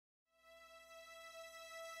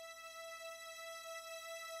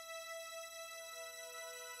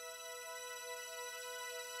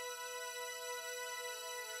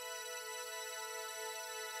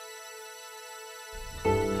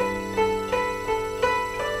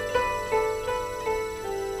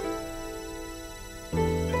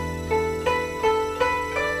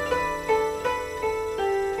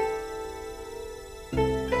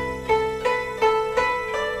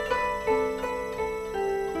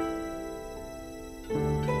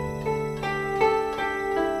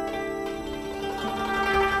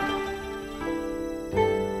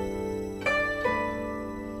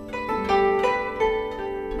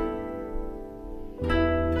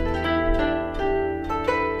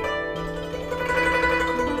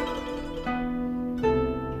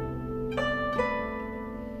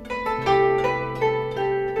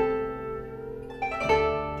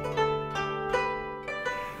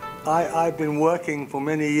I've been working for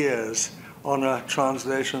many years on a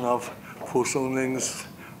translation of蒲松龄's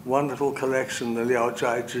wonderful collection, the聊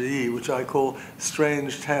斋誌異, which I call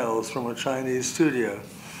Strange Tales from a Chinese Studio.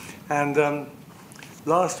 And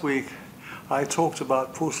last week, I talked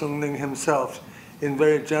about蒲松龄himself in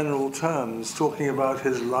very general terms, talking about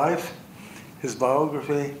his life, his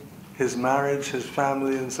biography, his marriage, his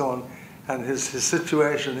family, and so on, and his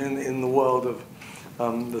situation in the world of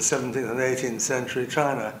the 17th and 18th century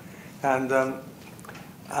China. And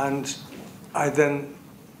I then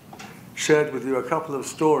shared with you a couple of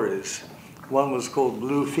stories. One was called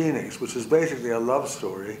Blue Phoenix, which is basically a love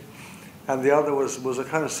story, and the other was a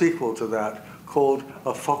kind of sequel to that called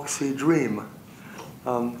A Foxy Dream.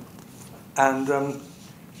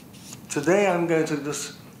 Today I'm going to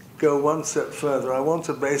just go one step further. I want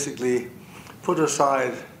to basically put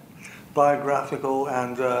aside biographical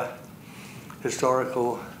and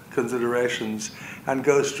historical considerations and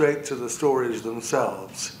go straight to the stories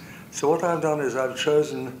themselves. So what I've done is I've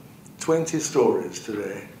chosen 20 stories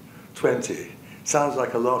today. 20. Sounds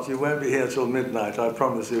like a lot. You won't be here till midnight, I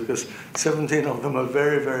promise you, because 17 of them are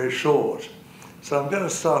very, very short. So I'm going to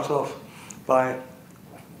start off by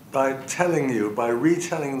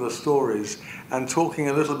retelling the stories and talking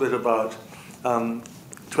a little bit about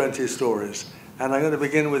 20 stories. And I'm going to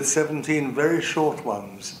begin with 17 very short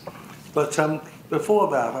ones. But before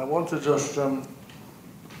that, I want to just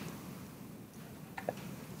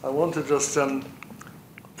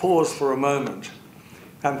pause for a moment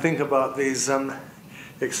and think about these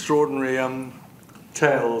extraordinary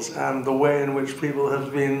tales and the way in which people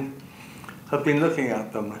have been looking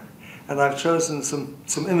at them. And I've chosen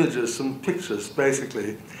some images, some pictures,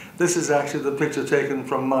 basically. This is actually the picture taken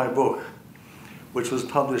from my book, which was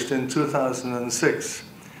published in 2006,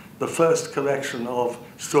 the first collection of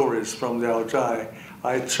stories from Liao Zhai.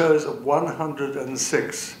 I chose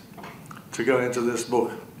 106 to go into this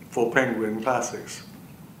book for Penguin Classics.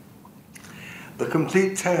 The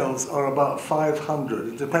complete tales are about 500.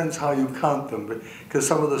 It depends how you count them, because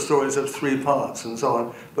some of the stories have 3 parts and so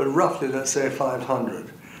on, but roughly, let's say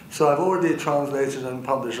 500. So I've already translated and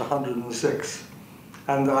published 106.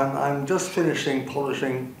 And I'm just finishing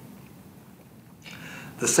polishing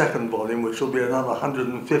the second volume, which will be another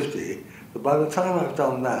 150. But by the time I've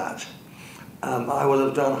done that, I will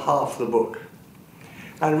have done half the book.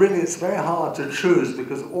 And really, it's very hard to choose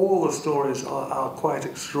because all the stories are quite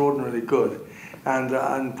extraordinarily good. And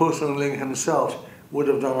蒲松龄himself would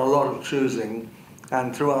have done a lot of choosing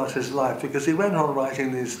and throughout his life, because he went on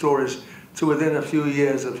writing these stories to within a few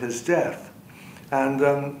years of his death. And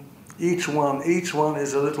each one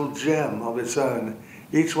is a little gem of its own.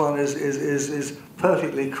 Each one is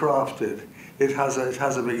perfectly crafted. It has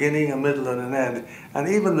a beginning, a middle, and an end. And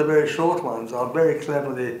even the very short ones are very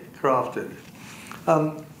cleverly crafted.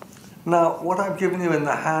 Now, what I've given you in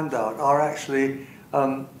the handout are actually,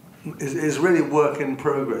 is really work in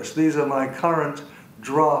progress. These are my current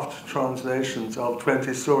draft translations of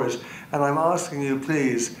 20 stories. And I'm asking you,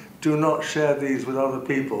 please, do not share these with other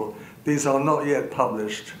people. These are not yet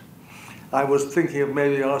published. I was thinking of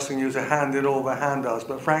maybe asking you to hand in all the handouts,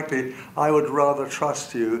 but frankly, I would rather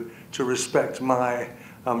trust you to respect my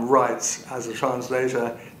rights as a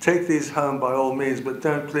translator. Take these home by all means, but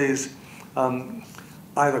don't please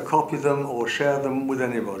either copy them or share them with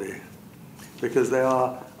anybody, because they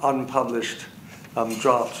are unpublished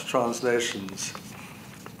draft translations.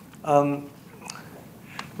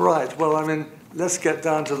 Right, well, I mean, let's get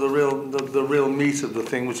down to the real meat of the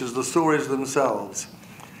thing, which is the stories themselves.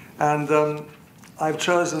 And I've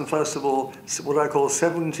chosen, first of all, what I call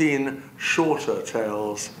 17 shorter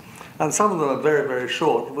tales. And some of them are very, very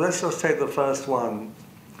short. But let's just take the first one.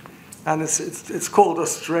 And it's called A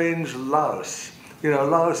Strange Louse. You know,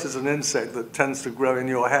 louse is an insect that tends to grow in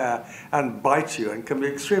your hair and bite you and can be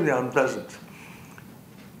extremely unpleasant.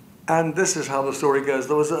 And this is how the story goes.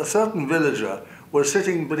 There was a certain villager was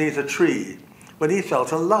sitting beneath a tree when he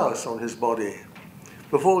felt a louse on his body.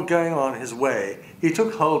 Before going on his way, he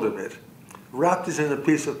took hold of it, wrapped it in a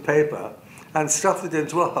piece of paper, and stuffed it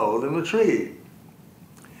into a hole in the tree.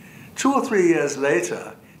 2 or 3 years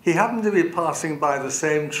later, he happened to be passing by the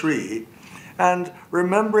same tree, and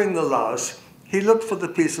remembering the louse, he looked for the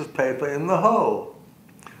piece of paper in the hole.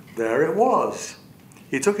 There it was.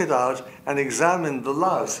 He took it out and examined the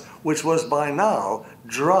louse, which was by now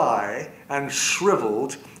dry and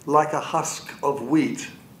shriveled like a husk of wheat.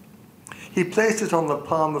 He placed it on the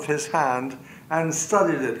palm of his hand and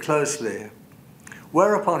studied it closely,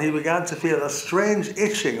 whereupon he began to feel a strange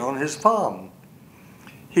itching on his palm.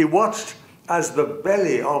 He watched as the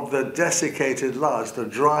belly of the desiccated louse, the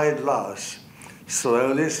dried louse,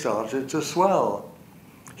 slowly started to swell.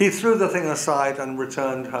 He threw the thing aside and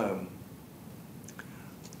returned home.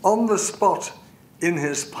 On the spot in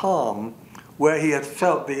his palm where he had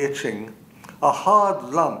felt the itching, a hard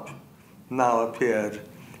lump now appeared.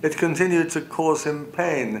 It continued to cause him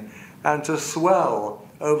pain and to swell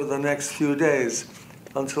over the next few days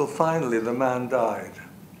until finally the man died.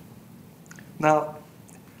 Now,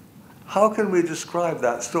 how can we describe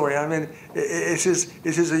that story? I mean, it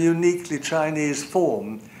is a uniquely Chinese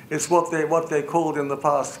form. It's what they called in the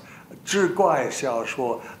past 志怪小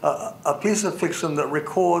说, a piece of fiction that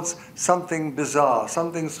records something bizarre,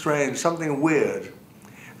 something strange, something weird.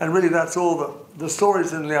 And really that's all the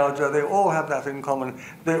stories in Liao Zhe, they all have that in common.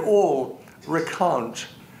 They all recount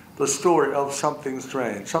the story of something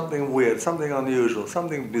strange, something weird, something unusual,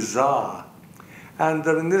 something bizarre. And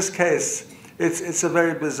in this case, it's a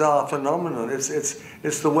very bizarre phenomenon.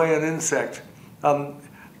 It's the way an insect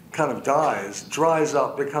kind of dies, dries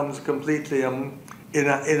up, becomes completely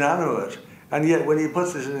inanimate, and yet when he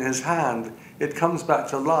puts it in his hand, it comes back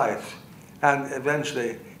to life, and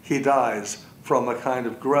eventually he dies from a kind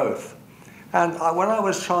of growth. And when I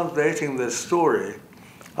was translating this story,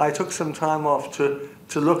 I took some time off to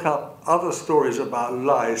look up other stories about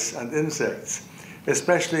lice and insects,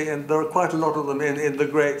 especially, and there are quite a lot of them in the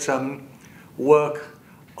great work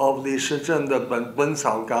of Li Shizhen, the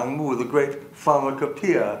Bencao Gangmu, the great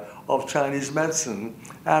pharmacopoeia of Chinese medicine.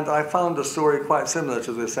 And I found a story quite similar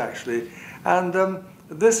to this, actually. And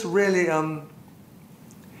this really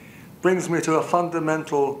brings me to a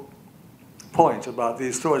fundamental point about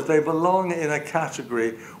these stories. They belong in a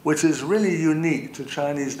category which is really unique to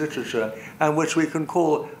Chinese literature and which we can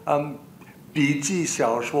call 笔记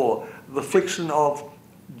小说, the fiction of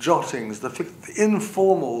jottings, the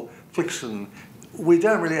informal fiction. We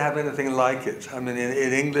don't really have anything like it, I mean,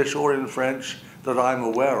 in English or in French that I'm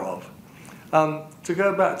aware of. To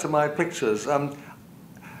go back to my pictures,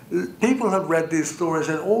 people have read these stories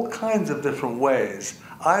in all kinds of different ways.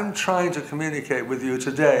 I'm trying to communicate with you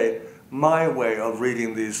today my way of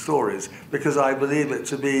reading these stories because I believe it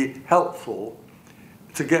to be helpful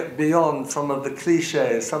to get beyond some of the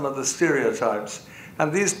cliches, some of the stereotypes.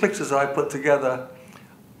 And these pictures I put together,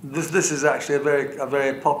 this is actually a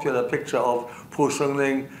very popular picture of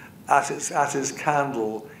Songling at his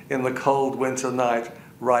candle in the cold winter night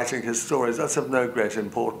writing his stories. That's of no great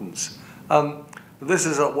importance. This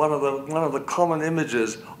is one of the common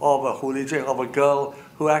images of a hulijing, of a girl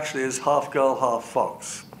who actually is half girl, half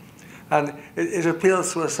fox. And it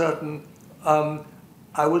appeals to a certain,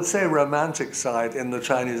 I would say, romantic side in the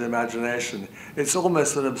Chinese imagination. It's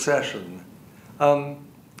almost an obsession.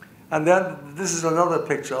 And then this is another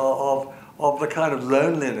picture of the kind of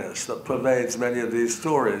loneliness that pervades many of these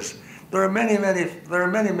stories. There are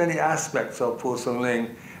many aspects of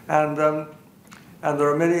Songling, and there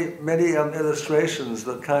are many illustrations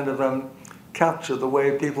that kind of capture the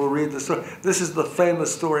way people read the story. This is the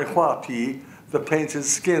famous story Hua Pi, the painted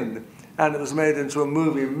skin, and it was made into a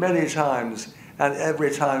movie many times, and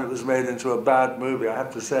every time it was made into a bad movie, I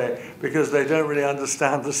have to say, because they don't really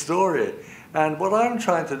understand the story. And what I'm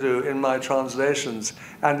trying to do in my translations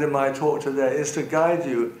and in my talk today is to guide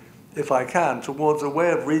you, if I can, towards a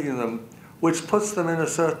way of reading them which puts them in a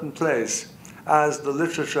certain place as the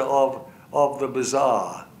literature of the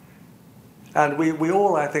bizarre. And we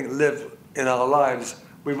all, I think, live in our lives,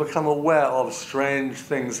 we become aware of strange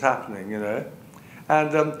things happening, you know.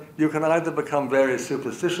 And you can either become very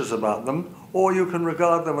superstitious about them, or you can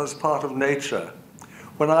regard them as part of nature.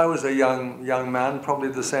 When I was a young man, probably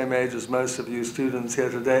the same age as most of you students here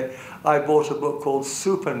today, I bought a book called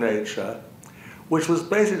Supernature, which was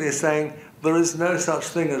basically saying there is no such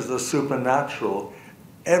thing as the supernatural.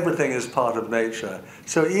 Everything is part of nature.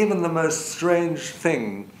 So even the most strange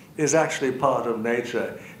thing is actually part of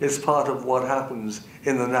nature. It's part of what happens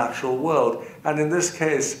in the natural world. And in this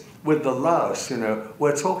case, with the louse, you know,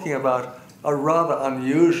 we're talking about a rather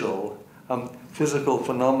unusual physical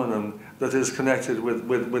phenomenon that is connected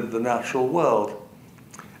with the natural world.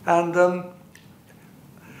 And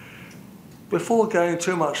before going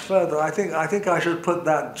too much further, I think I should put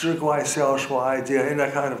that 志怪小说 idea in a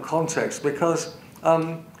kind of context, because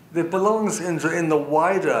it belongs in the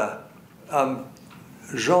wider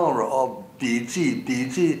genre of 笔记,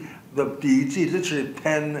 the 笔记, literally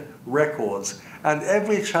pen records. And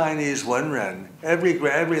every Chinese wenren, every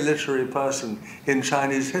literary person in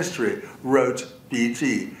Chinese history wrote 笔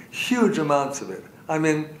记, huge amounts of it. I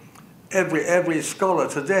mean, every scholar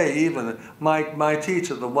today, even my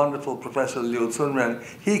teacher, the wonderful Professor Liu Cunren,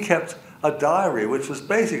 he kept a diary which was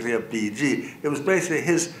basically a 笔记. It was basically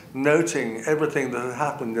his noting everything that had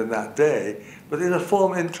happened in that day, but in a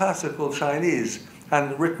form in classical Chinese,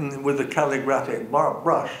 and written with a calligraphic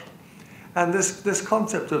brush. And this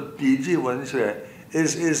concept of 笔记文学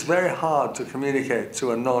is very hard to communicate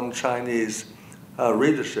to a non-Chinese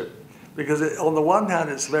readership, because on the one hand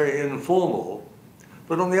it's very informal,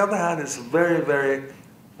 but on the other hand it's very,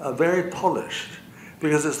 very polished,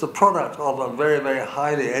 because it's the product of a very, very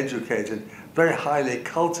highly educated, very highly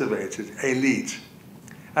cultivated elite.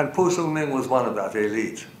 And Songling was one of that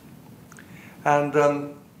elite. And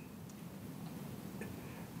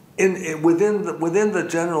within the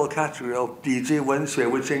general category of 笔记文学,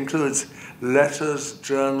 which includes letters,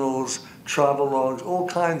 journals, travelogues, all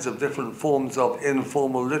kinds of different forms of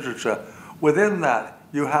informal literature, within that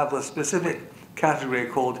you have a specific category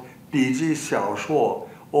called 笔记小说,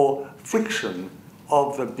 or fiction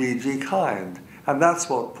of the 笔记 kind. And that's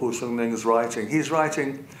what Songling is writing. He's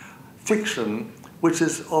writing fiction which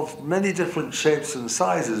is of many different shapes and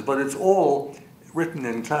sizes, but it's all written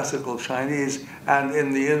in classical Chinese and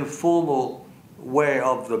in the informal way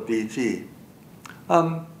of the 笔记.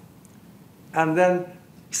 And then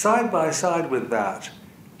side by side with that,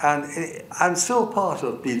 and still part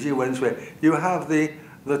of 笔记文学, you have the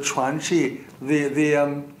传记,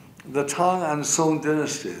 the Tang and Song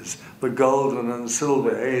dynasties, the golden and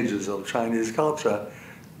silver ages of Chinese culture,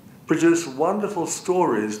 produced wonderful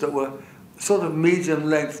stories that were sort of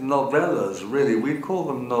medium-length novellas, really. We call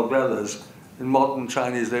them novellas. In modern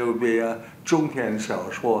Chinese, they would be 中篇小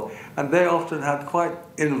说, and they often had quite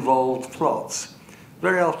involved plots.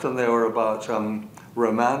 Very often they were about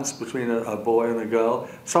romance between a boy and a girl.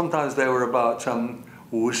 Sometimes they were about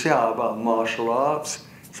武侠, about martial arts.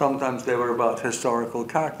 Sometimes they were about historical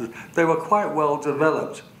characters. They were quite well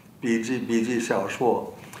developed, 笔记小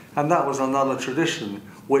说. And that was another tradition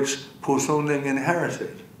which Songling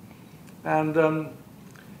inherited. And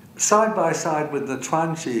side by side with the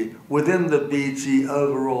传记, within the 笔记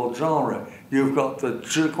overall genre, you've got the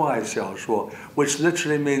志怪小说, which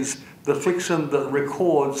literally means the fiction that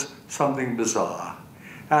records something bizarre.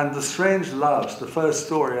 And the strange loves, the first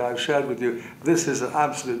story I've shared with you, this is an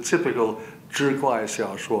absolute typical 志怪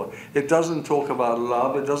小说. It doesn't talk about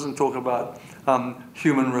love, it doesn't talk about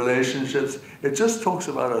human relationships, it just talks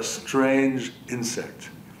about a strange insect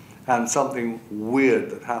and something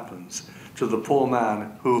weird that happens to the poor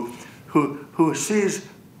man who sees,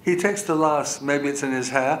 he takes the louse, maybe it's in his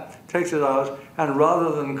hair, takes it out, and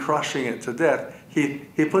rather than crushing it to death,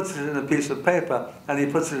 he puts it in a piece of paper and he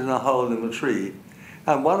puts it in a hole in the tree.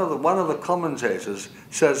 And one of the commentators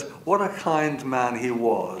says, what a kind man he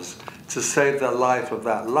was to save the life of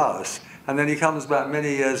that louse. And then he comes back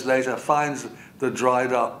many years later, finds the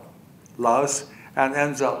dried up louse, and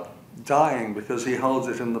ends up dying because he holds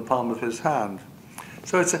it in the palm of his hand.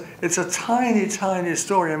 So it's a tiny, tiny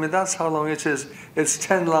story. I mean, that's how long it is. It's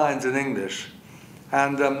 10 lines in English.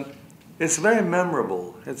 And it's very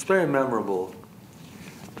memorable. It's very memorable.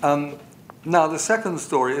 Now, the second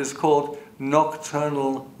story is called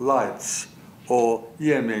Nocturnal Lights, or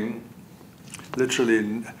夜明,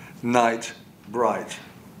 literally night bright.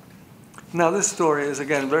 Now, this story is,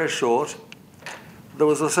 again, very short. There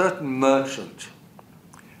was a certain merchant.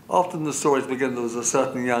 Often the stories begin, there was a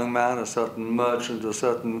certain young man, a certain merchant, a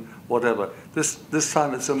certain whatever. This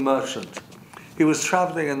time it's a merchant. He was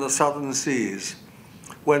traveling in the southern seas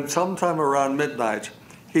when sometime around midnight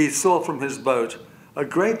he saw from his boat a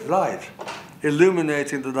great light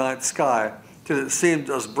illuminating the night sky till it seemed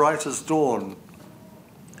as bright as dawn.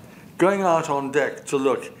 Going out on deck to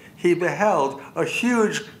look, he beheld a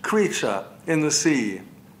huge creature in the sea,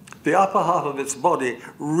 the upper half of its body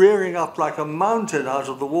rearing up like a mountain out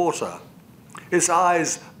of the water. Its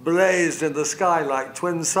eyes blazed in the sky like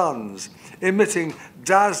twin suns, emitting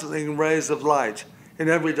dazzling rays of light in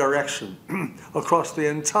every direction across the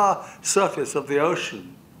entire surface of the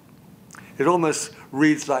ocean. It almost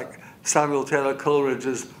reads like Samuel Taylor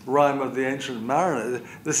Coleridge's Rime of the Ancient Mariner.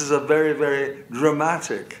 This is a very, very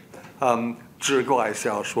dramatic 志怪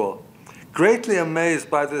小说. Greatly amazed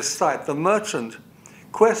by this sight, the merchant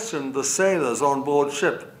questioned the sailors on board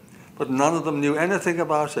ship, but none of them knew anything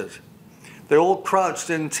about it. They all crouched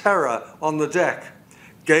in terror on the deck,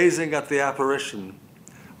 gazing at the apparition.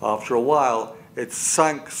 After a while, it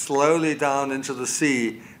sank slowly down into the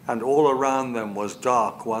sea, and all around them was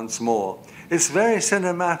dark once more. It's very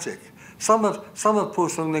cinematic. Some of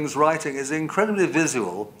Songling's writing is incredibly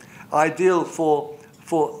visual, ideal for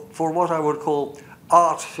what I would call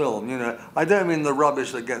art film. You know, I don't mean the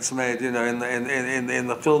rubbish that gets made, you know, in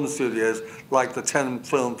the film studios, like the 10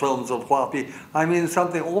 films of Huapi. I mean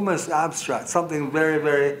something almost abstract, something very,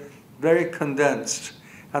 very, very condensed.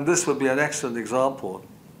 And this would be an excellent example.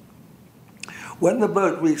 When the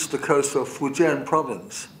boat reached the coast of Fujian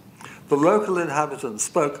province, the local inhabitants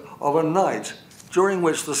spoke of a night during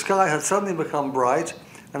which the sky had suddenly become bright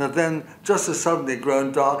and had then just as suddenly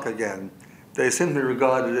grown dark again. They simply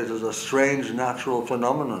regarded it as a strange natural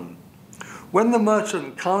phenomenon. When the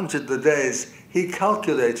merchant counted the days, he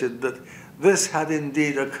calculated that this had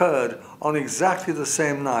indeed occurred on exactly the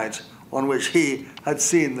same night on which he had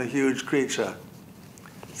seen the huge creature.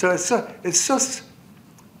 So it's just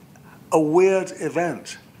a weird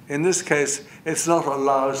event. In this case, it's not a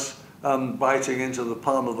louse biting into the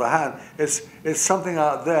palm of the hand. It's something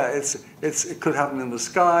out there. It could happen in the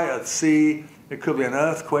sky, at sea. It could be an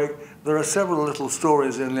earthquake. There are several little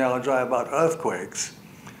stories in聊斋about earthquakes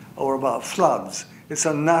or about floods. It's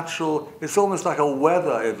a natural, it's almost like a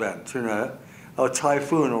weather event, you know, a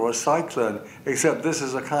typhoon or a cyclone, except this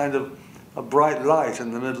is a kind of a bright light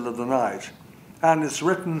in the middle of the night. And it's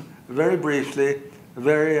written very briefly,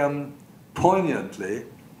 very poignantly,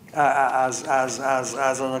 as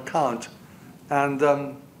an account, and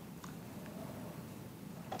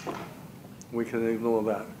we can ignore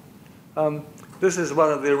that. This is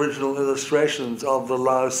one of the original illustrations of the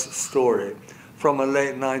Laos story from a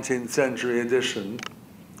late 19th century edition,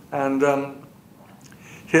 and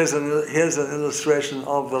here's an illustration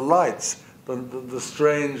of the lights, the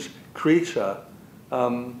strange creature.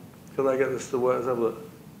 Could I get this to work? Let's have a look.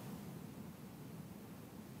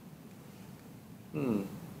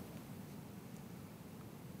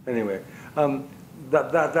 Anyway,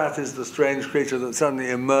 that is the strange creature that suddenly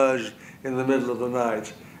emerged in the middle of the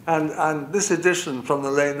night. And this edition from the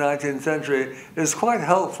late 19th century is quite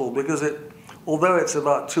helpful because although it's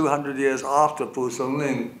about 200 years after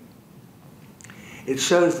Songling, it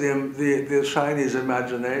shows the Chinese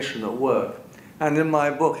imagination at work. And in my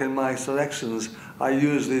book, in my selections, I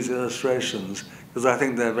use these illustrations because I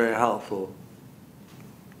think they're very helpful.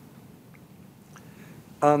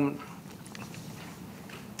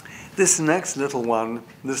 This next little one,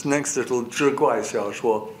 this next little 志怪小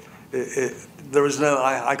说, there is no,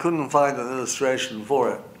 I couldn't find an illustration for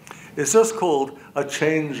it. It's just called A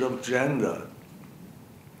Change of Gender.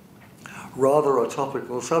 Rather a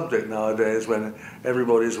topical subject nowadays when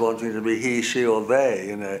everybody's wanting to be he, she, or they,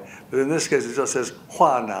 you know. But in this case, it just says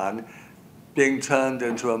化男, being turned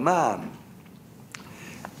into a man.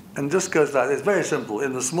 And just goes like this, it's very simple.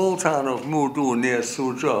 In the small town of Mudu near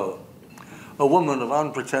Suzhou, a woman of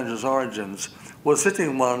unpretentious origins was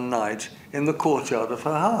sitting one night in the courtyard of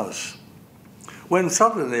her house, when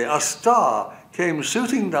suddenly a star came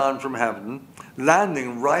shooting down from heaven,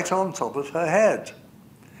 landing right on top of her head.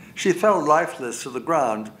 She fell lifeless to the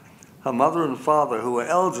ground. Her mother and father, who were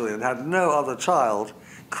elderly and had no other child,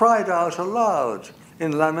 cried out aloud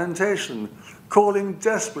in lamentation, calling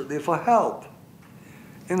desperately for help.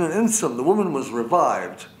 In an instant, the woman was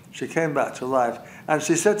revived. She came back to life, and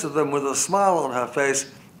she said to them with a smile on her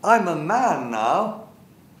face, "I'm a man now."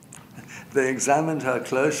 They examined her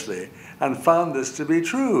closely and found this to be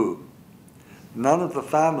true. None of the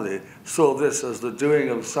family saw this as the doing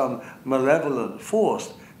of some malevolent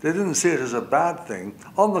force. They didn't see it as a bad thing.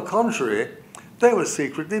 On the contrary, they were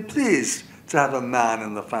secretly pleased to have a man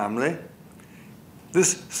in the family.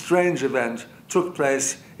 This strange event took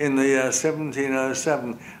place in the year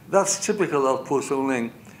 1707. That's typical of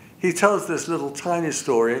Songling. He tells this little tiny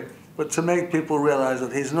story, but to make people realize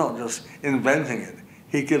that he's not just inventing it.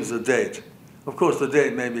 He gives a date. Of course, the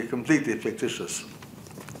date may be completely fictitious.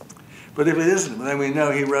 But if it isn't, then we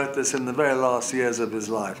know he wrote this in the very last years of his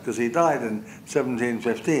life, because he died in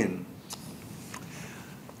 1715.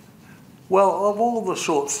 Well, of all the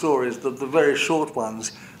short stories, the very short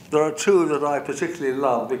ones, there are two that I particularly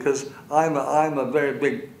love, because I'm a very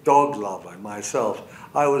big dog lover myself.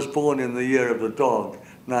 I was born in the year of the dog,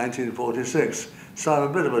 1946. So I'm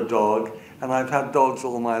a bit of a dog, and I've had dogs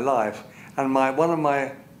all my life. And one of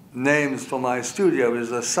my names for my studio is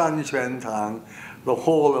the San Quan Tang, the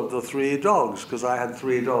Hall of the Three Dogs, because I had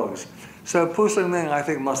 3 dogs. So Songling, I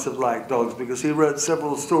think, must have liked dogs, because he wrote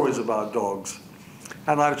several stories about dogs.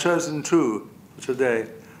 And I've chosen 2 today.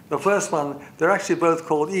 The first one, they're actually both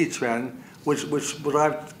called Yiquan, but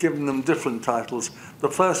I've given them different titles. The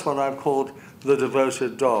first one I've called The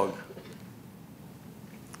Devoted Dog.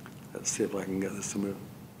 Let's see if I can get this to move.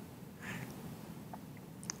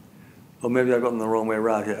 Or maybe I've gotten the wrong way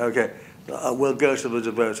around here. Okay, we'll go to The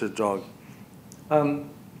Devoted Dog.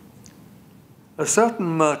 A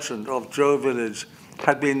certain merchant of Zhou village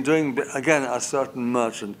had been doing, again, a certain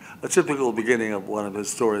merchant, a typical beginning of one of his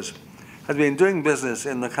stories, had been doing business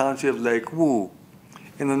in the county of Lake Wu,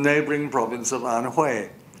 in the neighboring province of Anhui,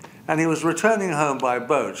 and he was returning home by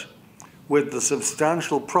boat with the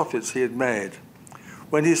substantial profits he had made,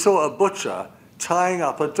 when he saw a butcher tying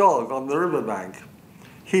up a dog on the riverbank.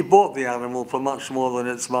 he bought the animal for much more than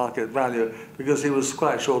its market value because he was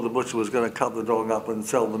quite sure the butcher was going to cut the dog up and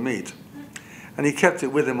sell the meat. And he kept it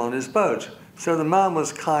with him on his boat. So the man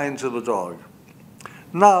was kind to the dog.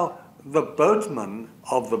 Now, the boatman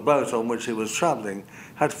of the boat on which he was traveling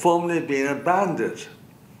had formerly been a bandit.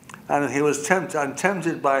 And he was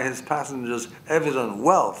tempted by his passengers' evident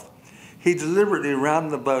wealth. He deliberately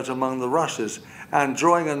rammed the boat among the rushes and,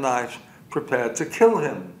 drawing a knife, prepared to kill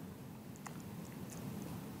him.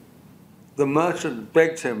 The merchant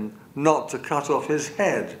begged him not to cut off his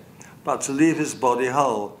head, but to leave his body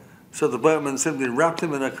whole. So the boatman simply wrapped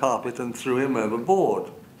him in a carpet and threw him overboard.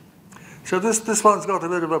 So this one's got a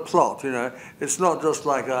bit of a plot, you know. It's not just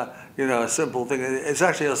like a simple thing. It's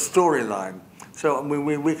actually a storyline. So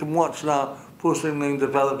we can watch now蒲松龄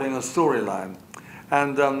developing a storyline.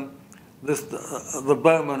 And the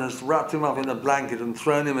boatman has wrapped him up in a blanket and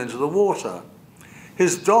thrown him into the water.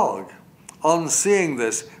 His dog, on seeing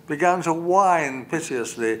this, began to whine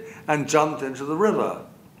piteously and jumped into the river.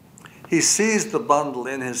 He seized the bundle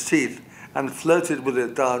in his teeth and floated with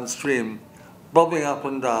it downstream, bobbing up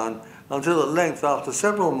and down, until at length, after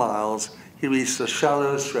several miles, he reached a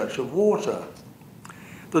shallow stretch of water.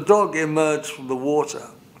 The dog emerged from the water.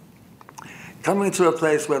 Coming to a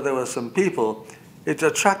place where there were some people, it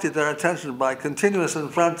attracted their attention by continuous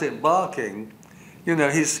and frantic barking. You know,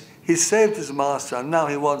 he's saved his master, and now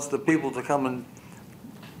he wants the people to come and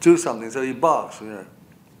do something, so he barks, you know.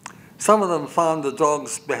 Some of them found the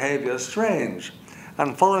dog's behavior strange,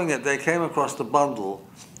 and following it, they came across the bundle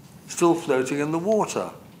still floating in the water.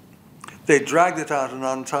 They dragged it out and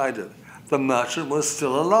untied it. The merchant was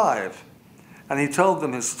still alive, and he told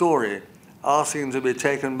them his story, asking to be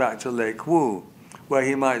taken back to Lake Wu, where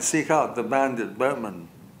he might seek out the bandit boatman.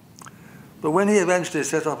 But when he eventually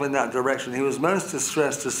set off in that direction, he was most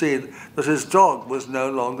distressed to see that his dog was no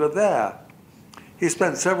longer there. He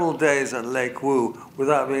spent several days at Lake Wu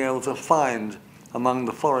without being able to find, among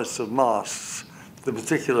the forests of masts, the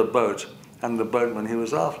particular boat and the boatman he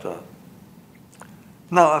was after.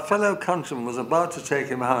 Now, a fellow countryman was about to take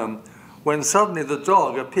him home when suddenly the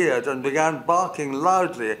dog appeared and began barking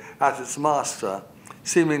loudly at its master,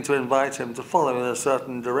 seeming to invite him to follow in a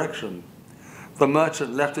certain direction. The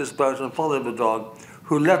merchant left his boat and followed the dog,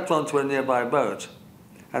 who leapt onto a nearby boat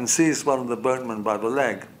and seized one of the boatmen by the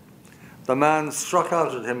leg. The man struck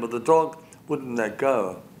out at him, but the dog wouldn't let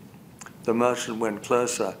go. The merchant went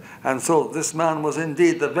closer and saw that this man was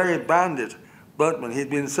indeed the very bandit boatman he'd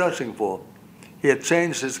been searching for. He had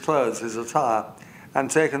changed his clothes, his attire, and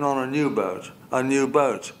taken on a new boat,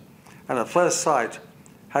 and at first sight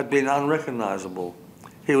had been unrecognizable.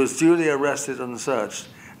 He was duly arrested and searched,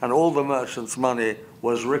 and all the merchant's money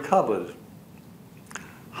was recovered.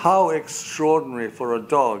 How extraordinary for a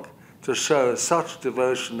dog to show such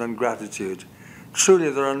devotion and gratitude. Truly,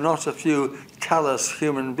 there are not a few callous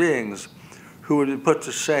human beings who would be put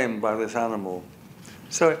to shame by this animal.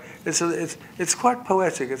 So it's quite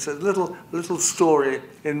poetic. It's a little story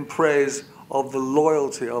in praise of the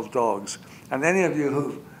loyalty of dogs. And any of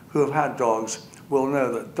you who have had dogs will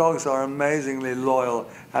know that dogs are amazingly loyal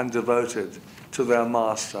and devoted to their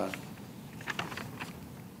master.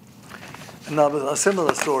 Now, a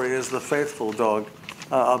similar story is the faithful dog,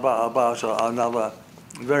 about another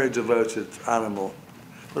very devoted animal.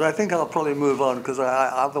 But I think I'll probably move on because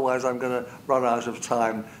otherwise I'm going to run out of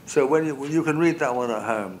time. So when you can read that one at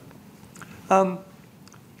home.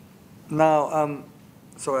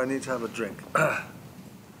 Sorry, I need to have a drink.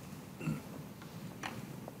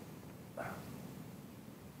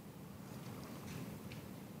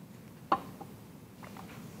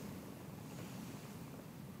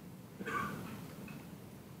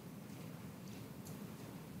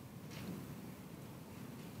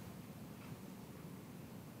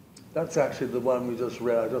 That's actually the one we just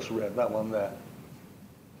read. I just read that one there.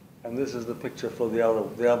 And this is the picture for the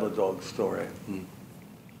other dog story.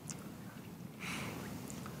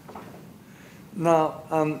 Now,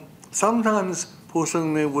 sometimes蒲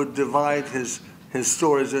松龄would divide his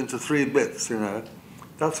stories into 3 bits, you know.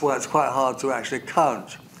 That's why it's quite hard to actually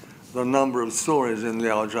count the number of stories in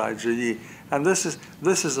Liao Zhai Zhi Yi. And this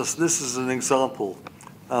is an example.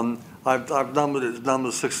 I've numbered it number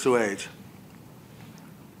 6 to 8.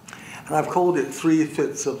 And I've called it 3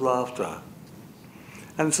 Fits of Laughter.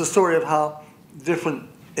 And it's a story of how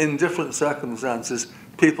in different circumstances,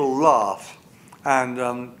 people laugh.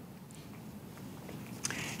 And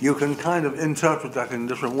you can kind of interpret that in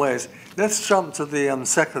different ways. Let's jump to the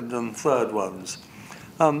second and third ones.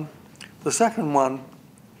 The second one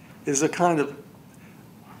is a kind of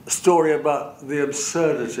story about the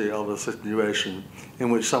absurdity of a situation in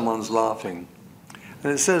which someone's laughing.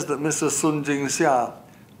 And it says that Mr. Sun Jingxia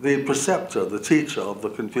the preceptor, the teacher of the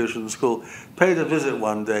Confucian school, paid a visit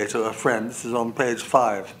one day to a friend. This is on page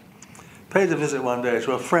 5. Paid a visit one day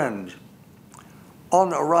to a friend.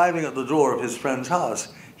 On arriving at the door of his friend's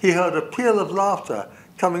house, he heard a peal of laughter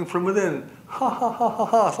coming from within. Ha, ha, ha, ha,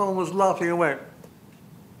 ha. Someone was laughing away.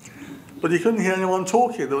 But he couldn't hear anyone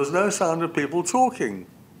talking. There was no sound of people talking.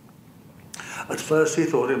 At first he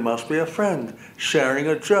thought it must be a friend sharing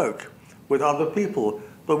a joke with other people.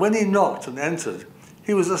 But when he knocked and entered,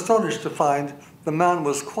 he was astonished to find the man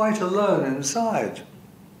was quite alone inside.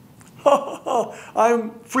 Ha, ha, ha.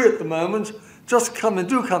 I'm free at the moment. Just come in,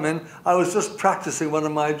 do come in. I was just practicing one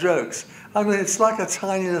of my jokes. I mean, it's like a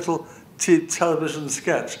tiny little television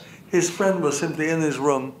sketch. His friend was simply in his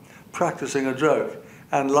room practicing a joke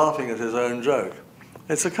and laughing at his own joke.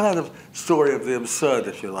 It's a kind of story of the absurd,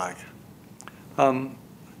 if you like.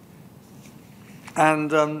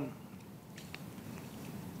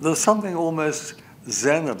 There's something almost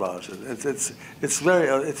Zen about it. It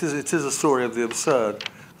is a story of the absurd.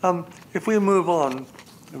 If we move on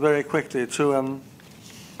very quickly to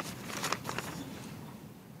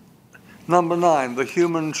number 9, the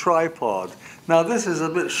human tripod. Now this is a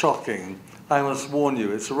bit shocking, I must warn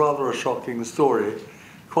you. It's rather a shocking story,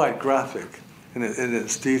 quite graphic in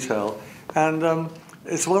its detail. And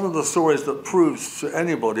it's one of the stories that proves to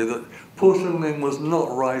anybody that Songling was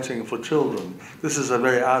not writing for children. This is a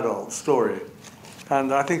very adult story.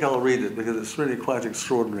 And I think I'll read it because it's really quite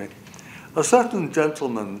extraordinary. A certain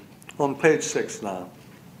gentleman, on page 6 now,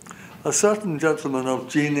 a certain gentleman of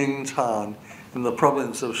Jining town in the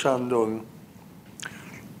province of Shandong,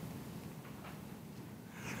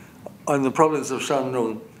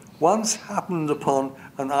 once happened upon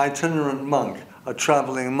an itinerant monk, a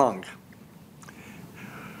traveling monk,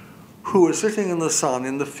 who was sitting in the sun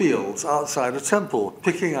in the fields outside a temple,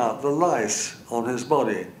 picking out the lice on his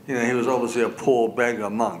body. You know, he was obviously a poor beggar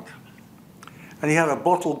monk. And he had a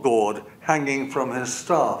bottle gourd hanging from his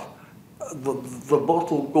staff. The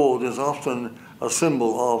bottle gourd is often a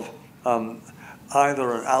symbol of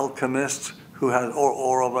either an alchemist who has,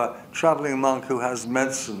 or of a traveling monk who has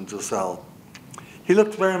medicine to sell. He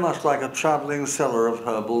looked very much like a traveling seller of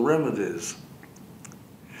herbal remedies.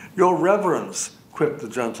 "Your Reverence," quipped the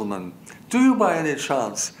gentleman, "do you by any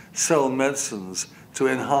chance sell medicines to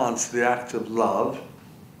enhance the act of love?"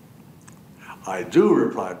 "I do,"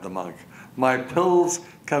 replied the monk. "My pills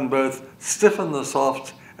can both stiffen the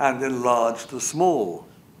soft and enlarge the small.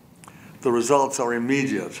 The results are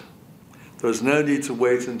immediate. There is no need to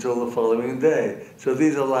wait until the following day." So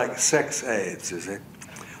these are like sex aids, you see.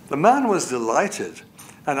 The man was delighted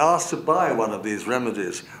and asked to buy one of these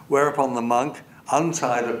remedies, whereupon the monk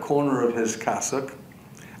untied a corner of his cassock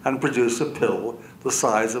and produced a pill the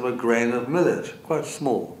size of a grain of millet, quite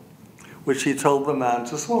small, which he told the man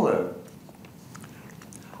to swallow.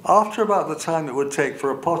 After about the time it would take for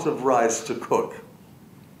a pot of rice to cook,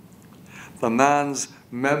 the man's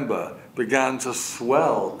member began to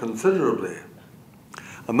swell considerably.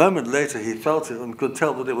 A moment later he felt it and could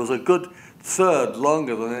tell that it was a good third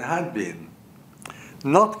longer than it had been.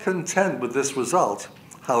 Not content with this result,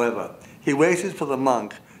 however, he waited for the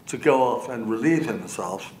monk to go off and relieve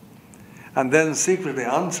himself, and then secretly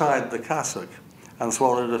untied the cassock and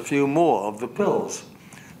swallowed a few more of the pills.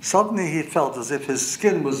 Suddenly he felt as if his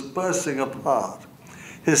skin was bursting apart.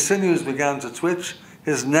 His sinews began to twitch,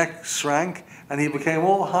 his neck shrank, and he became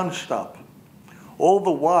all hunched up. All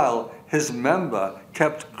the while, his member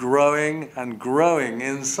kept growing and growing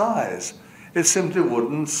in size. It simply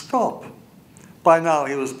wouldn't stop. By now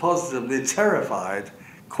he was positively terrified,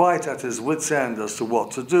 quite at his wit's end as to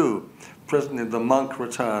what to do. Presently the monk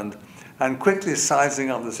returned, and quickly sizing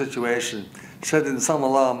up the situation, said in some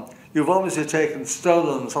alarm, "You've obviously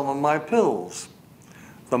stolen some of my pills."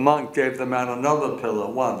 The monk gave the man another pill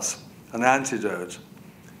at once, an antidote.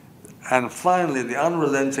 And finally the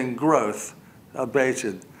unrelenting growth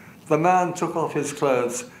abated. The man took off his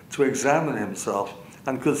clothes to examine himself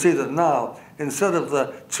and could see that now, instead of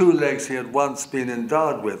the 2 legs he had once been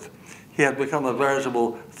endowed with, he had become a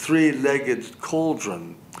veritable 3-legged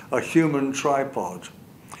cauldron, a human tripod.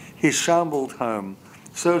 He shambled home,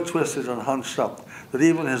 so twisted and hunched up that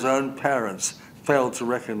even his own parents failed to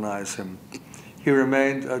recognize him. He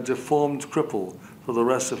remained a deformed cripple for the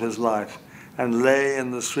rest of his life and lay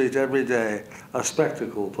in the street every day, a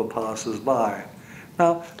spectacle for passers-by.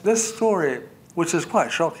 Now, this story, which is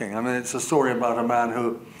quite shocking, I mean, it's a story about a man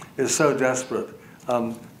who is so desperate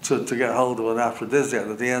to get hold of an aphrodisiac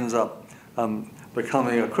that he ends up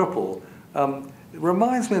becoming a cripple. It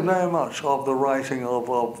reminds me very much of the writing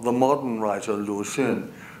of the modern writer Lu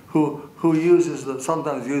Xun, who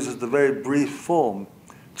sometimes uses the very brief form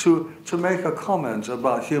to make a comment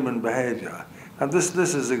about human behavior. And this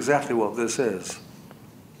is exactly what this is.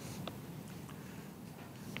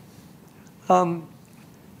 The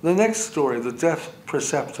next story, the deaf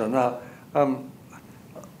preceptor. Now,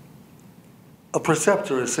 a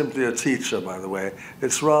preceptor is simply a teacher, by the way.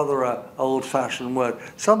 It's rather an old-fashioned word.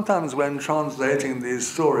 Sometimes when translating these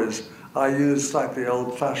stories, I use slightly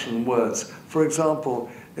old-fashioned words. For example,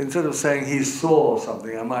 instead of saying he saw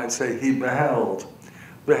something, I might say he beheld.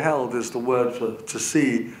 Beheld is the word for to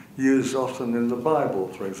see, used often in the Bible,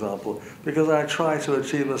 for example, because I try to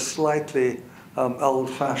achieve a slightly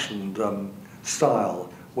old-fashioned style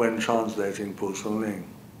when translating Songling.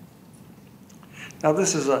 Now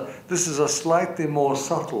this is a slightly more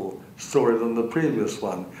subtle story than the previous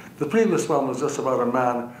one. The previous one was just about a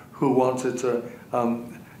man who wanted to,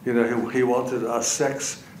 he wanted a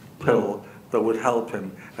sex pill that would help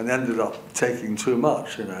him, and ended up taking too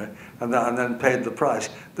much, and then paid the price.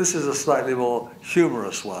 This is a slightly more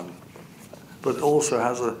humorous one, but also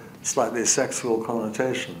has a slightly sexual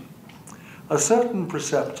connotation. A certain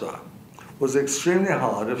preceptor was extremely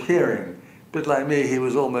hard of hearing. A bit like me, he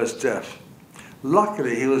was almost deaf.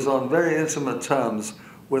 Luckily, he was on very intimate terms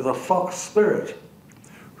with a fox spirit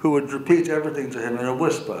who would repeat everything to him in a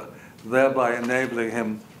whisper, thereby enabling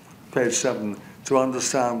him, page 7, to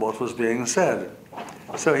understand what was being said.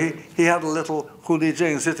 So he had a little huli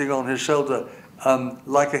jing sitting on his shoulder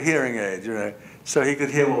like a hearing aid, so he could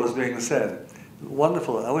hear what was being said.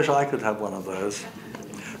 Wonderful. I wish I could have one of those.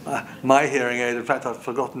 My hearing aid, in fact, I've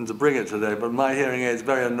forgotten to bring it today, but my hearing aid is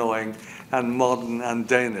very annoying and modern and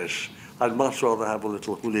Danish. I'd much rather have a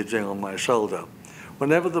little huli jing on my shoulder.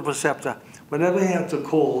 Whenever the preceptor, whenever he had to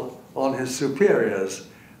call on his superiors,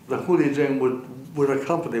 the huli jing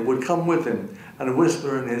would come with him and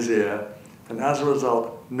whisper in his ear, and as a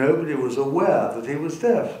result, nobody was aware that he was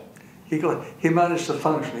deaf. He managed to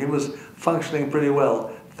function. He was functioning pretty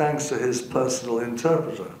well thanks to his personal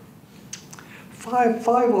interpreter. Five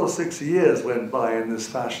or 6 years went by in this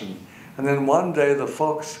fashion, and then one day the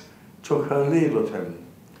fox took her leave of him.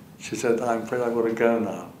 She said, I'm afraid I've got to go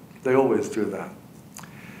now. They always do that.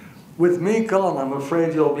 With me gone, I'm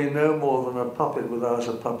afraid you'll be no more than a puppet without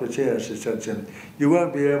a puppeteer, she said to him. You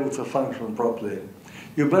won't be able to function properly.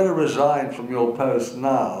 You better resign from your post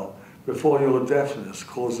now before your deafness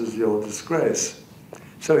causes your disgrace.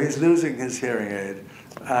 So he's losing his hearing aid,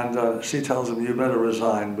 and she tells him, you better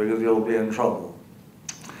resign because you'll be in trouble.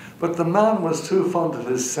 But the man was too fond of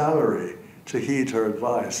his salary to heed her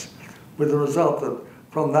advice, with the result that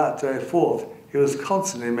from that day forth, he was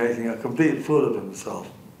constantly making a complete fool of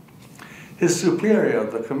himself. His superior,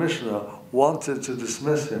 the commissioner, wanted to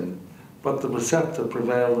dismiss him, but the preceptor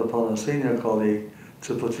prevailed upon a senior colleague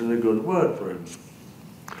to put in a good word for him.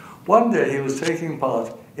 One day he was taking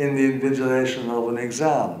part in the invigilation of an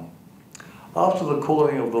exam. After the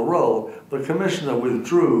calling of the roll, the commissioner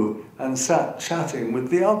withdrew and sat chatting with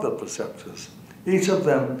the other preceptors. Each of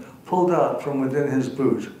them pulled out from within his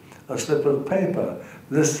boot a slip of paper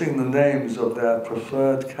listing the names of their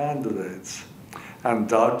preferred candidates, and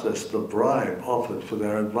doubtless the bribe offered for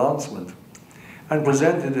their advancement, and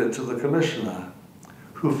presented it to the commissioner,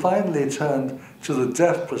 who finally turned to the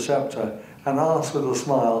deaf preceptor and asked with a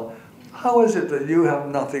smile, how is it that you have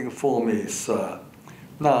nothing for me, sir?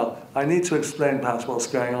 Now, I need to explain perhaps what's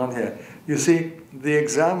going on here. You see, the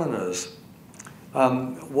examiners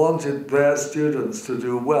wanted their students to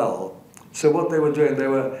do well. So what they were doing, they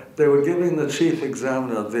were giving the chief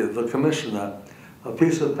examiner, the commissioner, a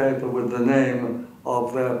piece of paper with the name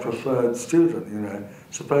of their preferred student,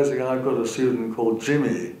 Supposing I've got a student called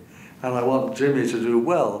Jimmy, and I want Jimmy to do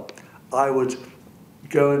well, I would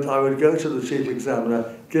go to the chief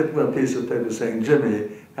examiner, give him a piece of paper saying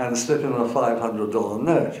Jimmy, and slip him a $500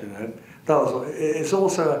 note, It's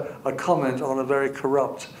also a comment on a very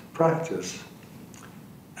corrupt practice.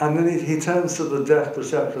 And then he turns to the deaf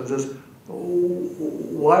preceptor and says,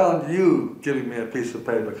 why aren't you giving me a piece of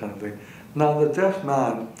paper, kind of thing? Now the deaf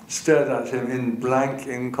man stared at him in blank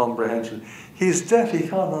incomprehension. He's deaf, he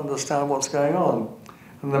can't understand what's going on.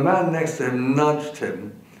 And the man next to him nudged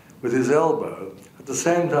him with his elbow, at the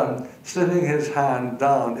same time slipping his hand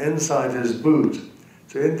down inside his boot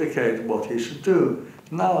to indicate what he should do.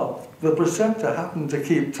 Now, the preceptor happened to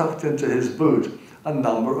keep tucked into his boot a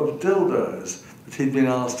number of dildos that he'd been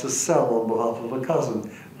asked to sell on behalf of a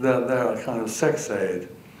cousin. They're a kind of sex aid.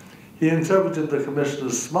 He interpreted the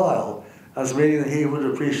commissioner's smile as meaning that he would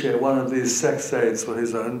appreciate one of these sex aids for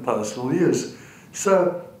his own personal use.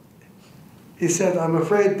 So he said, I'm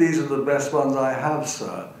afraid these are the best ones I have,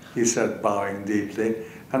 sir, he said, bowing deeply,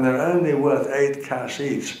 and they're only worth 8 cash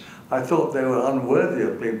each. I thought they were unworthy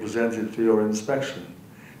of being presented for your inspection.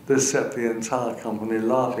 This set the entire company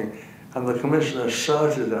laughing, and the commissioner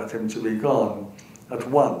shouted at him to be gone at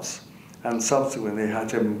once, and subsequently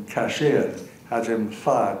had him cashiered, had him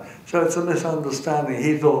fired. So it's a misunderstanding.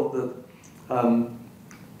 He thought that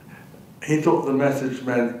the message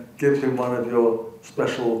meant give him one of your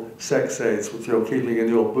special sex aids which you're keeping in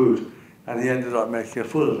your boot, and he ended up making a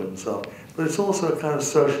fool of himself. But it's also a kind of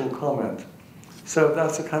social comment. So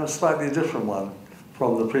that's a kind of slightly different one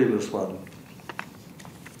from the previous one.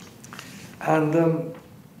 And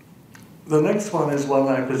the next one is one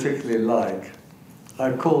I particularly like.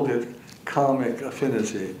 I've called it Karmic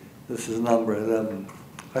Affinity. This is number 11.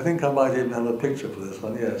 I think I might even have a picture for this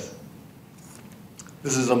one, yes.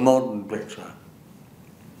 This is a modern picture.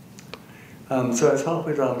 So it's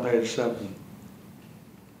halfway down page 7.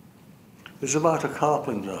 It's about a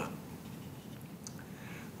carpenter.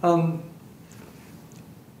 Mr.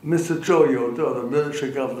 Zhou Youde, the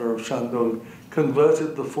military governor of Shandong,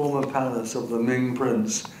 converted the former palace of the Ming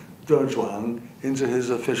prince Dezhuang into his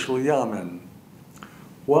official yamen.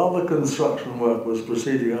 While the construction work was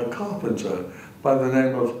proceeding, a carpenter by the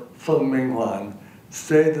name of Feng Minghuan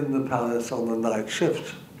stayed in the palace on the night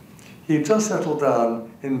shift. He just settled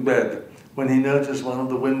down in bed when he noticed one of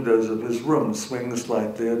the windows of his room swing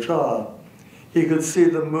slightly ajar. He could see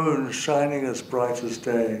the moon shining as bright as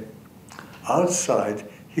day. Outside,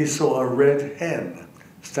 he saw a red hen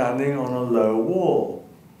standing on a low wall.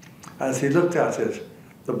 As he looked at it,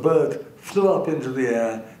 the bird flew up into the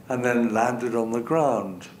air and then landed on the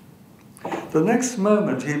ground. The next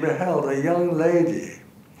moment, he beheld a young lady,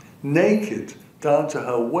 naked down to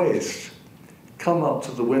her waist, come up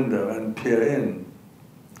to the window and peer in.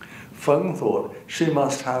 Feng thought she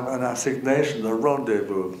must have an assignation, a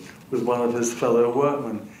rendezvous, with one of his fellow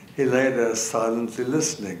workmen. He lay there silently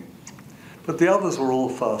listening. But the others were all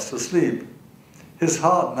fast asleep. His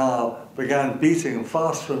heart now began beating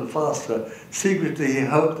faster and faster. Secretly, he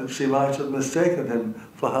hoped that she might have mistaken him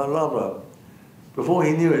for her lover. Before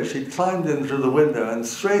he knew it, she climbed in through the window and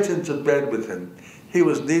straight into bed with him. He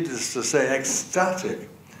was, needless to say, ecstatic,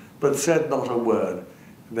 but said not a word.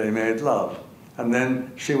 They made love, and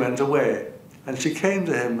then she went away. And she came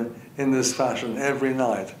to him in this fashion every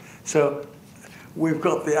night. So we've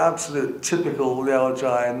got the absolute typical Liao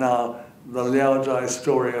Jai now, the Liao Jai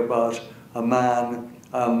story about a man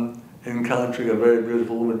encountering a very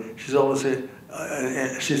beautiful woman. She's obviously,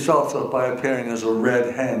 she starts off by appearing as a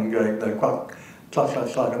red hen going there, quack, cluck, cluck,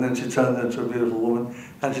 cluck, and then she turns into a beautiful woman,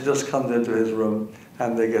 and she just comes into his room,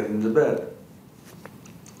 and they get into bed.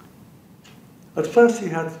 At first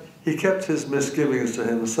he kept his misgivings to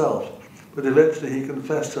himself, but eventually he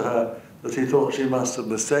confessed to her that he thought she must have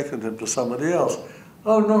mistaken him for somebody else.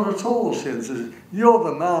 Oh, not at all, she insisted. You're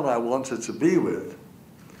the man I wanted to be with.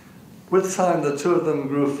 With time, the two of them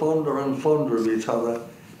grew fonder and fonder of each other.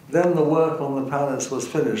 Then the work on the palace was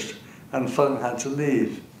finished, and Feng had to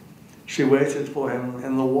leave. She waited for him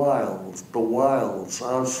in the wilds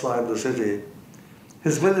outside the city.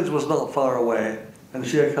 His village was not far away, and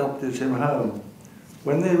she accompanied him home.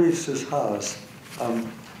 When they reached his house,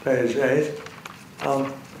 page 8,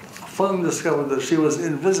 Feng discovered that she was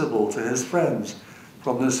invisible to his friends.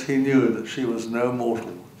 From this he knew that she was no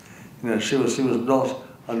mortal. She was not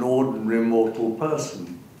an ordinary mortal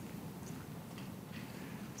person.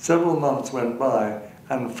 Several months went by,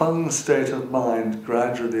 and Feng's state of mind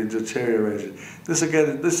gradually deteriorated. This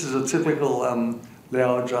is a typical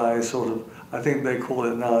Liao Jai sort of, I think they call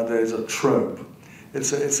it nowadays a trope.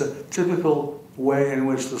 It's a typical way in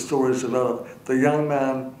which the stories develop. The young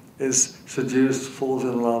man is seduced, falls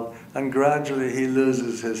in love, and gradually he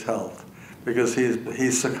loses his health because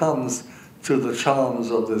he succumbs to the charms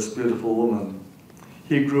of this beautiful woman.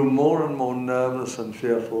 He grew more and more nervous and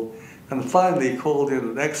fearful, and finally called in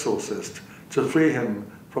an exorcist to free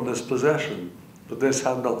him from his possession, but this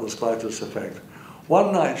had not the slightest effect.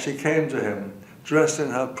 One night she came to him, dressed in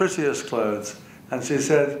her prettiest clothes, and she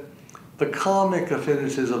said, "The karmic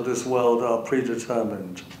affinities of this world are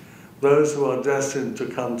predetermined. Those who are destined to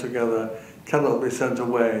come together cannot be sent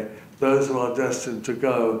away. Those who are destined to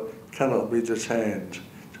go cannot be detained.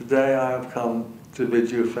 Today I have come to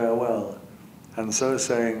bid you farewell." And so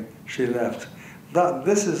saying, she left.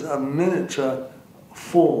 This is a miniature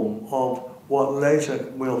form of what later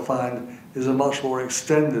we'll find is a much more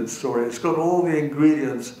extended story. It's got all the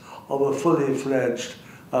ingredients of a fully fledged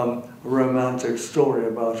romantic story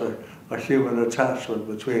about a human attachment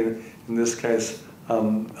between, in this case,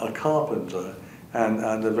 a carpenter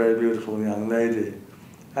and a very beautiful young lady.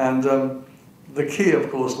 And the key, of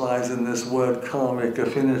course, lies in this word karmic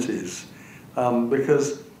affinities,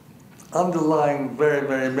 because underlying very,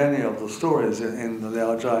 very many of the stories in the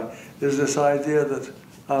Liao Jai is this idea that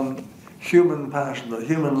human passion, that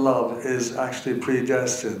human love is actually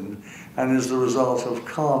predestined and is the result of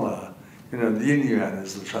karma. You know, yin yuan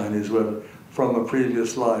is the Chinese word, from a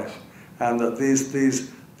previous life, and that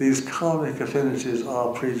these karmic affinities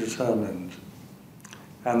are predetermined,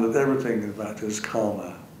 and that everything in fact is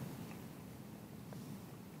karma.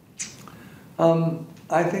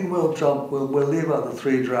 I think we'll leave out the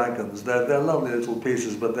three dragons. They're lovely little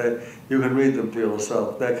pieces, but you can read them for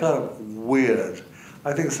yourself. They're kind of weird.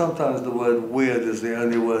 I think sometimes the word weird is the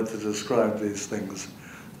only word to describe these things.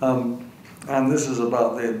 And this is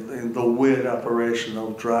about the weird apparition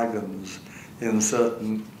of dragons in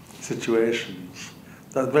certain situations.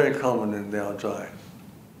 That's very common in Liaozhai.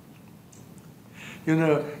 You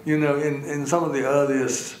know, in some of the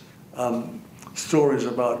earliest stories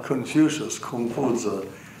about Confucius, Kongfuzi,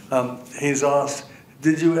 he's asked,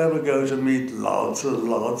 did you ever go to meet Lao Tzu?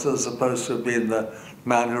 Lao Tzu is supposed to have been the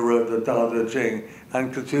man who wrote the Tao Te Ching.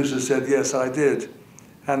 And Confucius said, yes, I did.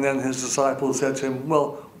 And then his disciples said to him,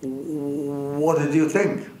 well, what did you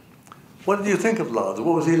think? What did you think of Lao Tzu?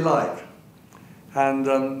 What was he like?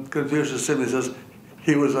 And Confucius simply says,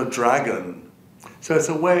 he was a dragon. So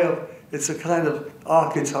it's a kind of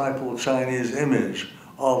archetypal Chinese image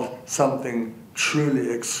of something truly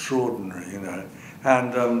extraordinary, you know.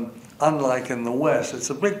 And unlike in the West, it's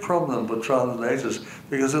a big problem for translators,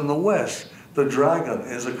 because in the West, the dragon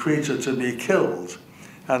is a creature to be killed,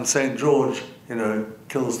 and St. George, you know,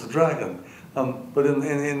 kills the dragon. But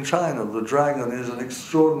in China, the dragon is an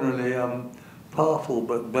extraordinarily powerful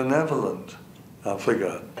but benevolent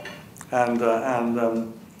figure. And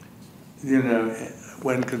you know,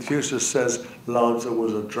 when Confucius says Lao Tzu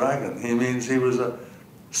was a dragon, he means he was a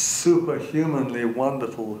superhumanly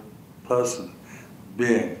wonderful person,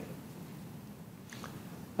 being.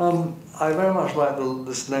 I very much like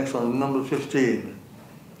this next one, number 15.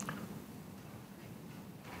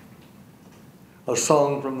 A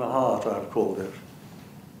Song from the Heart, I've called it.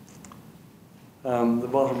 The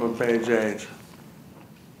bottom of page 8.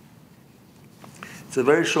 It's a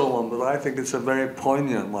very short one, but I think it's a very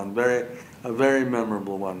poignant one, a very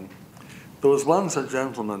memorable one. There was once a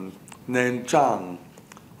gentleman named Zhang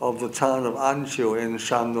of the town of Anqiu in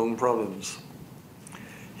Shandong province.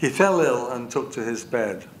 He fell ill and took to his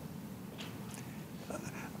bed.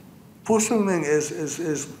 Songling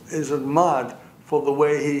is admired for the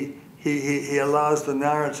way he allows the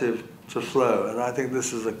narrative to flow, and I think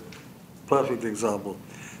this is a perfect example.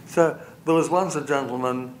 So there was once a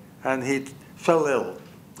gentleman, and he fell ill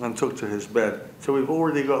and took to his bed. So we've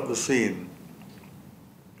already got the scene.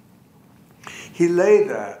 He lay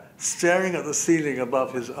there, staring at the ceiling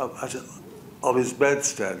above his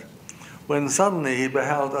bedstead, when suddenly he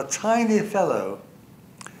beheld a tiny fellow,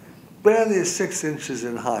 barely 6 inches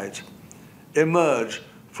in height, emerge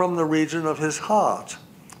from the region of his heart.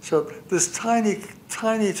 So this tiny,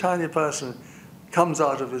 tiny, tiny person comes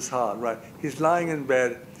out of his heart, right? He's lying in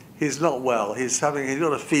bed, he's not well, he's got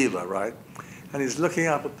a fever, right? And he's looking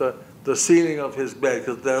up at the ceiling of his bed,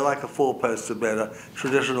 because they're like a 4-poster bed. A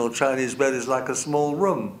traditional Chinese bed is like a small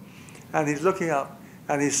room. And he's looking up,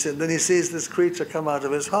 and then he sees this creature come out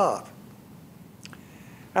of his heart.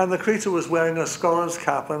 And the creature was wearing a scholar's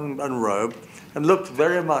cap and robe, and looked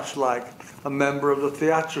very much like a member of the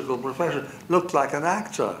theatrical profession, looked like an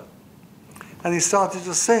actor. And he started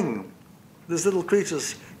to sing. This little creature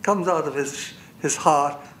comes out of his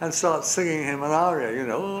heart and starts singing him an aria, you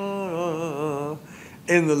know,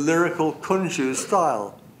 in the lyrical Kunju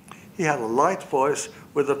style. He had a light voice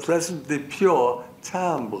with a pleasantly pure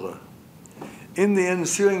timbre. In the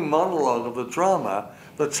ensuing monologue of the drama,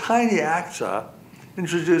 the tiny actor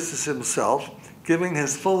introduces himself, giving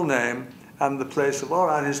his full name and his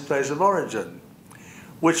place of origin,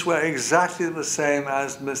 which were exactly the same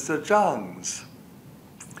as Mr. Zhang's.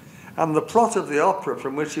 And the plot of the opera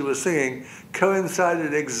from which he was singing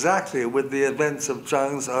coincided exactly with the events of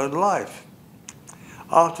Zhang's own life.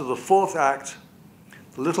 After the 4th act,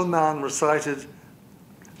 the little man recited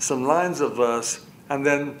some lines of verse and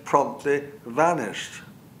then promptly vanished.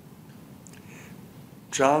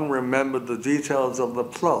 Zhang remembered the details of the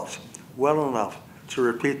plot well enough to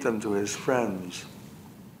repeat them to his friends.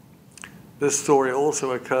 This story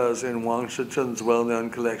also occurs in Wang Shichen's well-known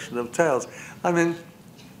collection of tales. I mean,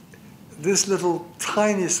 this little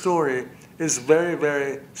tiny story is very,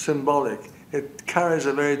 very symbolic. It carries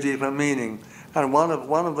a very deeper meaning. And one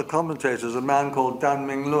of the commentators, a man called Dan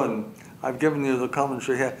Minglun, I've given you the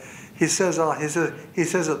commentary here, he says at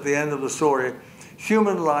the end of the story,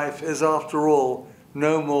 human life is after all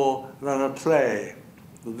no more than a play.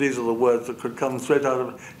 These are the words that could come straight out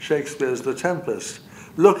of Shakespeare's The Tempest.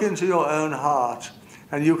 Look into your own heart,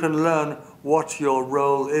 and you can learn what your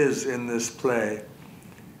role is in this play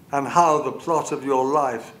and how the plot of your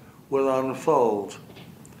life will unfold.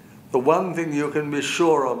 The one thing you can be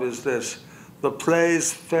sure of is this: the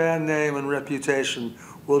play's fair name and reputation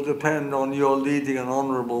will depend on your leading an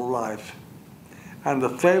honorable life, and the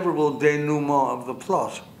favorable denouement of the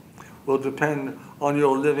plot will depend on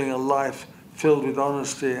your living a life filled with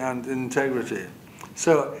honesty and integrity.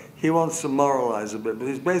 So he wants to moralize a bit, but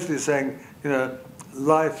he's basically saying,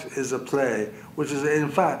 life is a play, which is in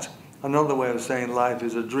fact another way of saying life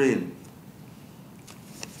is a dream.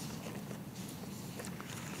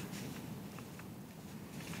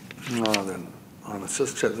 Now then, I must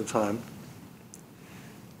just check the time,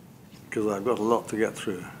 because I've got a lot to get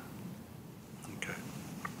through. Okay.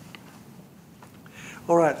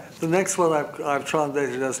 All right, the next one I've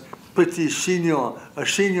translated as petit chignon. A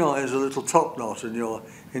chignon is a little top knot in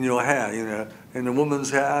your hair, in a woman's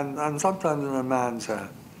hair and sometimes in a man's hair.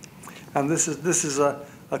 And this is a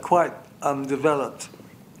quite developed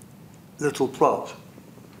little plot.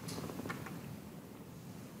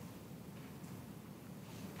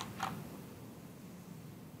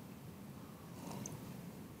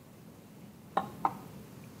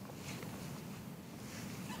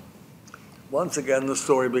 Once again, the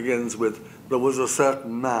story begins with, there was a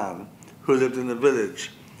certain man who lived in a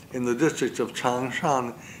village in the district of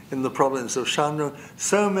Changshan in the province of Shandong.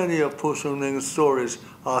 So many of蒲松龄's stories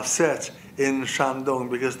are set in Shandong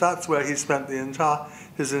because that's where he spent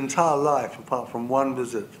his entire life, apart from one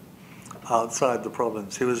visit outside the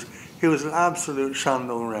province. He was an absolute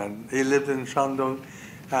Shandong Ren. He lived in Shandong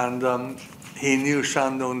and he knew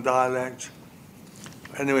Shandong dialect.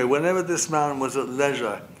 Anyway, whenever this man was at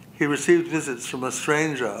leisure, he received visits from a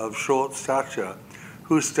stranger of short stature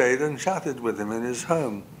who stayed and chatted with him in his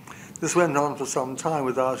home. This went on for some time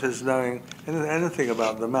without his knowing anything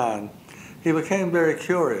about the man. He became very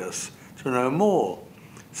curious to know more.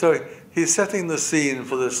 So he's setting the scene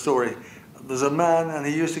for this story. There's a man, and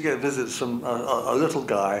he used to get visits from a little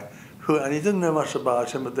guy, and he didn't know much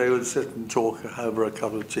about him, but they would sit and talk over a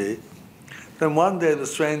cup of tea. Then one day the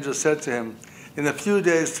stranger said to him, "In a few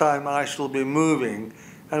days' time I shall be moving,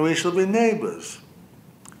 and we shall be neighbors."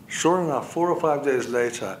 Sure enough, 4 or 5 days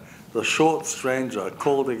later, the short stranger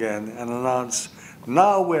called again and announced,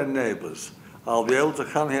 "Now we're neighbors. I'll be able to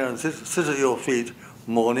come here and sit at your feet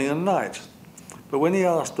morning and night." But when he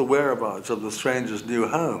asked the whereabouts of the stranger's new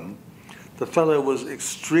home, the fellow was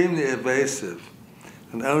extremely evasive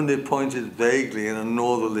and only pointed vaguely in a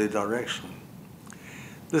northerly direction.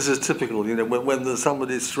 This is typical, when there's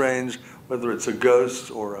somebody strange, whether it's a ghost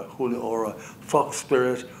or a fox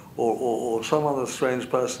spirit or some other strange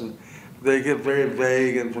person, they give very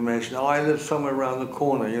vague information. "Oh, I live somewhere around the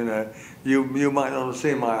corner, You might not have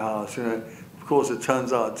seen my house, Of course, it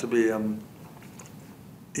turns out to be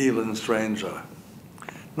even stranger.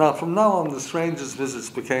 Now, from now on, the stranger's visits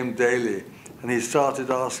became daily, and he started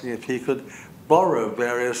asking if he could borrow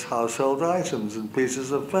various household items and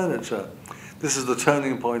pieces of furniture. This is the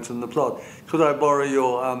turning point in the plot. "Could I borrow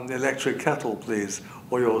your electric kettle, please,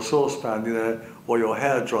 or your saucepan, or your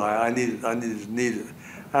hairdryer? I need it."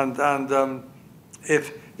 And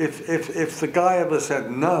if the guy ever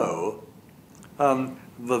said no,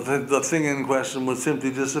 the thing in question would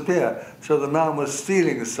simply disappear. So the man was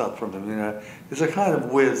stealing stuff from him. It's a kind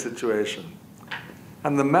of weird situation.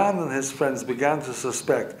 And the man and his friends began to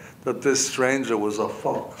suspect that this stranger was a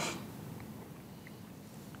fox.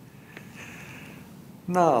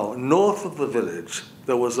 Now, north of the village,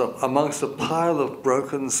 there was amongst a pile of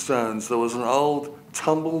broken stones, there was an old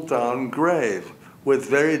tumble-down grave with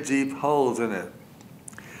very deep holes in it.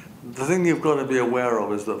 The thing you've got to be aware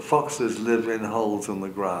of is that foxes live in holes in the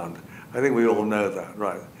ground. I think we all know that,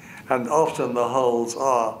 right? And often the holes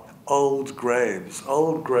are old graves.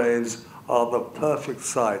 Old graves are the perfect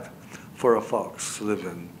site for a fox to live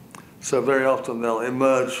in. So very often they'll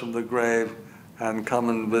emerge from the grave and come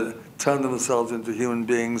and turn themselves into human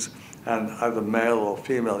beings, and either male or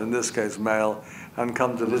female, in this case male, and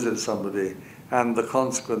come to visit somebody. And the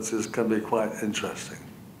consequences can be quite interesting.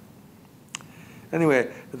 Anyway,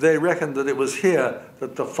 they reckoned that it was here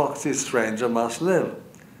that the foxy stranger must live.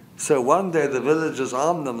 So one day the villagers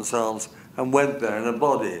armed themselves and went there in a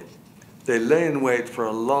body. They lay in wait for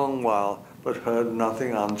a long while, but heard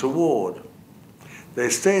nothing untoward. They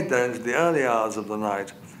stayed there into the early hours of the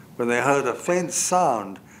night, when they heard a faint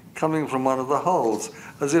sound coming from one of the holes,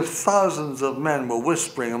 as if thousands of men were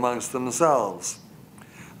whispering amongst themselves.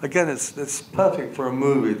 Again, it's perfect for a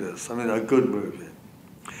movie, this. I mean, a good movie.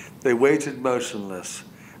 They waited motionless,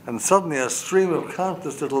 and suddenly a stream of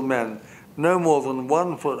countless little men, no more than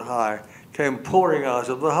 1 foot high, came pouring out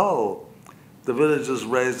of the hole. the villagers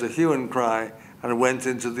raised a hue and cry and went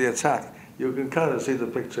into the attack. You can kind of see the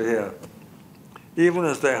picture here. Even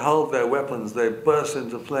as they held their weapons, they burst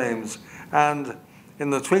into flames, and in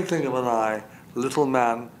the twinkling of an eye, little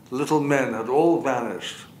men had all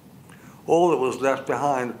vanished. All that was left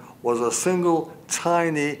behind was a single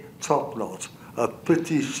tiny topknot, a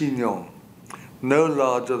petit chignon, no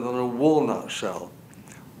larger than a walnut shell,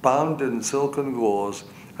 bound in silken gauze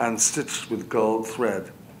and stitched with gold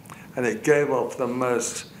thread. And it gave off the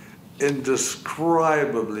most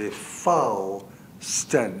indescribably foul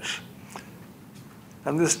stench.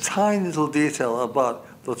 And this tiny little detail about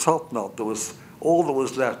the topknot, that was all that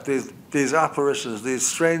was left. These apparitions, these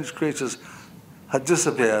strange creatures had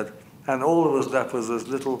disappeared, and all that was left was this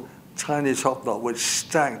little tiny topknot which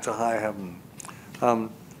stank to high heaven.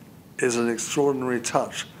 Is an extraordinary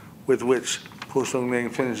touch with which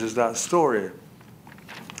Songling finishes that story.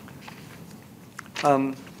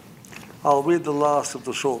 I'll read the last of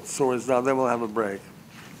the short stories now, then we'll have a break.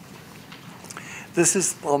 This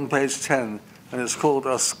is on page 10, and it's called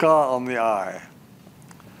A Scar on the Eye.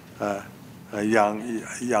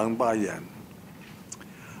 Yang Ba Yan.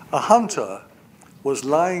 A hunter was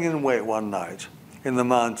lying in wait one night in the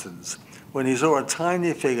mountains when he saw a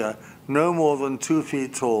tiny figure no more than 2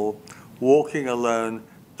 feet tall walking alone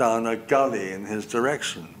down a gully in his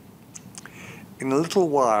direction. In a little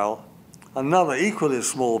while, another equally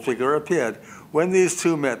small figure appeared. When these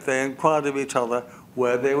two met, they inquired of each other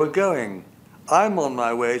where they were going. "I'm on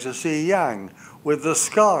my way to see Yang, with the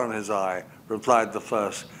scar on his eye," replied the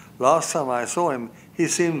first. "Last time I saw him, he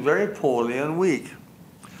seemed very poorly and weak.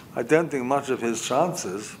 I don't think much of his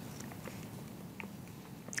chances."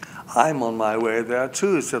 "I'm on my way there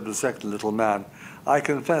too," said the second little man. "I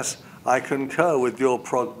confess I concur with your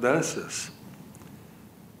prognosis."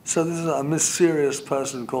 So this is a mysterious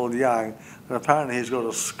person called Yang, and apparently he's got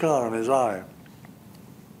a scar on his eye.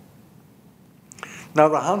 Now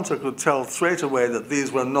the hunter could tell straight away that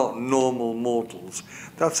these were not normal mortals.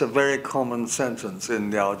 That's a very common sentence in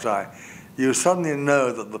Liao Zhai. You suddenly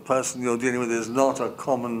know that the person you're dealing with is not a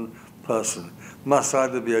common person. Must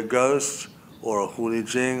either be a ghost or a Huli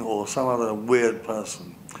Jing or some other weird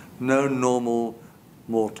person. No normal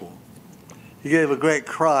mortal. He gave a great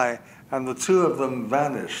cry, and the two of them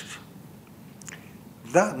vanished.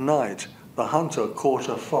 That night, the hunter caught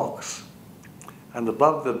a fox, and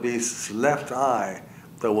above the beast's left eye,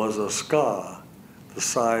 there was a scar the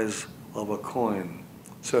size of a coin.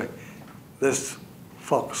 So this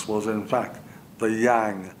fox was, in fact, the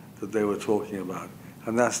Yang that they were talking about.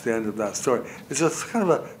 And that's the end of that story. It's a kind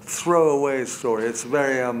of a throwaway story. It's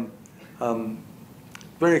very,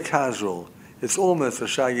 very casual. It's almost a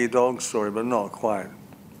shaggy dog story, but not quite.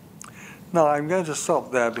 Now, I'm going to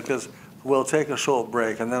stop there because we'll take a short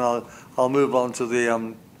break, and then I'll move on to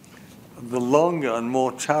the longer and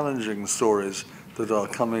more challenging stories that are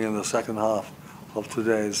coming in the second half of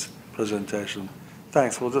today's presentation.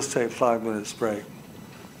 Thanks. We'll just take 5 minutes break.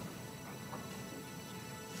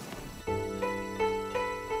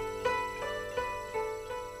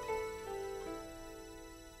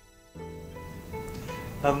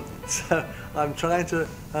 So I'm trying to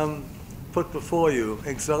put before you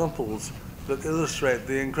examples that illustrate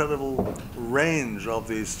the incredible range of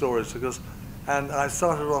these stories, and I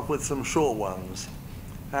started off with some short ones,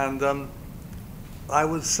 and I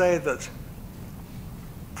would say that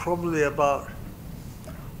probably about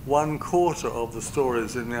 1/4 of the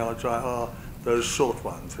stories in Liao Zhai are those short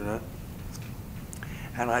ones, you know.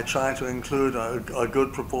 And I try to include a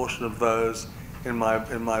good proportion of those in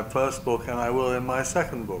my first book, and I will in my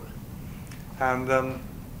second book. And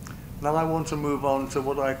now I want to move on to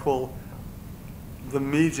what I call the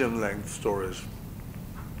medium-length stories,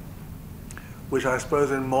 which I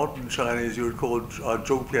suppose in modern Chinese you would call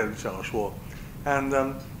中篇小说. And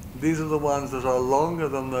these are the ones that are longer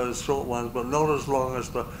than those short ones, but not as long as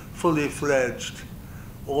the fully fledged,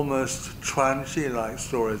 almost 传记 like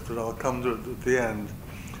stories that I'll come to at the end.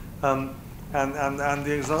 And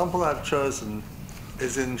the example I've chosen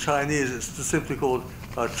is in Chinese. It's simply called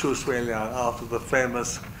Chu Sui Liang, after the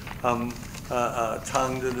famous Tang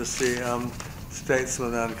Dynasty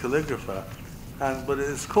statesman and calligrapher. But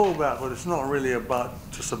it's called that, but it's not really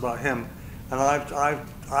just about him. And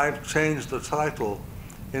I've changed the title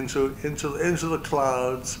into the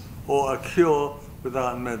clouds, or A Cure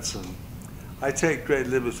Without Medicine. I take great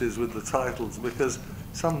liberties with the titles because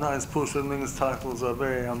sometimes Songlin's titles are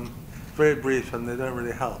very brief and they don't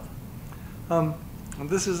really help. And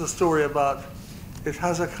this is a story about, it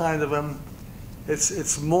has a kind of,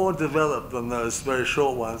 it's more developed than those very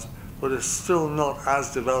short ones, but it's still not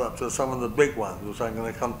as developed as some of the big ones, which I'm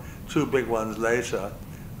going to come, 2 big ones later.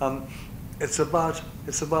 it's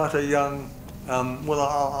about a young. Well,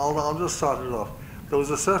 I'll just start it off. There was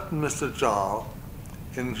a certain Mr. Zhao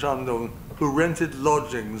in Shandong who rented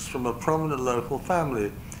lodgings from a prominent local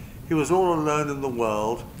family. He was all alone in the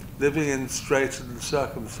world, living in straitened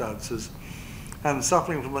circumstances, and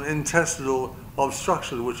suffering from an intestinal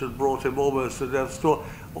obstruction which had brought him almost to death's door.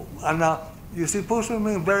 And now, you see, Pushkin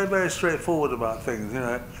being very, very straightforward about things, you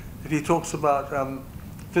know. If he talks about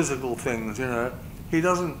physical things, you know,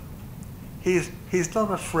 he's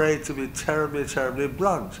not afraid to be terribly, terribly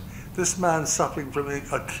blunt. This man's suffering from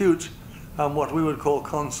acute, what we would call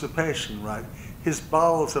constipation, right? His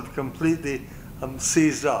bowels have completely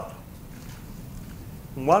seized up.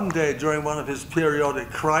 One day during one of his periodic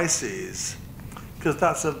crises, because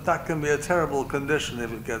that can be a terrible condition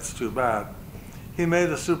if it gets too bad, he made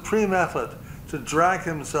a supreme effort to drag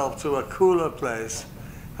himself to a cooler place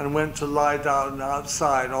and went to lie down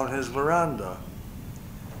outside on his veranda.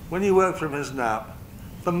 When he woke from his nap,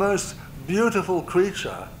 the most beautiful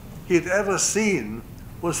creature he'd ever seen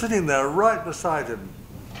was sitting there right beside him.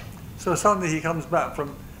 So suddenly he comes back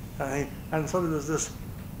from, and suddenly there's this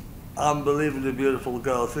unbelievably beautiful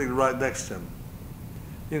girl sitting right next to him.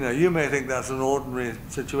 You know, you may think that's an ordinary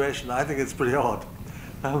situation. I think it's pretty odd.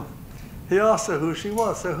 He asked her who she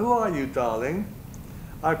was. So, who are you, darling?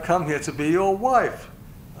 I've come here to be your wife,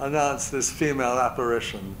 announced this female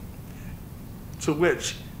apparition. To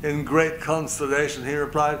which, in great consternation, he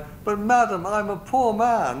replied, but madam, I'm a poor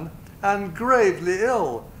man and gravely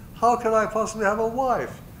ill. How can I possibly have a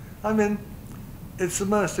wife? I mean, it's the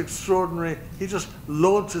most extraordinary. He just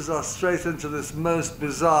launches us straight into this most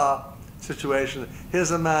bizarre situation.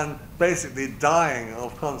 Here's a man basically dying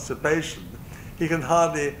of constipation. He can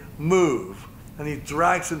hardly move, and he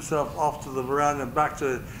drags himself off to the veranda and back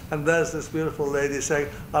to it, and there's this beautiful lady saying,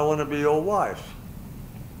 I want to be your wife.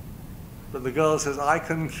 But the girl says, I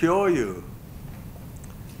can cure you.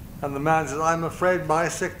 And the man says, I'm afraid my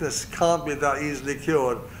sickness can't be that easily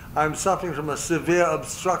cured. I'm suffering from a severe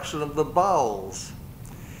obstruction of the bowels.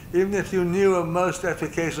 Even if you knew a most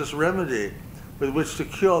efficacious remedy with which to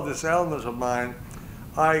cure this ailment of mine,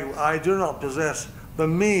 I do not possess the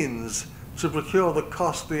means to procure the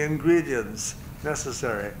costly ingredients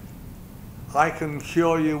necessary. I can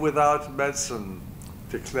cure you without medicine,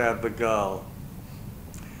 declared the girl.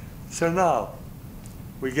 So now,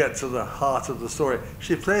 we get to the heart of the story.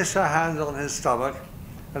 She placed her hand on his stomach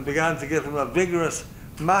and began to give him a vigorous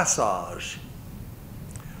massage.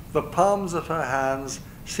 The palms of her hands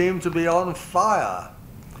seemed to be on fire.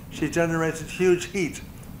 She generated huge heat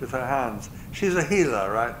with her hands. She's a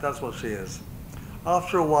healer, right? That's what she is.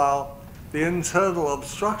 After a while, the internal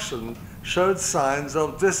obstruction showed signs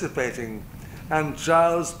of dissipating, and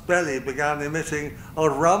Zhao's belly began emitting a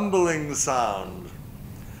rumbling sound.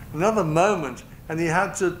 Another moment, and he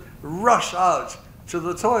had to rush out to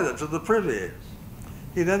the toilet, to the privy.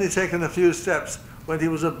 He'd only taken a few steps when he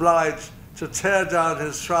was obliged to tear down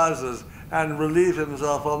his trousers and relieve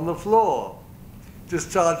himself on the floor,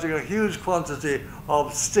 discharging a huge quantity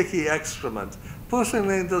of sticky excrement.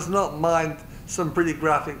 Songling does not mind some pretty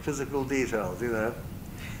graphic physical details, you know.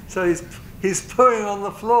 So he's pooing on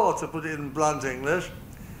the floor, to put it in blunt English,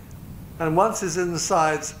 and once his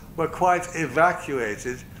insides were quite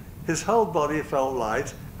evacuated, his whole body felt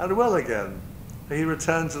light and well again. He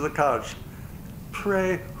returned to the couch.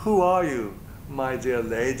 Pray, who are you, my dear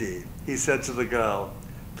lady? He said to the girl.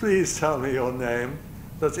 Please tell me your name,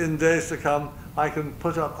 that in days to come I can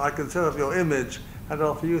set up your image and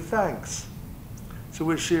offer you thanks. To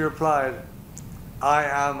which she replied, I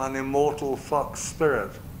am an immortal fox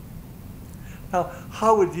spirit. Now,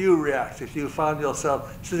 how would you react if you found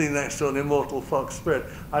yourself sitting next to an immortal fox spirit?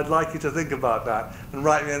 I'd like you to think about that and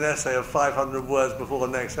write me an essay of 500 words before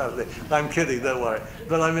next Saturday. I'm kidding, don't worry.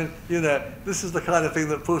 But I mean, you know, this is the kind of thing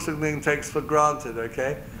that Songling takes for granted,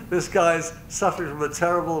 okay? This guy's suffering from a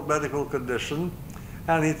terrible medical condition,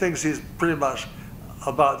 and he thinks he's pretty much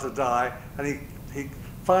about to die, and he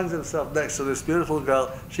finds himself next to this beautiful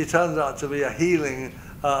girl. She turns out to be a healing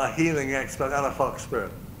expert and a fox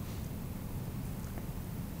spirit.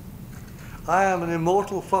 I am an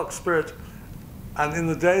immortal fox spirit, and in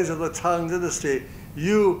the days of the Tang dynasty,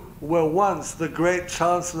 you were once the great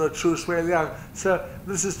Chancellor Chu Shuiliang. So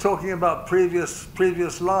this is talking about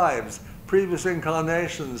previous lives, previous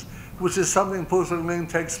incarnations, which is something Songling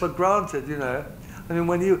takes for granted, you know. I mean,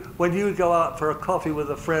 when you go out for a coffee with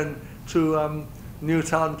a friend to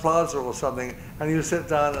Newtown Plaza or something, and you sit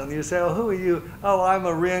down and you say, oh, who are you? Oh, I'm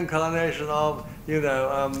a reincarnation of, you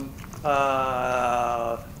know,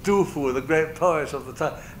 Du Fu, the great poet of the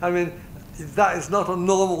time. I mean, that is not a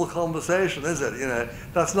normal conversation, is it? You know,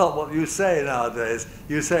 that's not what you say nowadays.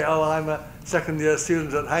 You say, oh, I'm a second-year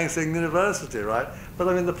student at Hang Seng University, right? But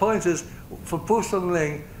I mean, the point is, for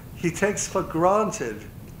Songling, he takes for granted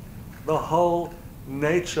the whole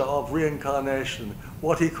nature of reincarnation,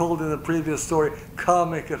 what he called in the previous story,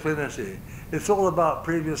 karmic affinity. It's all about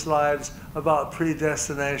previous lives, about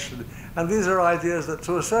predestination. And these are ideas that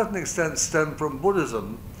to a certain extent stem from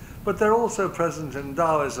Buddhism, but they're also present in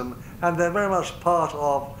Taoism, and they're very much part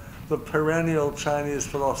of the perennial Chinese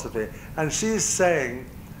philosophy. And she's saying,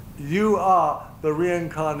 you are the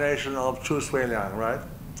reincarnation of Chu Suiliang, right?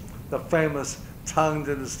 The famous Tang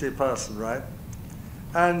Dynasty person, right?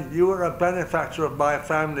 And you were a benefactor of my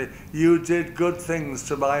family. You did good things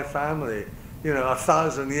to my family, you know,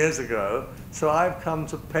 1,000 years ago. So I've come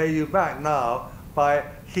to pay you back now by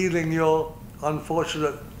healing your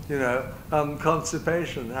unfortunate, you know,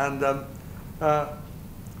 constipation. And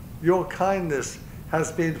your kindness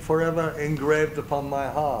has been forever engraved upon my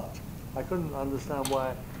heart. I couldn't understand why,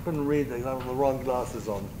 I couldn't read it, I have the wrong glasses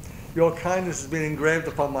on. Your kindness has been engraved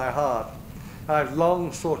upon my heart. I've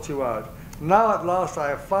long sought you out. Now at last I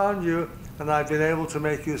have found you, and I've been able to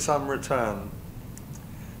make you some return.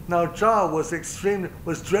 Now Zhao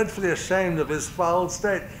was dreadfully ashamed of his foul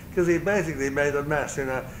state, because he basically made a mess, you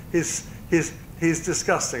know. He's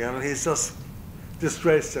disgusting, I mean, he's just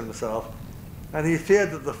disgraced himself. And he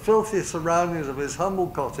feared that the filthy surroundings of his humble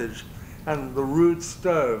cottage and the rude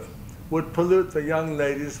stove would pollute the young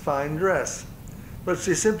lady's fine dress. But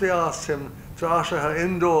she simply asked him to usher her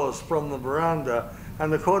indoors from the veranda,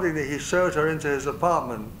 and accordingly he showed her into his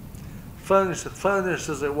apartment, furnished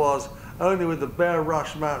as it was, only with the bare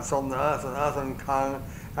rush mats on the earthen kang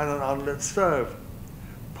and an unlit stove.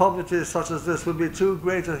 Poverty such as this would be too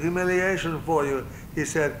great a humiliation for you, he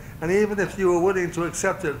said, and even if you were willing to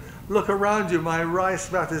accept it, look around you, my rice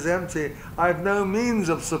vat is empty. I have no means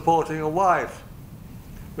of supporting a wife.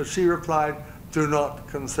 But she replied, do not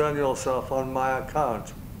concern yourself on my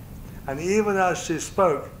account. And even as she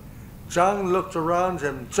spoke, Zhao looked around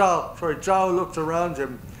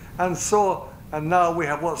him and saw, and now we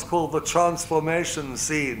have what's called the transformation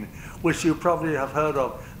scene, which you probably have heard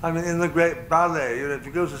of. I mean, in the great ballet, you know, if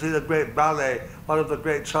you go to see the great ballet, one of the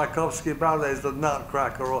great Tchaikovsky ballets, the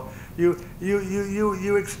Nutcracker, or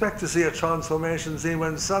you expect to see a transformation scene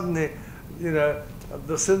when suddenly, you know,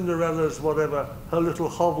 the Cinderella's whatever, her little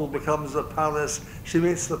hovel becomes a palace, she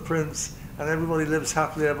meets the prince, and everybody lives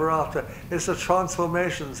happily ever after. It's a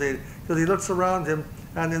transformation scene, because he looks around him,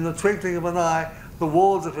 and in the twinkling of an eye, the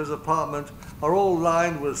walls of his apartment are all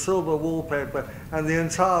lined with silver wallpaper, and the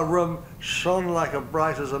entire room shone like as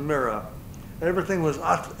bright as a mirror. Everything was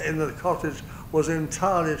in the cottage was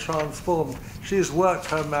entirely transformed. She's worked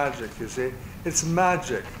her magic, you see. It's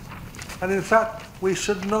magic. And in fact, we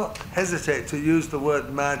should not hesitate to use the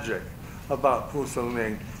word magic about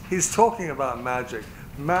Songling. He's talking about magic.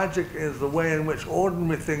 Magic is the way in which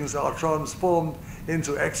ordinary things are transformed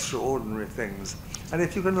into extraordinary things. And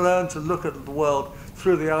if you can learn to look at the world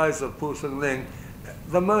through the eyes of Songling,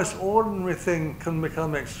 the most ordinary thing can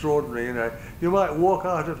become extraordinary, you know. You might walk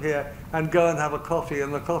out of here and go and have a coffee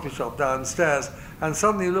in the coffee shop downstairs, and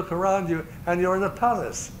suddenly you look around you and you're in a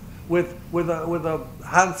palace with a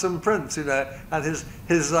handsome prince, you know, and his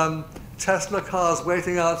Tesla cars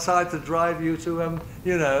waiting outside to drive you to,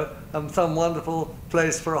 you know, some wonderful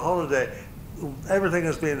place for a holiday. Everything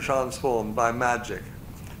has been transformed by magic.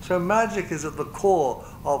 So magic is at the core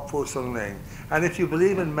of Songling. And if you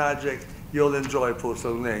believe in magic, you'll enjoy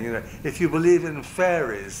Songling. You know, if you believe in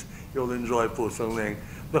fairies, you'll enjoy Songling.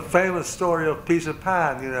 The famous story of Peter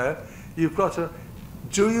Pan, you know, you've got to,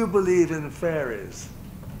 do you believe in fairies?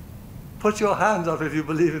 Put your hand up if you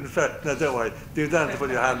believe in fairies. No, don't worry, you don't have to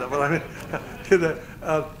put your hand up. But I mean, you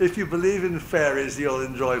know, if you believe in fairies, you'll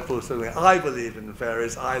enjoy Songling. I believe in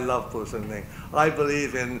fairies. I love Songling. I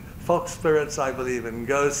believe in fox spirits. I believe in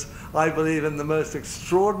ghosts. I believe in the most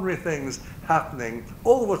extraordinary things happening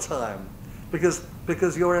all the time, because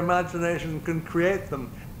your imagination can create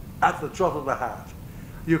them at the drop of a hat.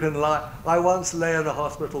 You can lie. I once lay in a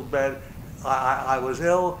hospital bed. I was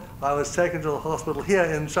ill. I was taken to the hospital here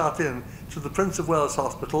in Sha Tin, to the Prince of Wales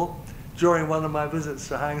Hospital, during one of my visits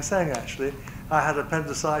to Hang Seng, actually. I had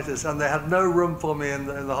appendicitis, and they had no room for me in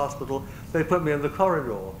the hospital. They put me in the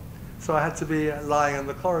corridor. So I had to be lying in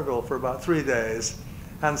the corridor for about 3 days.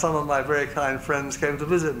 And some of my very kind friends came to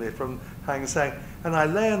visit me from Hang Seng. And I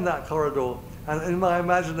lay in that corridor, And in my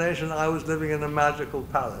imagination, I was living in a magical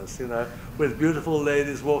palace, you know, with beautiful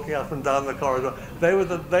ladies walking up and down the corridor. They were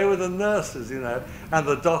the nurses, you know, and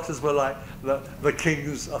the doctors were like the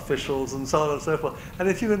king's officials and so on and so forth. And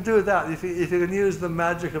if you can do that, if you can use the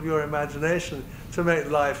magic of your imagination to make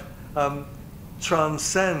life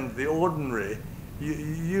transcend the ordinary,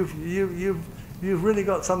 you've really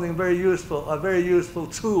got something very useful, a very useful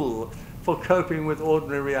tool for coping with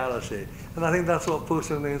ordinary reality. And I think that's what蒲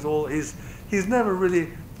松龄is all. He's never really,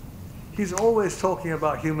 he's always talking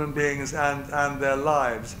about human beings and their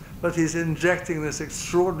lives, but he's injecting this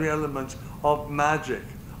extraordinary element of magic,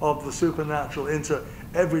 of the supernatural into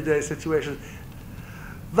everyday situations.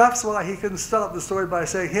 That's why he can start the story by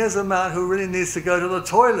saying, here's a man who really needs to go to the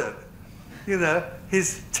toilet. You know,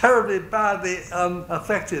 he's terribly badly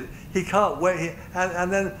affected. He can't wait.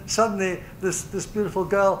 And then suddenly this beautiful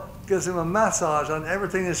girl gives him a massage and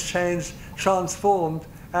everything is changed, transformed,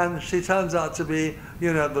 and she turns out to be,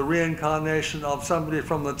 you know, the reincarnation of somebody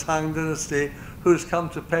from the Tang dynasty who's come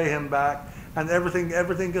to pay him back, and everything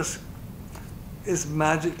is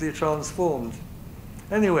magically transformed.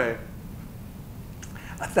 Anyway,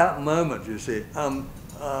 at that moment, you see, I'm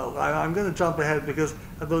going to jump ahead because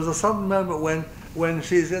there was a sudden moment when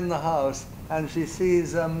she's in the house and she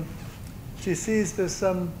sees this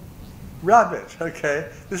rabbit. Okay,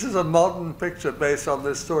 this is a modern picture based on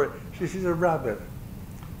this story. She sees a rabbit,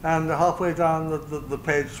 and halfway down the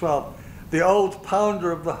page 12, the old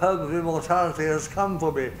pounder of the herb of immortality has come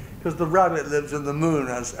for me, because the rabbit lives in the moon,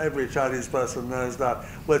 as every Chinese person knows that.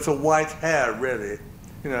 Well, it's a white hare, really.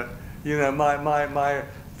 You know, my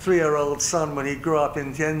 3-year-old son, when he grew up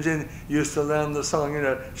in Tianjin, used to learn the song, you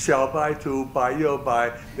know, 小白兔白又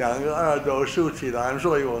白，两个耳朵竖起来. I'm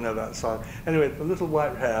sure you all know that song. Anyway, the little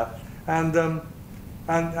white hare, and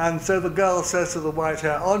so the girl says to the white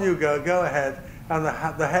hare, "On you go, go ahead." And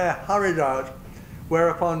the hare hurried out,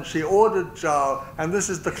 whereupon she ordered Zhao, and this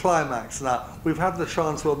is the climax now. We've had the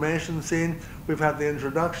transformation scene, we've had the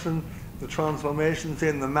introduction, the transformation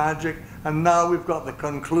scene, the magic, and now we've got the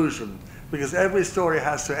conclusion. Because every story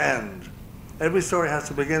has to end. Every story has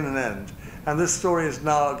to begin and end. And this story is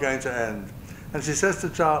now going to end. And she says to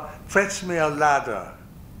Zhao, "Fetch me a ladder."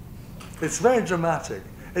 It's very dramatic.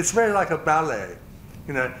 It's very like a ballet.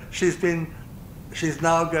 You know, she's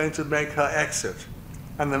now going to make her exit.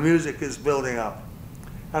 And the music is building up.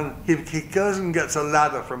 And he goes and gets a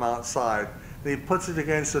ladder from outside. And he puts it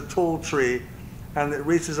against a tall tree, and it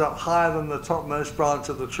reaches up higher than the topmost branch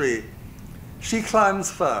of the tree. She climbs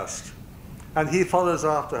first, and he follows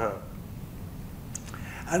after her.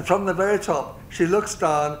 And from the very top, she looks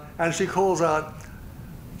down and she calls out,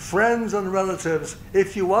 "Friends and relatives,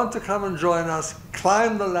 if you want to come and join us,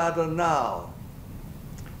 climb the ladder now."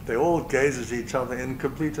 They all gaze at each other in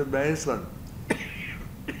complete amazement.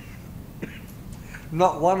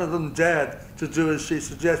 Not one of them dared to do as she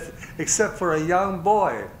suggested, except for a young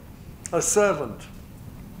boy, a servant,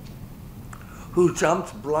 who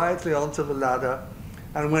jumped blithely onto the ladder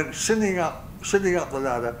and went shinning up the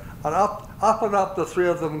ladder, and up the three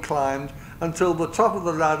of them climbed until the top of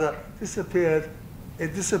the ladder disappeared.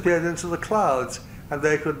 It disappeared into the clouds, and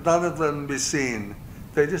they could none of them be seen.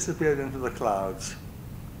 They disappeared into the clouds.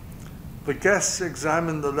 The guests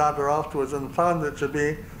examined the ladder afterwards and found it to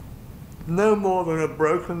be no more than a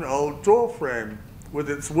broken old door frame with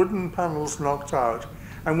its wooden panels knocked out.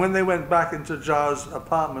 And when they went back into Zhao's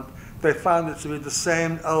apartment, they found it to be the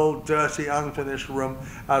same old, dirty, unfinished room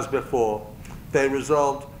as before. They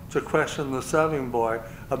resolved to question the serving boy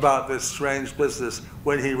about this strange business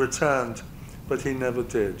when he returned, but he never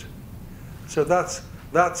did. So that's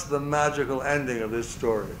the magical ending of this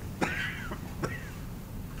story.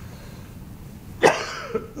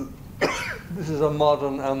 This is a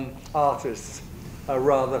modern artist's a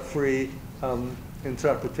rather free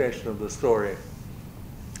interpretation of the story.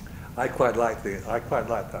 I quite like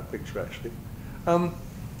that picture, actually.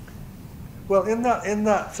 Well, in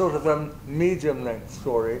that sort of medium-length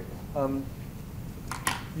story,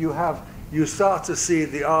 you start to see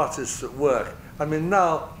the artists at work. I mean,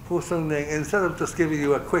 now蒲松龄, instead of just giving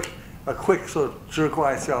you a quick sort of 志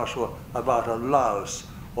怪小说 about a louse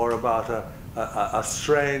or about a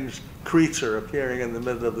strange creature appearing in the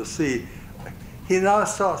middle of the sea, he now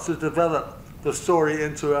starts to develop the story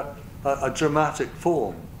into a dramatic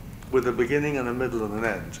form, with a beginning and a middle and an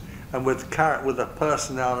end, and with a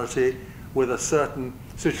personality, with a certain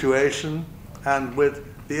situation, and with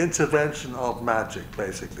the intervention of magic,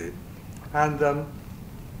 basically. And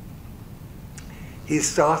he's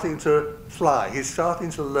starting to fly. He's starting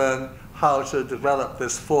to learn how to develop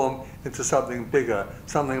this form into something bigger,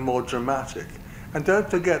 something more dramatic. And don't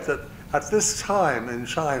forget that at this time in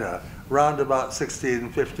China, round about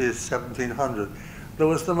 1650, 1700. There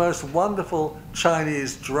was the most wonderful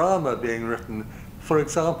Chinese drama being written. For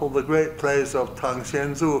example, the great plays of Tang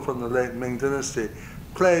Xianzu from the late Ming Dynasty,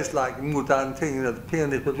 plays like Mudan Ting, the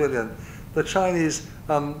Peony Pavilion. The Chinese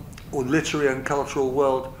literary and cultural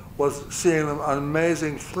world was seeing an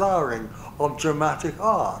amazing flowering of dramatic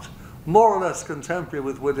art, more or less contemporary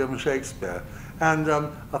with William Shakespeare, and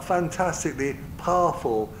a fantastically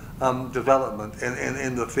powerful development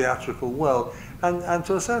in the theatrical world. And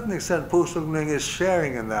to a certain extent,蒲松龄is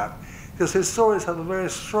sharing in that, because his stories have a very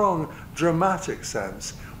strong dramatic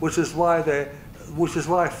sense, which is why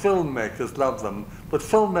filmmakers love them. But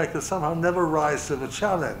filmmakers somehow never rise to the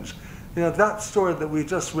challenge. You know, that story that we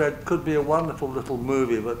just read could be a wonderful little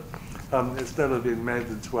movie, but it's never been made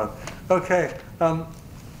into one. Okay,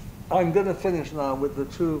 I'm going to finish now with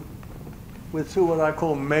two what I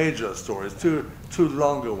call major stories, two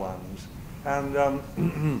longer ones, and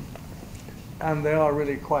and they are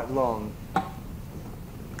really quite long.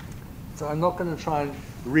 So I'm not going to try and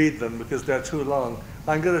read them because they're too long.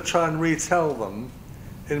 I'm going to try and retell them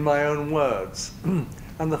in my own words.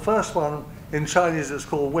 And the first one in Chinese is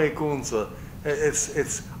called Wei Gongzi.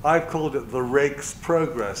 I've called it the Rake's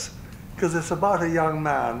Progress, because it's about a young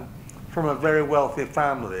man from a very wealthy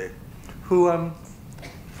family who,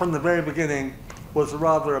 from the very beginning, was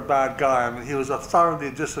rather a bad guy. I mean, he was a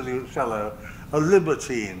thoroughly dissolute fellow, a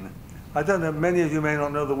libertine. I don't know, many of you may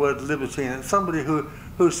not know the word libertine. It's somebody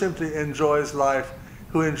who simply enjoys life,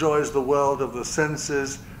 who enjoys the world of the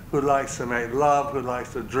senses, who likes to make love, who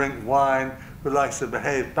likes to drink wine, who likes to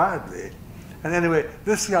behave badly. And anyway,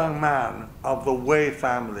 this young man of the Wei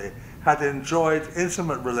family had enjoyed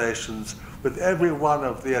intimate relations with every one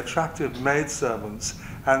of the attractive maidservants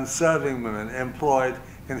and serving women employed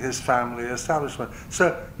in his family establishment.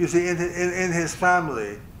 So you see, in his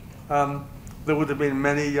family, there would have been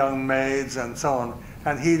many young maids and so on,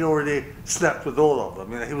 and he'd already slept with all of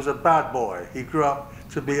them. You know, he was a bad boy. He grew up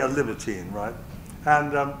to be a libertine, right?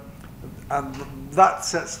 And that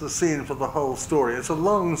sets the scene for the whole story. It's a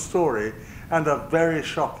long story and a very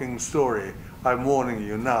shocking story, I'm warning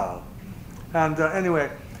you now. And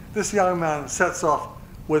anyway, this young man sets off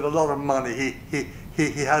with a lot of money.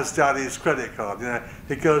 He has daddy's credit card. You know,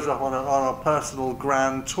 he goes off on a personal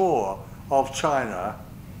grand tour of China,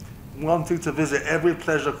 wanting to visit every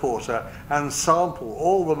pleasure quarter and sample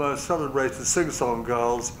all the most celebrated sing-song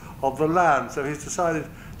girls of the land. So he's decided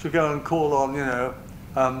to go and call on, you know,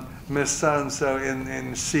 Miss So-and-so in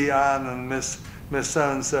Xi'an and Miss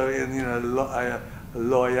So-and-so in, you know,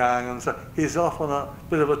 Luoyang, and so he's off on a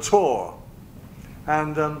bit of a tour,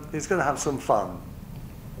 and he's going to have some fun.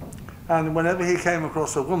 And whenever he came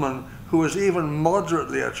across a woman who was even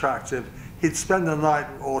moderately attractive, he'd spend a night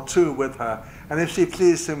or two with her, and if she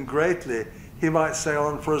pleased him greatly, he might stay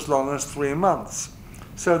on for as long as 3 months.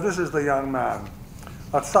 So this is the young man,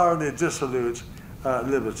 a thoroughly dissolute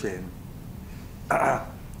libertine.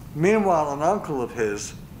 Meanwhile, an uncle of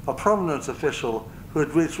his, a prominent official who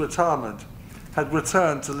had reached retirement, had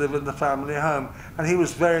returned to live in the family home, and he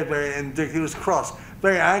was very, very indignant. He was cross,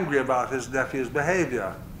 very angry about his nephew's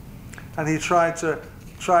behavior, and he tried to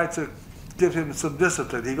give him some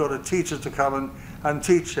discipline. He got a teacher to come and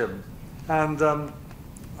teach him, and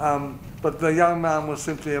but the young man was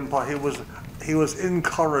simply he was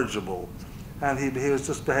incorrigible, and he was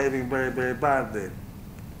just behaving very, very badly.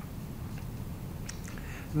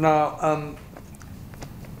 Now,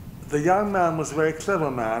 the young man was a very clever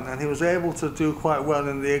man, and he was able to do quite well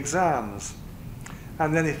in the exams.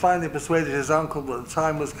 And then he finally persuaded his uncle that the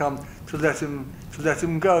time was come to let him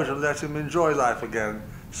go, to let him enjoy life again.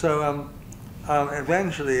 So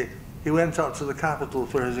eventually he went up to the capital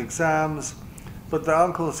for his exams, but the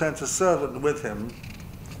uncle sent a servant with him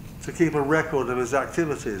to keep a record of his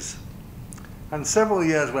activities. And several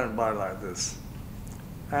years went by like this.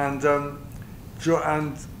 And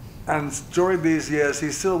during these years,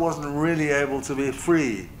 he still wasn't really able to be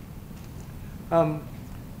free. But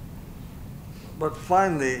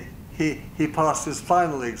finally, he passed his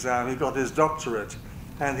final exam. He got his doctorate,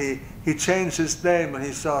 and he changed his name, and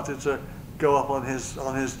he started to go up on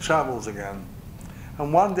his travels again.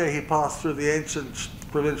 And one day he passed through the ancient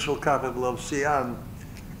provincial capital of Xi'an,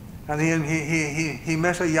 and he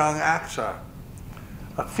met a young actor,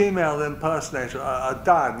 a female impersonator, a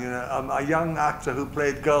Dan, you know, a young actor who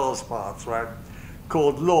played girls' parts, right,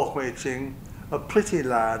 called Luo Huiqing, a pretty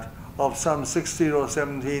lad of some 16 or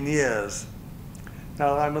 17 years.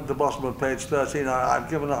 Now, I'm at the bottom of page 13. I've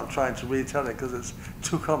given up trying to retell it because it's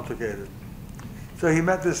too complicated. So he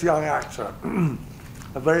met this young actor,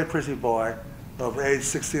 a very pretty boy of age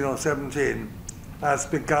 16 or 17, as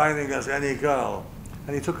beguiling as any girl.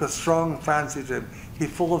 and he took a strong fancy to him. He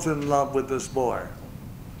falls in love with this boy.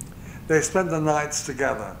 They spent the nights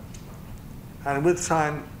together, and with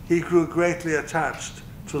time he grew greatly attached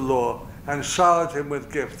to Law and showered him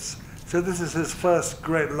with gifts. So this is his first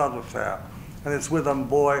great love affair, and it's with a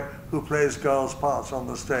boy who plays girls' parts on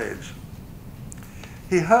the stage.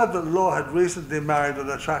 He heard that Law had recently married an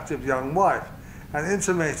attractive young wife and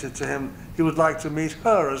intimated to him he would like to meet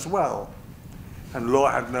her as well. And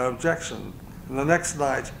Law had no objection. And the next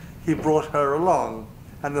night he brought her along,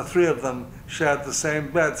 and the three of them shared the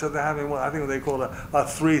same bed. So they're having what I think they call a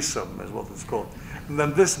threesome, is what it's called. And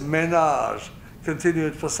then this ménage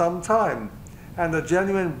continued for some time, and a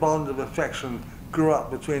genuine bond of affection grew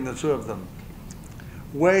up between the two of them.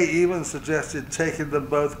 Wei even suggested taking them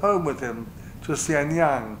both home with him to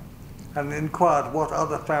Xianyang and inquired what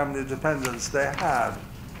other family dependents they had.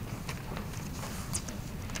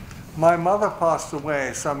 My mother passed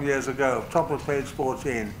away some years ago, top of page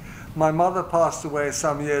 14. My mother passed away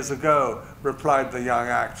some years ago, replied the young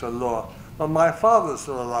actor, Law, but my father's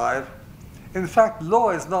still alive. In fact,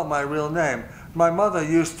 Law is not my real name. My mother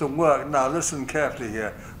used to work, now listen carefully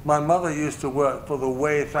here, my mother used to work for the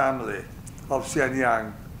Wei family of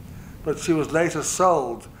Xianyang, but she was later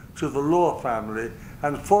sold to the Law family,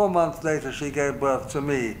 and 4 months later she gave birth to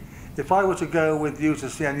me. If I were to go with you to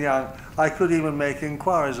Xianyang, I could even make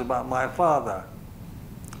inquiries about my father.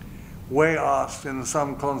 Wei asked in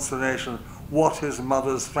some consternation what his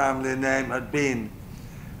mother's family name had been,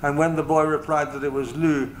 and when the boy replied that it was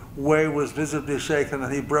Lu, Wei was visibly shaken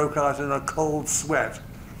and he broke out in a cold sweat.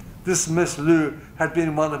 This Miss Lu had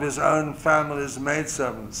been one of his own family's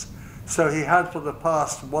maidservants, so he had for the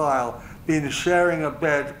past while been sharing a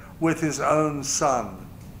bed with his own son.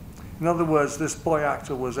 In other words, this boy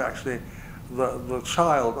actor was actually the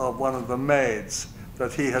child of one of the maids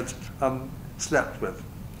that he had slept with.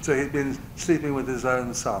 So he'd been sleeping with his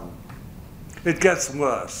own son. It gets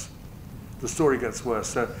worse. The story gets worse.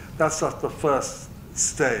 So that's just the first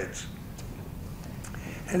stage.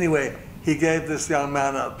 Anyway, he gave this young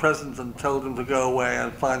man a present and told him to go away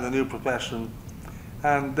and find a new profession.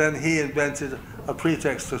 And then he invented a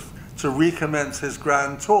pretext to recommence his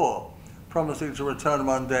grand tour, promising to return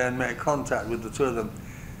one day and make contact with the two of them.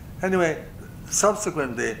 Anyway,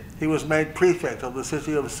 subsequently, he was made prefect of the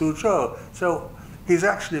city of Suzhou. So he's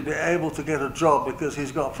actually been able to get a job because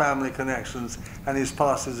he's got family connections and he's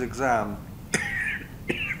passed his exam.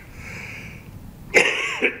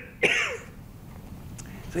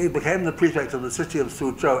 So he became the prefect of the city of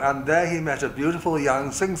Suzhou, and there he met a beautiful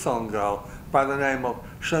young sing-song girl by the name of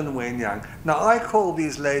Shen Weinyang. Now, I call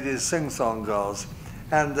these ladies sing-song girls,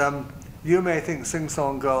 and you may think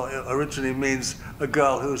sing-song girl originally means a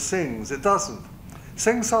girl who sings. It doesn't.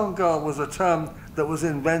 Sing-song girl was a term that was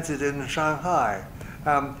invented in Shanghai,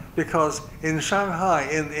 because in Shanghai,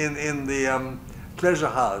 in the pleasure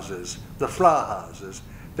houses, the flower houses,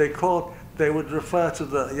 they would refer to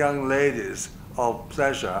the young ladies of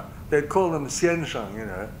pleasure, they'd call them xiansheng, you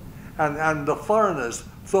know, and the foreigners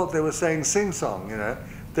thought they were saying sing-song, you know.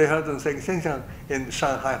 They heard them saying sing-song in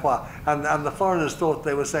Shanghai Hua, and the foreigners thought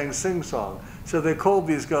they were saying sing-song. So they called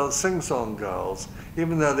these girls sing-song girls,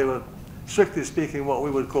 even though they were, strictly speaking, what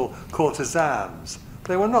we would call courtesans.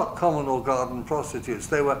 They were not common or garden prostitutes.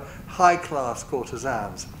 They were high-class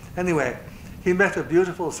courtesans. Anyway, he met a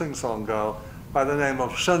beautiful sing-song girl by the name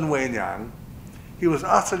of Shen Weinyang. He was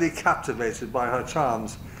utterly captivated by her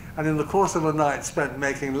charms, and in the course of a night spent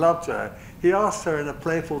making love to her, he asked her in a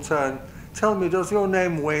playful tone, "Tell me, does your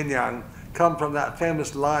name Weinyang come from that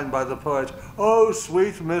famous line by the poet, 'Oh,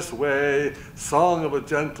 sweet Miss Wei, song of a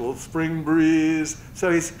gentle spring breeze'?"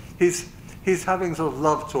 So he's having sort of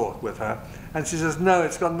love talk with her, and she says, "No,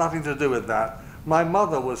 it's got nothing to do with that. When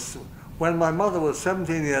my mother was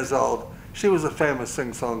 17 years old, she was a famous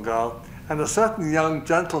sing-song girl, and a certain young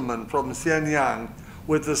gentleman from Xianyang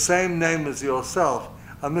with the same name as yourself,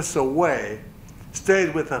 a Mr. Wei,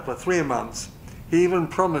 stayed with her for 3 months. He even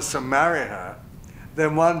promised to marry her.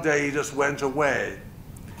 Then one day he just went away.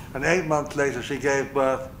 And 8 months later she gave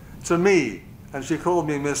birth to me, and she called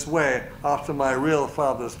me Miss Wei after my real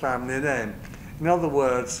father's family name." In other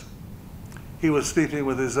words, he was sleeping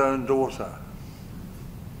with his own daughter.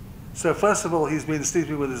 So first of all, he's been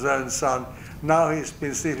sleeping with his own son. Now he's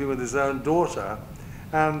been sleeping with his own daughter,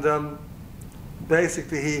 and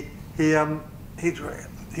basically he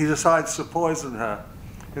decides to poison her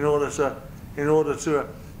in order to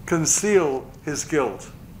conceal his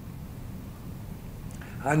guilt.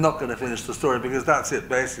 I'm not going to finish the story because that's it.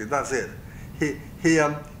 Basically, that's it.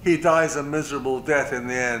 He dies a miserable death in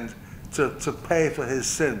the end to pay for his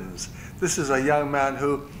sins. This is a young man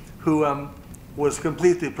who was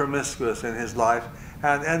completely promiscuous in his life,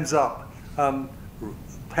 and ends up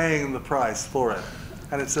paying the price for it.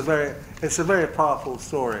 And it's a very powerful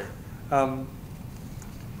story. And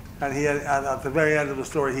at the very end of the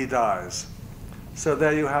story, he dies. So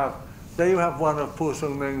there you have one of蒲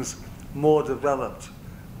松龄's more developed,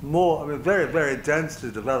 very, very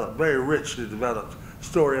densely developed, very richly developed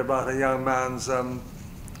story about a young man's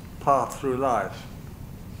path through life.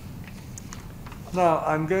 Now,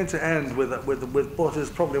 I'm going to end with what is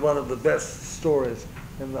probably one of the best stories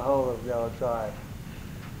in the whole of Liao Zhai,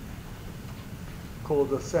 called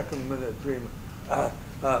The Second Minute Dream.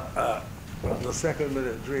 The Second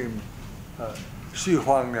Minute Dream, Xu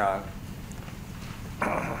Huangliang.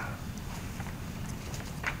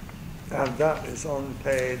 And that is on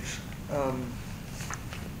page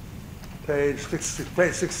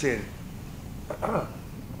 16.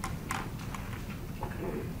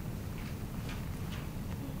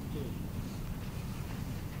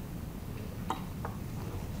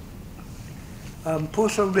蒲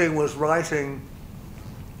松龄was writing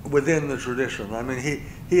within the tradition. I mean,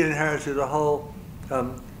 he inherited a whole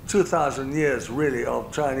 2,000 years, really,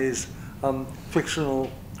 of Chinese fictional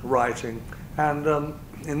writing. And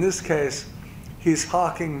in this case, he's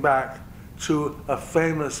harking back to a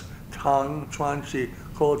famous Tang Chuanqi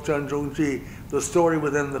called Zhenzhongji, the story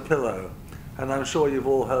within the pillow. And I'm sure you've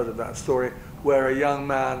all heard of that story, where a young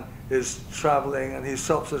man is traveling and he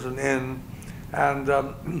stops at an inn, and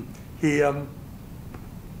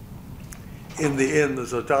in the inn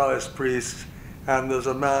there's a Taoist priest, and there's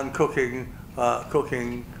a man cooking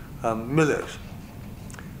millet,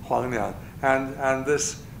 huangliang, and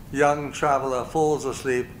this young traveler falls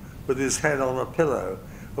asleep with his head on a pillow.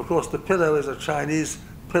 Of course, the pillow is a Chinese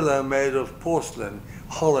pillow made of porcelain,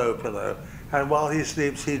 hollow pillow, and while he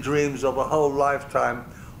sleeps, he dreams of a whole lifetime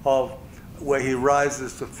of where he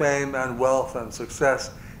rises to fame and wealth and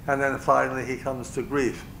success, and then finally he comes to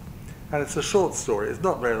grief. And it's a short story, it's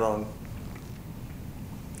not very long.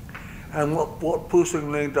 And what蒲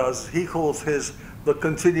松龄does, he calls the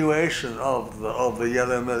continuation of the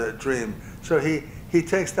Yellow Millet Dream. So he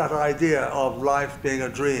takes that idea of life being a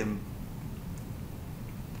dream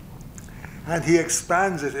and he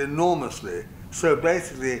expands it enormously. So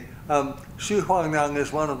basically, Xu Huangliang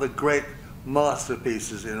is one of the great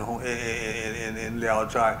masterpieces in Liao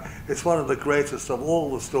Zhai. It's one of the greatest of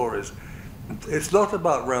all the stories. It's not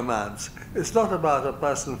about romance. It's not about a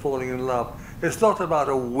person falling in love. It's not about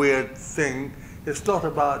a weird thing. It's not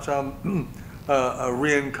about a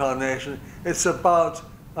reincarnation. It's about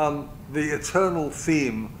the eternal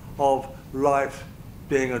theme of life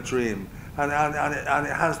being a dream. And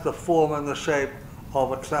it has the form and the shape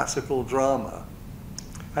of a classical drama.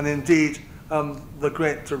 And indeed, the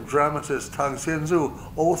great dramatist Tang Xianzu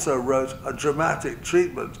also wrote a dramatic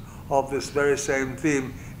treatment of this very same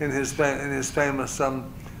theme in his famous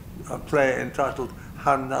play entitled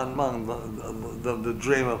Handan Mang, the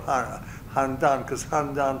dream of Handan, because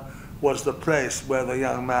Handan was the place where the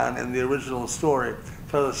young man in the original story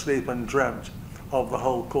fell asleep and dreamt of the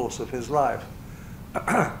whole course of his life.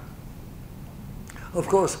 Of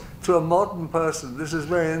course, to a modern person, this is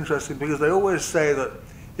very interesting because they always say that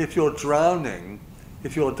if you're drowning,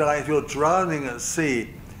 if you're drowning at sea,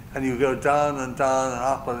 and you go down and down and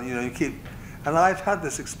up, and you keep. And I've had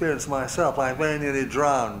this experience myself. I very nearly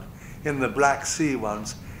drowned in the Black Sea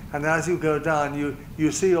once. And as you go down,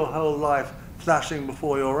 you see your whole life flashing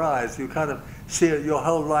before your eyes. You kind of see your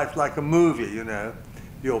whole life like a movie.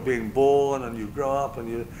 You're being born and you grow up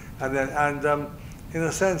and in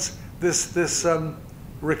a sense, this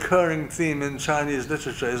recurring theme in Chinese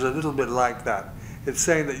literature is a little bit like that. It's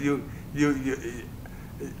saying that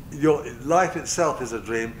your life itself is a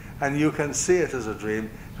dream, and you can see it as a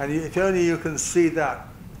dream, and if only you can see that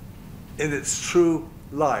in its true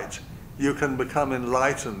light, you can become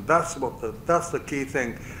enlightened. That's the key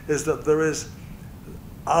thing, is that there is,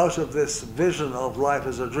 out of this vision of life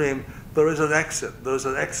as a dream, there is an exit. There's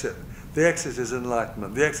an exit. The exit is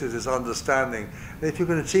enlightenment. The exit is understanding. And if you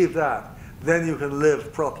can achieve that, then you can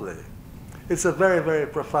live properly. It's a very, very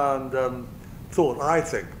profound thought, I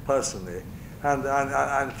think, personally. And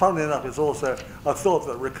funnily enough, it's also a thought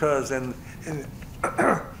that recurs in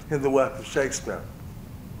the work of Shakespeare.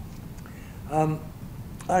 I'm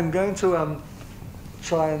going to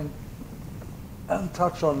try and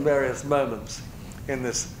touch on various moments in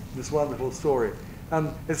this wonderful story.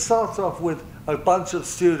 It starts off with a bunch of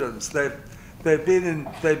students. They've been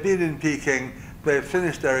in Peking. They've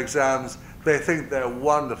finished their exams. They think they're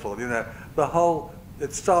wonderful.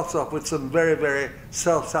 It starts off with some very, very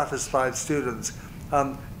self-satisfied students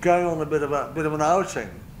going on a bit of an outing.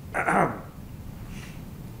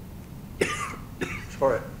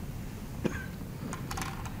 Sorry.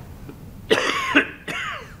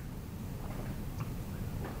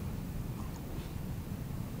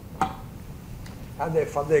 And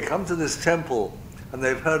they come to this temple, and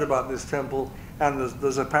they've heard about this temple, and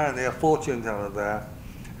there's apparently a fortune teller there.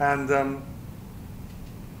 And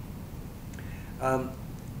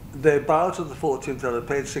they bow to the fortune teller,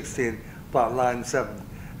 page 16, about line 7,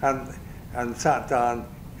 and sat down.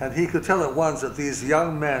 And he could tell at once that these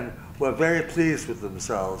young men were very pleased with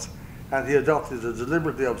themselves, and he adopted a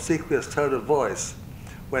deliberately obsequious tone of voice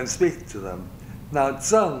when speaking to them. Now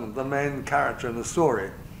Zheng, the main character in the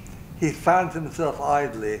story, he fanned himself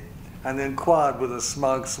idly and inquired with a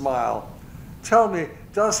smug smile, "Tell me,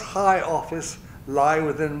 does high office lie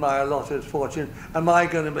within my allotted fortune? Am I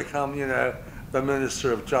going to become, the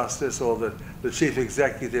Minister of Justice or the Chief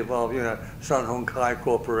Executive of, Sun Hung Kai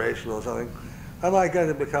Corporation or something? Am I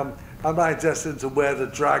destined to wear the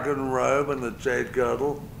dragon robe and the jade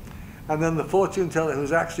girdle?" And then the fortune teller,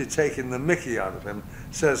 who's actually taking the mickey out of him,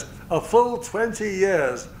 says, "A full 20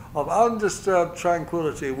 years of undisturbed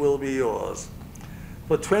tranquility will be yours.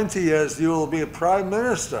 For 20 years you will be a prime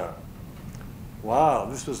minister." Wow,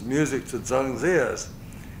 this was music to Zheng's ears.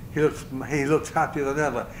 He looked happier than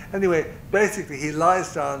ever. Anyway, basically he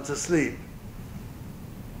lies down to sleep.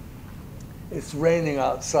 It's raining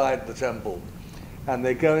outside the temple, and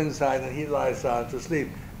they go inside and he lies down to sleep.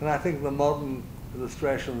 And I think the modern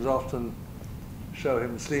illustrations often show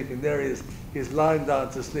him sleeping. There he is. He's lying down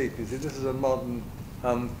to sleep. You see, this is a modern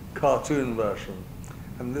cartoon version.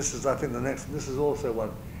 And this is, I think, this is also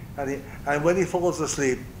one. And when he falls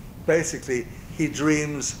asleep, basically, he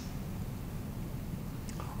dreams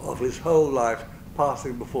of his whole life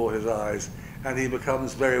passing before his eyes. And he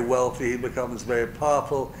becomes very wealthy, he becomes very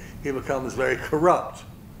powerful, he becomes very corrupt.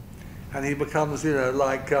 And he becomes,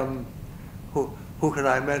 like, who can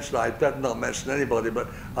I mention? I better not mention anybody, but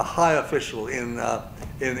a high official in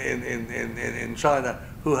China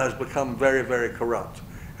who has become very, very corrupt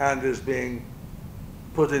and is being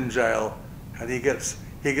put in jail, and he gets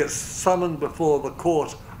summoned before the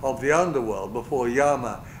court of the underworld, before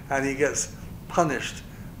Yama, and he gets punished.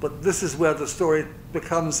 But this is where the story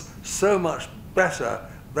becomes so much better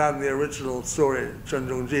than the original story,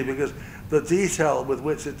 Zhenzhongji, because the detail with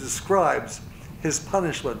which it describes his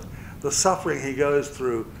punishment, the suffering he goes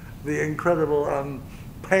through, the incredible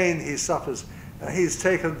pain he suffers. He's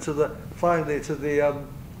taken finally to the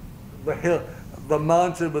hill, the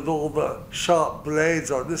mountain with all the sharp blades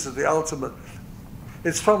on. This is the ultimate.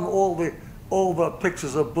 It's from all the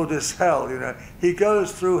pictures of Buddhist hell. He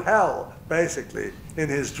goes through hell basically in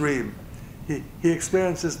his dream. He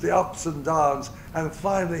experiences the ups and downs, and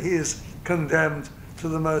finally he is condemned to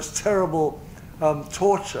the most terrible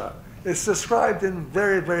torture. It's described in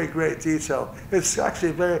very, very great detail. It's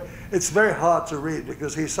actually very hard to read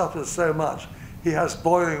because he suffers so much. He has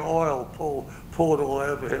boiling oil poured all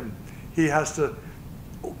over him. He has to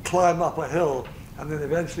climb up a hill, and then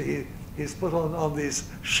eventually he's put on these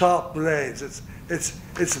sharp blades.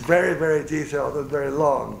 It's very, very detailed and very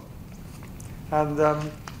long. And at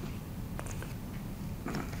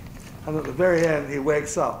the very end, he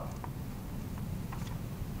wakes up.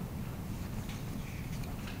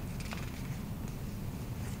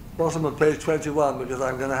 Bottom of page 21, because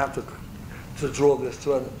I'm going to have to draw this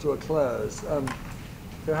to a close. So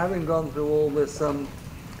having gone through all this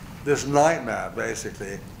nightmare,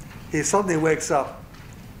 basically, he suddenly wakes up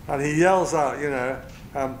and he yells out,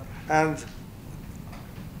 and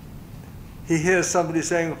he hears somebody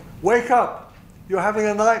saying, "Wake up, you're having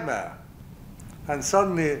a nightmare." And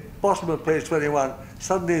suddenly, bottom of page 21,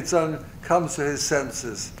 suddenly Zheng comes to his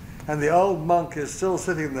senses, and the old monk is still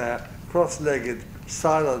sitting there, cross-legged,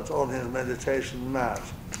 silent on his meditation mat.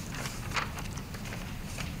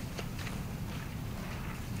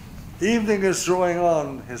 Evening is drawing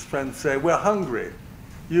on, his friends say. "We're hungry.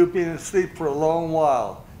 You've been asleep for a long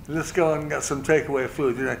while. Let's go and get some takeaway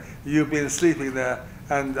food. You've been sleeping there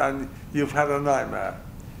and you've had a nightmare."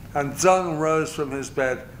 And Zheng rose from his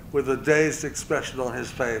bed with a dazed expression on his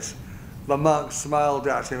face. The monk smiled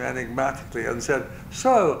at him enigmatically and said,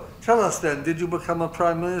 "So, tell us then, did you become a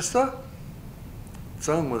prime minister?"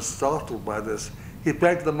 Zheng was startled by this. He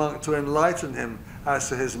begged the monk to enlighten him as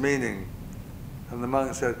to his meaning. And the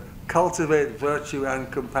monk said, "Cultivate virtue and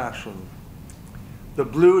compassion. The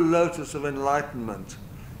blue lotus of enlightenment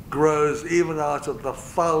grows even out of the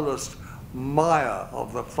foulest mire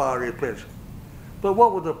of the fiery pit. But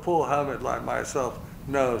what would a poor hermit like myself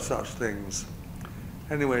know of such things?"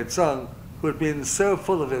 Anyway, Zheng, who had been so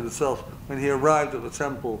full of himself when he arrived at the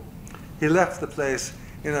temple, he left the place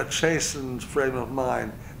in a chastened frame of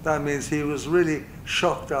mind. That means he was really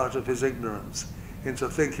shocked out of his ignorance into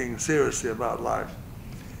thinking seriously about life.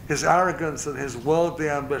 His arrogance and his worldly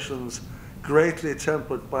ambitions greatly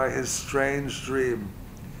tempered by his strange dream.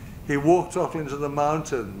 he walked off into the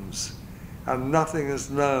mountains, and nothing is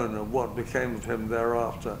known of what became of him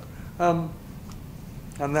thereafter. And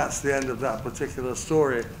that's the end of that particular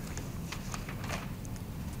story.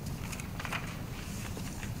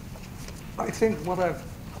 I think what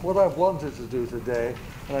I've wanted to do today,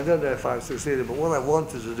 and I don't know if I've succeeded, but what I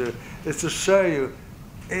wanted to do is to show you,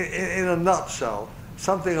 in a nutshell,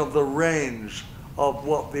 something of the range of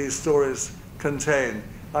what these stories contain.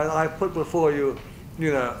 I put before you,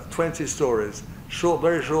 20 stories,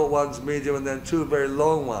 very short ones, medium, and then 2 very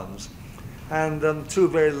long ones, and 2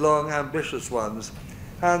 very long, ambitious ones.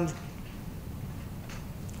 And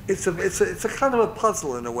it's a kind of a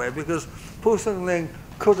puzzle in a way, because Songling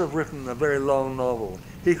could have written a very long novel.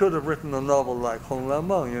 He could have written a novel like Hong La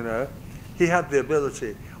Meng, He had the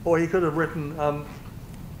ability. Or he could have written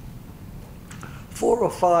 4 or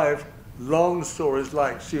 5 long stories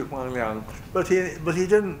like Xu Huangliang, but he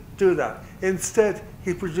didn't do that. Instead,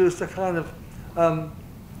 he produced a kind of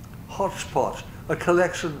hodgepodge, a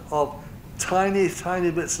collection of tiny,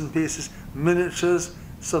 tiny bits and pieces, miniatures,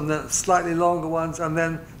 some slightly longer ones, and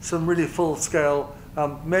then some really full-scale.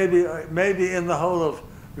 Maybe in the whole of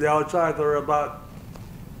Liao Zhai there are about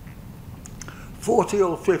 40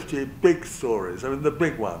 or 50 big stories, the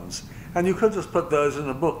big ones. And you could just put those in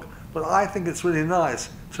a book, but I think it's really nice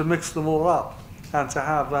to mix them all up and to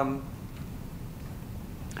have,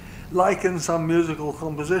 like in some musical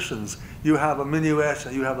compositions, you have a minuet,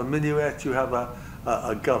 you have a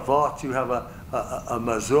gavotte, you have a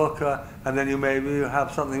mazurka, and then you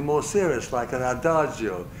have something more serious like an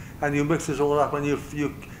adagio, and you mix it all up, and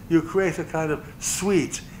you create a kind of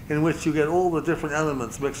suite in which you get all the different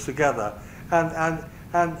elements mixed together. And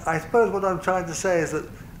I suppose what I'm trying to say is that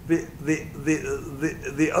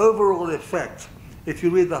the overall effect, if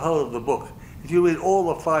you read the whole of the book, if you read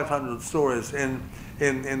all the 500 stories in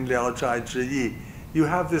Liao齋誌異, you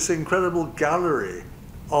have this incredible gallery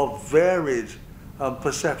of varied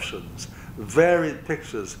perceptions, varied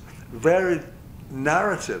pictures, varied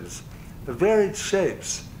narratives, varied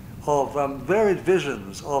shapes of varied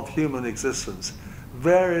visions of human existence,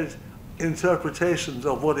 varied interpretations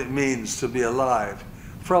of what it means to be alive,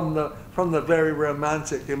 from the very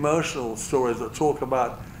romantic, emotional stories that talk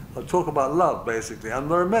about love, basically,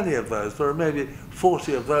 and there are many of those. There are maybe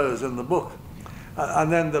 40 of those in the book,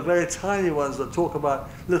 and then the very tiny ones that talk about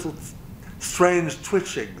little strange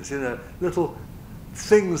twitchings, little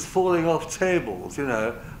things falling off tables,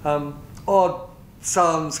 odd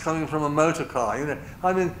sounds coming from a motor car,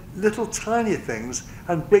 little tiny things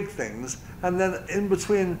and big things, and then in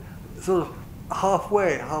between, sort of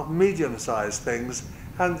halfway, medium-sized things.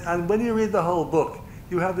 And when you read the whole book,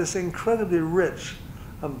 you have this incredibly rich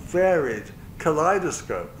and varied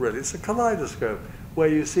kaleidoscope, really. It's a kaleidoscope where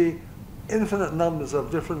you see infinite numbers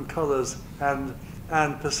of different colors and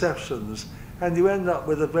perceptions, and you end up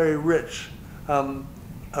with a very rich, a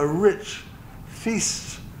rich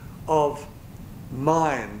feast of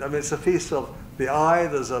mind. It's a feast of the eye,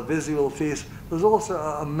 there's a visual feast, there's also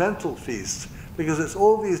a mental feast, because it's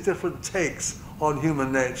all these different takes on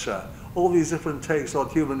human nature, all these different takes on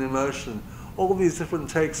human emotion, all these different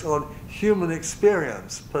takes on human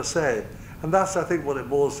experience per se. And that's, I think, what it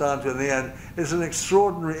boils down to in the end. It's an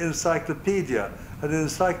extraordinary encyclopedia, an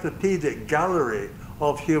encyclopedic gallery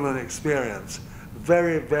of human experience.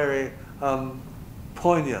 Very, very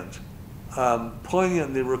poignant,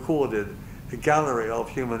 poignantly recorded, a gallery of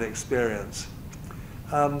human experience.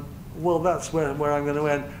 Well, that's where I'm going to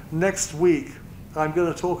end. Next week, I'm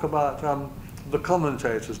going to talk about the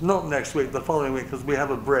commentators. Not next week, the following week, because we have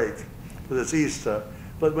a break, because it's Easter.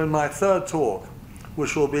 But when my third talk,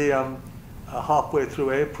 which will be halfway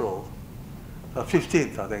through April,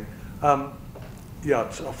 15th, I think, yeah,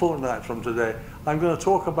 it's a fortnight from today, I'm going to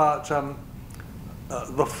talk about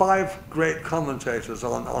the 5 great commentators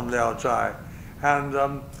on Liao Zhai,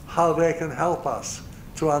 and how they can help us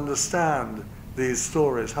to understand these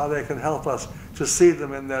stories, how they can help us to see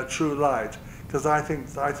them in their true light, because I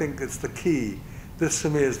think it's the key. This to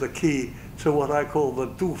me is the key to what I call the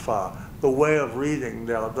dufa, the way of reading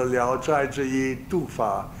the Liao Zhai Zhi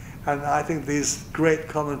dufa. And I think these great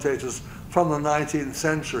commentators from the 19th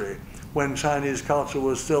century, when Chinese culture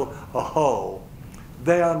was still a whole,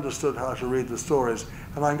 they understood how to read the stories.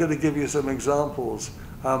 And I'm going to give you some examples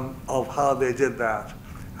of how they did that,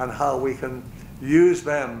 and how we can use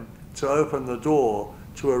them to open the door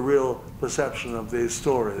to a real perception of these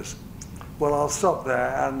stories. Well, I'll stop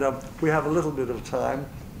there, and we have a little bit of time.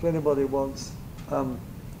 If anybody wants,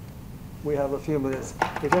 we have a few minutes.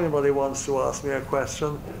 If anybody wants to ask me a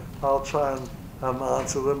question, I'll try and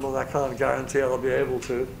answer them, but I can't guarantee I'll be able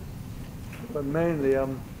to. But mainly,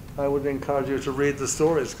 I would encourage you to read the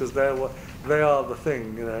stories, because they are the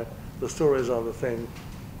thing, you know. The stories are the thing.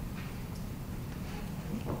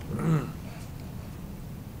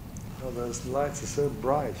 Oh, those lights are so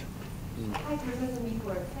bright. Hi, Professor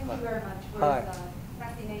Minford. Thank you very much for Hi. the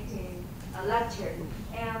fascinating lecture.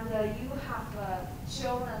 And you have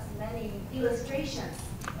shown us many illustrations.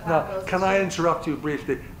 Now, can I interrupt you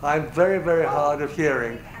briefly? I'm very, very hard of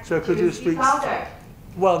hearing, so could you speak louder?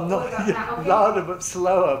 well, not Okay. louder, but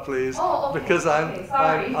slower, please, Oh, okay. because Okay,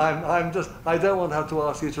 sorry. I don't want to have to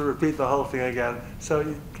ask you to repeat the whole thing again. So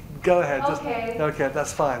go ahead. Okay. Okay,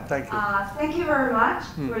 that's fine. Thank you. Thank you very much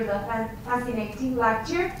for the fascinating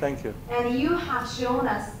lecture. Thank you. And you have shown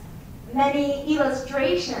us many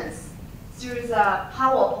illustrations through the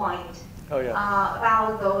PowerPoint Oh yeah.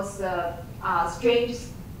 about those strange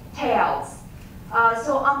tales.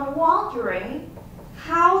 So I'm wondering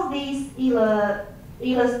how these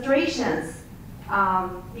illustrations,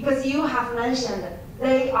 because you have mentioned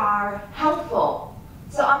they are helpful.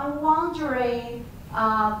 So I'm wondering,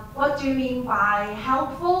 what do you mean by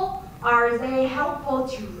helpful? Are they helpful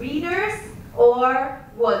to readers, or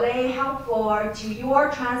were they helpful to your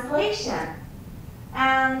translation?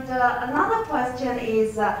 And another question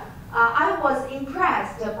is, I was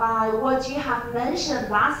impressed by what you have mentioned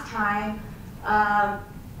last time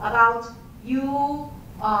about you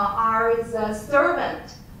are the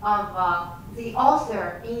servant of the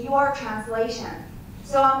author in your translation.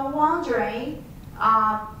 So I'm wondering,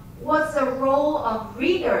 what's the role of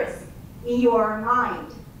readers in your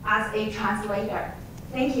mind as a translator?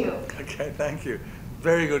 Thank you. Okay, thank you.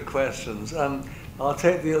 Very good questions. I'll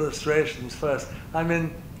take the illustrations first. I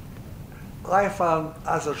mean, I found,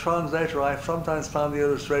 as a translator, I sometimes found the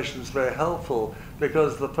illustrations very helpful,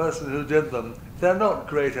 because the person who did them, they're not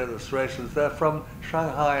great illustrations. They're from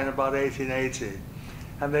Shanghai in about 1880,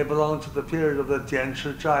 and they belong to the period of the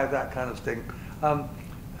Jianshijai, that kind of thing.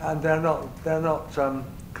 And they're not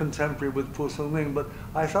contemporary with Songling, but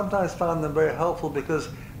I sometimes found them very helpful because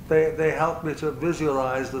they helped me to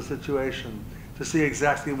visualize the situation, to see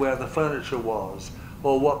exactly where the furniture was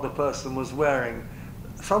or what the person was wearing.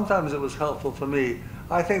 Sometimes it was helpful for me.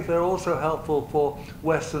 I think they're also helpful for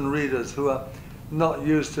Western readers who are not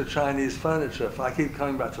used to Chinese furniture. I keep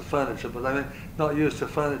coming back to furniture, but I mean not used to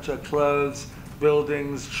furniture, clothes,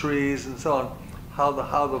 buildings, trees, and so on, how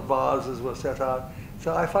the vases were set out.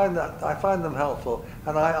 So I find them helpful,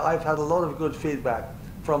 and I've had a lot of good feedback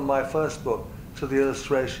from my first book to the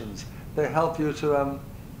illustrations. They help you to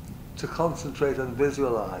concentrate and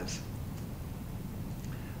visualize.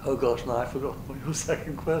 Oh gosh, now I forgot what your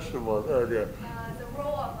second question was earlier. The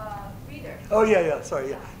role of reader. Oh yeah,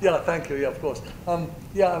 sorry, yeah, thank you, yeah, of course.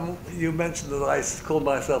 You mentioned that I call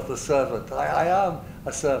myself the servant. I am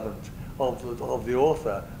a servant of the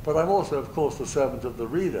author, but I'm also, of course, the servant of the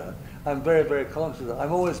reader. I'm very, very conscious.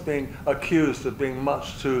 I'm always being accused of being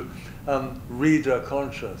much too reader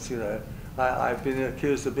conscious, you know. I've been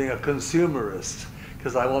accused of being a consumerist,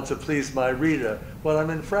 because I want to please my reader. Well, I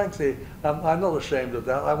mean, frankly, I'm not ashamed of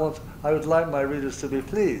that. I would like my readers to be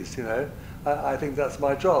pleased, you know. I think that's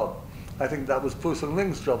my job. I think that was蒲松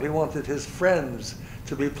龄's job. He wanted his friends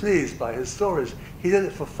to be pleased by his stories. He did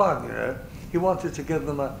it for fun, you know. He wanted to give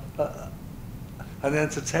them an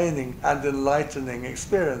entertaining and enlightening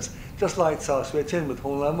experience, just like Cao Xueqin with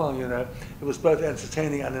Hong Lameng, you know. It was both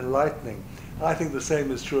entertaining and enlightening. I think the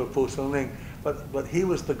same is true of蒲松龄, but he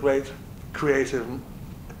was the great creative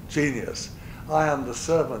genius. I am the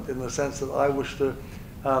servant in the sense that I wish to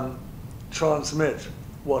transmit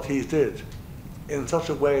what he did in such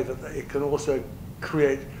a way that it can also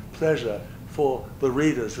create pleasure for the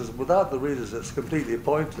readers, because without the readers it's completely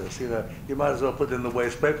pointless, you know. You might as well put it in the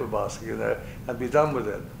waste paper basket, you know, and be done with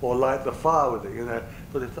it, or light the fire with it, you know.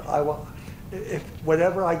 But if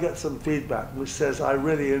whenever I get some feedback which says I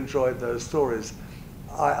really enjoyed those stories,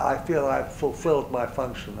 I feel I've fulfilled my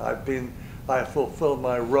function. I've fulfilled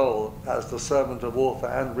my role as the servant of author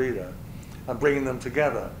and reader, and bringing them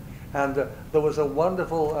together. And there was a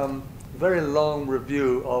wonderful, very long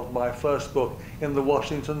review of my first book in the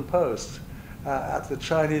Washington Post at the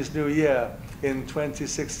Chinese New Year in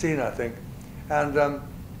 2016, I think, and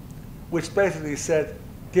which basically said,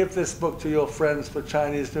 give this book to your friends for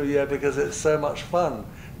Chinese New Year because it's so much fun.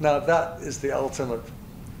 Now that is the ultimate,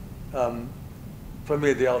 for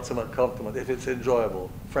me, the ultimate compliment, if it's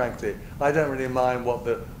enjoyable, frankly. I don't really mind what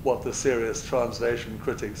the serious translation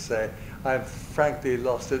critics say. I've frankly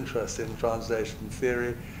lost interest in translation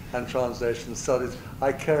theory and translation studies.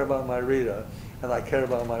 I care about my reader, and I care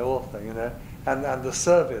about my author, you know, and the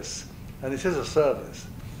service, and it is a service,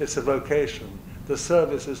 it's a vocation. The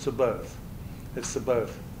service is to both. It's to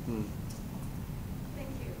both. Thank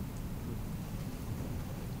you.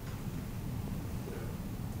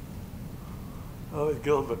 Oh,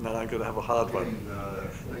 Gilbert, now I'm going to have a hard one.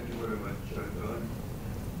 Thank you very much, John.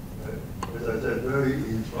 As I said, very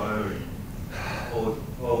inspiring,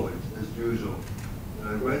 always, as usual.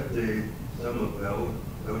 I read some of the聊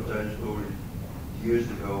齋stories years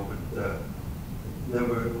ago, but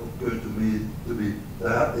never occurred to me to be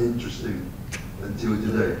that interesting until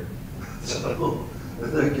today. So,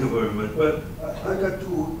 thank you very much. But I got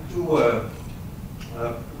two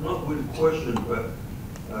not really questions, but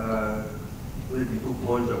maybe 2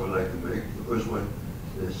 points I would like to make. The first one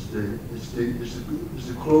is the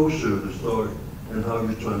closure of the story and how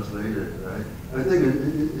you translate it. Right? I think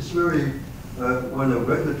it's very. When I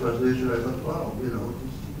read the translation, I thought, wow,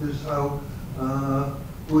 this is how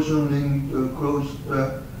蒲松齡closed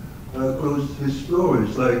his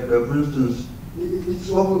stories. Like, for instance, it's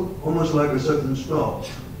almost like a certain stop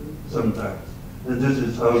sometimes, and this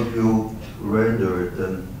is how you render it.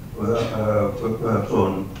 And perhaps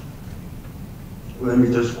on, let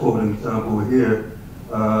me just quote an example here.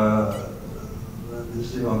 Let me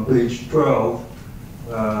see, on page 12,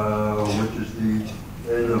 which is the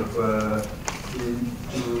end of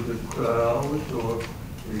Into the Cloud, or A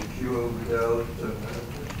Cure Without,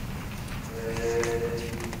 and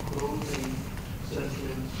closing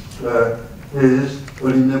sentence is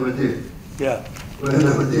what he never did. Yeah. What he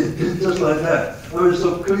never did. It's just like that. I mean,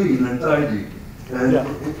 so clean and tidy. And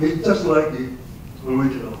it's just like the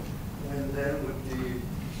original. And then with the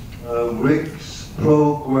Rick's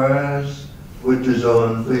Progress, which is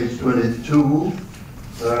on page 22,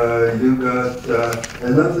 you got,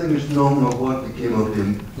 and nothing is known of what became of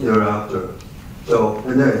him thereafter. So,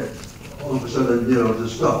 and then all of a sudden, the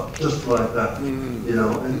stuff, just like that, and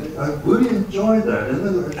I really enjoyed that. And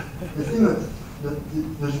then I think that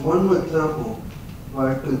there's one more example where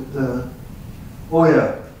I could,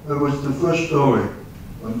 it was the first story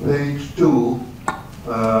on page 2,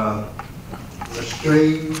 A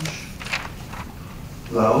Strange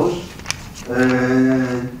Laos,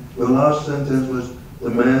 and the last sentence was, the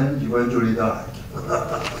man eventually died.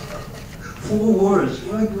 4 words,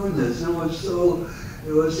 my goodness, it was so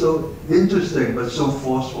interesting, but so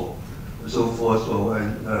forceful,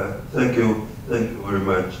 and thank you very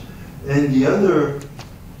much. And the other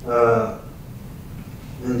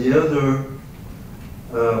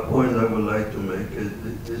point I would like to make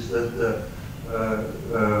is that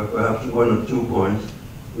perhaps 1 or 2 points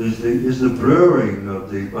is the blurring of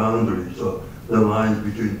the boundaries or the lines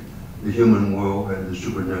between the human world and the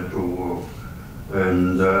supernatural world.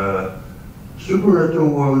 And supernatural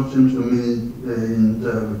world seems to me in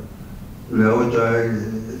聊齋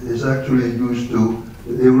is actually used to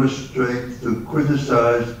illustrate, to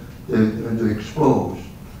criticize, and to expose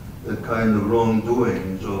the kind of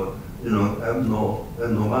wrongdoings or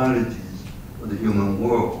abnormalities of the human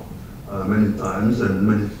world many times, and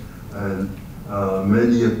many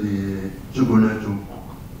of the supernatural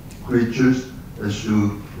creatures, as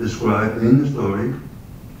you described in the story,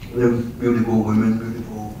 they're beautiful women,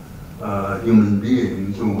 beautiful human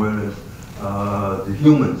beings, whereas the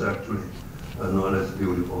humans actually are not as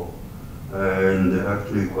beautiful, and they're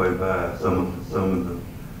actually quite bad, some of them.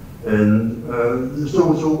 And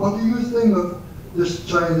so what do you think of this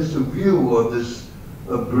Chinese view of this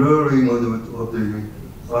blurring of the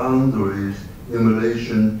boundaries in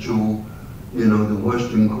relation to, the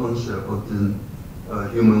Western concept of the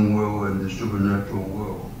human world and the supernatural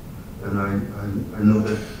world? And I know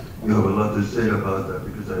that you have a lot to say about that,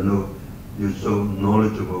 because I know you're so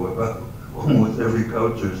knowledgeable about almost every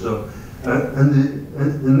culture. So,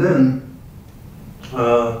 and then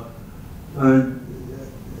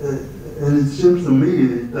it seems to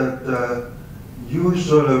me that you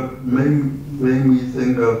sort of made me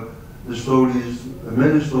think of the stories,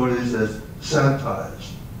 many stories, as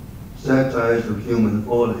satires of human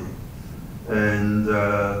folly, and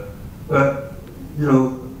but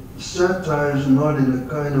satires not in a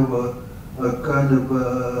kind of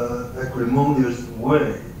acrimonious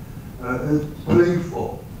way,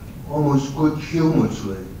 playful, almost good humor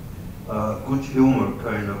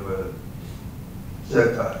kind of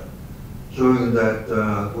satire, showing that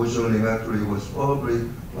蒲松齡actually was probably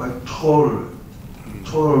quite tolerant,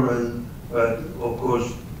 but of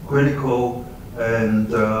course critical, and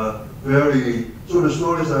very. So the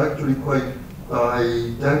stories are actually quite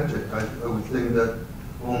didactic. I would think that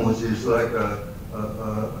almost is like a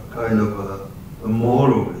kind of a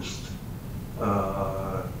moralist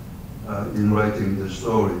in writing the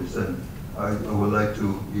stories, and I would like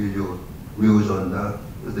to hear your views on that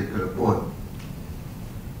particular point.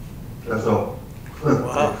 That's all.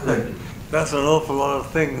 Wow. Thank you. That's an awful lot of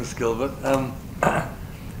things, Gilbert.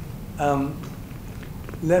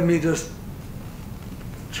 Let me just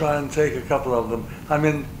try and take a couple of them. I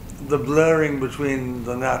mean, the blurring between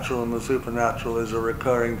the natural and the supernatural is a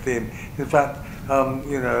recurring theme. In fact,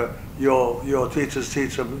 you know, your teacher's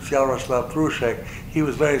teacher, Jaroslav Pruszek, he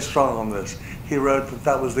was very strong on this. He wrote that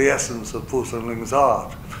that was the essence of蒲松龄's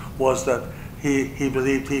art, was that he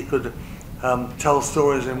believed he could tell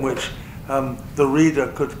stories in which the reader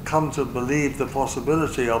could come to believe the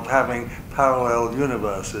possibility of having parallel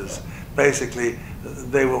universes. Basically,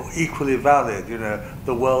 they were equally valid, you know,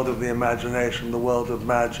 the world of the imagination, the world of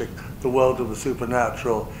magic, the world of the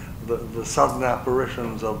supernatural, the sudden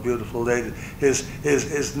apparitions of beautiful ladies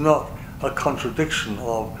is not a contradiction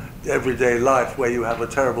of everyday life where you have a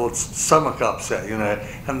terrible stomach upset, you know,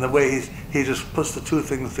 and the way he just puts the two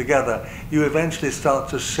things together, you eventually start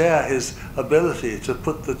to share his ability to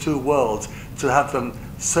put the two worlds, to have them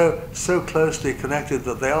so closely connected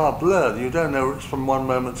that they are blurred. You don't know from one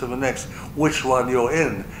moment to the next which one you're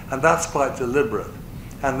in, and that's quite deliberate.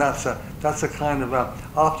 And that's a kind of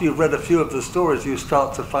after you've read a few of the stories, you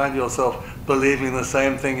start to find yourself believing the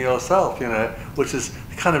same thing yourself, you know, which is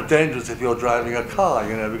kind of dangerous if you're driving a car,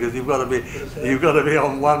 you know, because you've got to be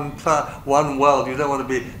on one world. You don't want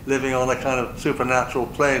to be living on a kind of supernatural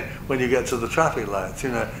plane when you get to the traffic lights, you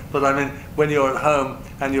know. But I mean, when you're at home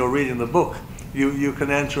and you're reading the book, you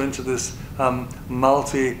can enter into this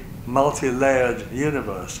multi-layered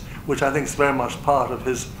universe, which I think is very much part of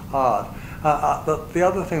his art. The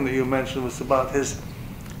other thing that you mentioned was about his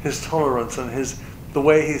tolerance and the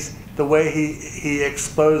way he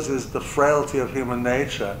exposes the frailty of human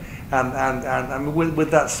nature, and I mean, with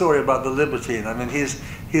that story about the libertine, I mean, he's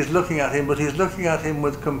looking at him, but he's looking at him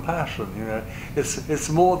with compassion. You know, it's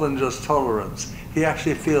more than just tolerance. He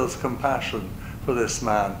actually feels compassion for this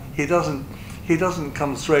man. He doesn't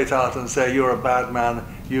come straight out and say, "You're a bad man,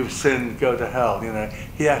 you've sinned, go to hell." You know,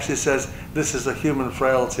 he actually says, "This is a human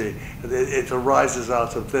frailty. It arises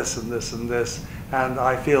out of this and this and this, and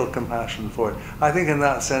I feel compassion for it." I think in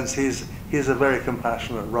that sense he's a very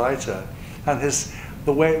compassionate writer, and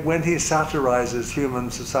the way when he satirizes human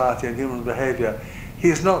society and human behavior,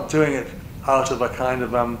 he's not doing it out of a kind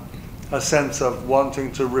of a sense of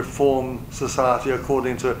wanting to reform society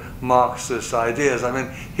according to Marxist ideas. I mean,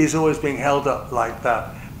 he's always being held up like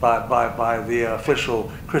that by the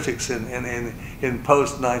official critics in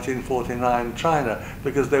post-1949 China,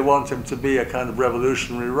 because they want him to be a kind of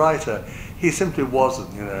revolutionary writer. He simply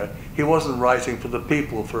wasn't, you know. He wasn't writing for the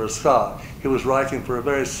people for a start. He was writing for a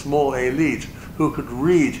very small elite who could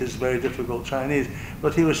read his very difficult Chinese,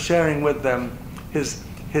 but he was sharing with them his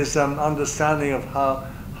understanding of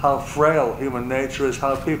how frail human nature is,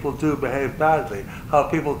 how people do behave badly, how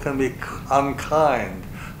people can be unkind,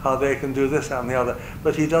 how they can do this, that, and the other.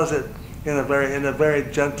 But he does it in a very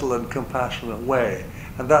gentle and compassionate way,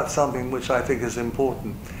 and that's something which I think is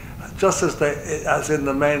important. Just as in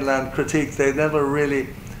the mainland critique, they never really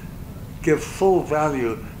give full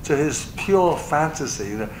value to his pure fantasy,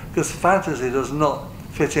 you know, because fantasy does not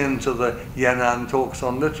fit into the Yan'an talks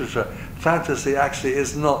on literature. Fantasy actually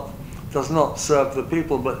does not serve the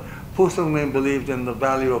people, but蒲松龄believed in the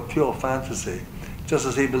value of pure fantasy, just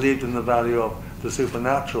as he believed in the value of the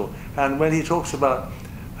supernatural. And when he talks about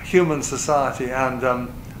human society and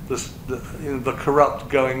the corrupt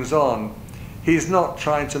goings-on, he's not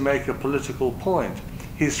trying to make a political point.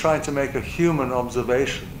 He's trying to make a human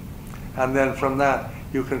observation. And then from that,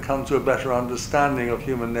 you can come to a better understanding of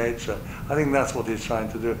human nature. I think that's what he's trying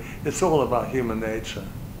to do. It's all about human nature.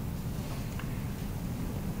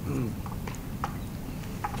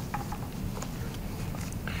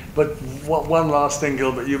 But one last thing,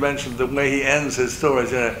 Gilbert, you mentioned the way he ends his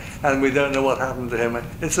stories, you know, and we don't know what happened to him.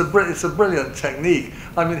 It's a brilliant technique.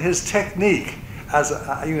 I mean, his technique,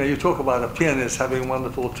 you know, you talk about a pianist having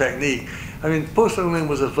wonderful technique. I mean,蒲松龄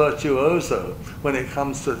was a virtuoso when it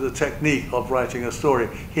comes to the technique of writing a story.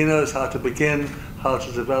 He knows how to begin, how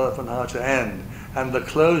to develop, and how to end. And the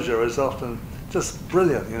closure is often just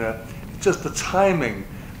brilliant, you know. Just the timing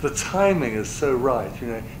is so right, you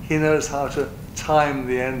know. He knows how to time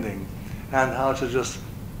the ending and how to just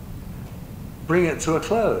bring it to a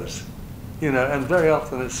close, you know. And very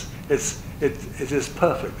often it is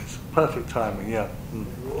perfect. It's perfect timing, yeah. In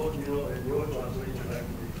your translation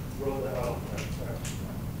actually wrote out that,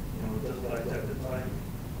 you know, just like that, the timing,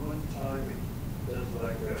 good timing, just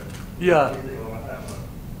like that. Yeah.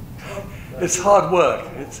 It's hard work.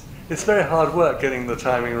 It's very hard work getting the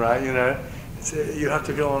timing right, you know. You have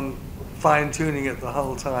to go on fine-tuning it the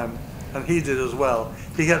whole time, and he did as well.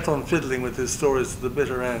 He kept on fiddling with his stories to the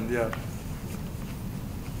bitter end, yeah.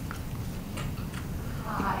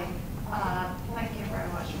 Hi, thank you very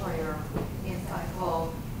much for your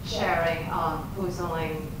insightful sharing on蒲松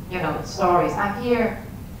龄, you know, stories. I'm here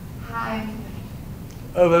Hi.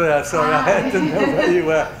 Over there, sorry, I didn't know where you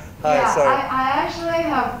were. Hi, Yeah, sorry. I actually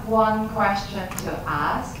have one question to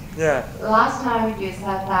ask. Yeah. Last time you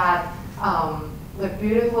said that the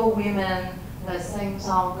beautiful women, the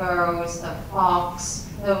sing-song girls, the fox,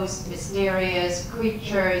 those mysterious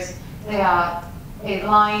creatures, they are a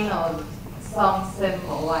line of some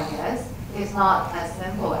symbol, I guess. It's not as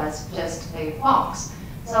simple as just a fox.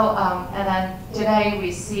 So, and then today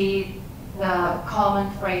we see the common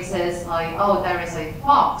phrases like, oh, there is a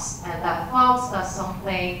fox, and that fox does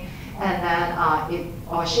something, and then it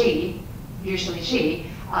or she, usually she,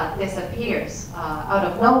 disappears out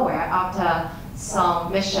of nowhere after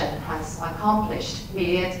some mission has accomplished,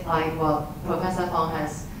 be it like what Professor Fong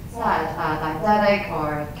has said, didactic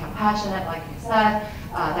or compassionate, like you said.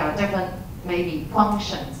 There are different maybe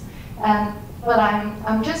functions, but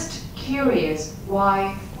I'm just curious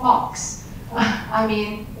why fox. I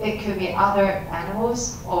mean, it could be other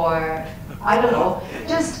animals, or I don't know.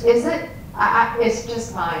 Just is it? It's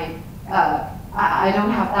just my. I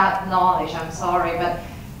don't have that knowledge. I'm sorry, but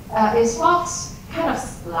is fox kind of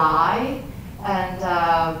sly and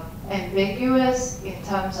ambiguous in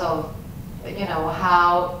terms of, you know,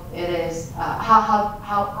 how it is,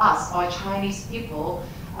 how us or Chinese people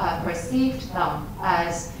perceived them,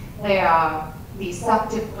 as they are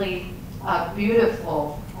deceptively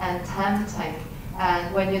beautiful and tempting.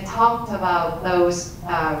 And when you talked about those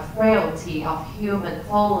frailty of human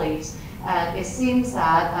follies, and it seems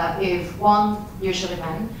that if one, usually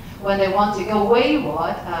men, when they want to go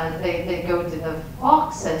wayward, they go to the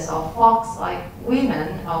foxes or fox-like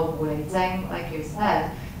women, or weizeng, like you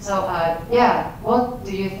said. So yeah, what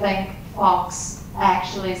do you think fox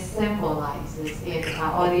actually symbolizes in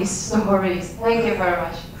all these stories? Thank you very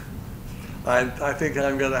much. I think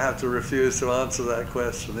I'm going to have to refuse to answer that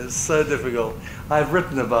question. It's so difficult. I've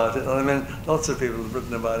written about it. I mean, lots of people have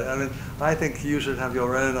written about it. I mean, I think you should have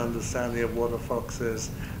your own understanding of what a fox is.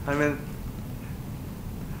 I mean,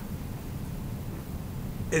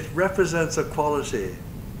 it represents a quality.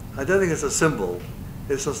 I don't think it's a symbol.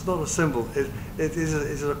 It's just not a symbol. It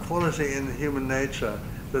is a quality in human nature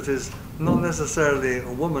that is not necessarily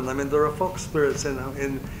a woman. I mean, there are fox spirits in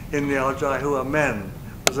the Aljai who are men.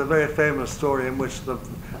 There's a very famous story in which the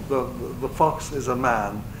fox is a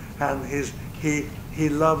man, and he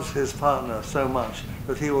loves his partner so much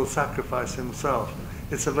that he will sacrifice himself.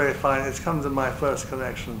 It's a very fine. It's come to my first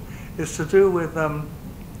connection. It's to do with,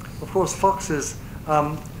 of course, foxes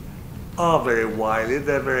are very wily.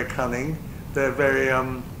 They're very cunning. They're very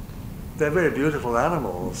beautiful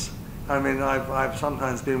animals. I mean, I've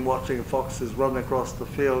sometimes been watching foxes run across the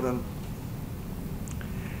field,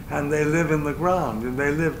 and they live in the ground, and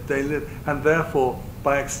they live, and therefore,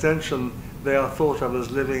 by extension, they are thought of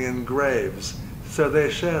as living in graves. So they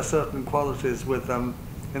share certain qualities with them,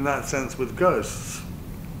 in that sense, with ghosts.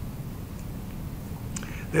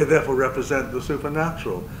 They therefore represent the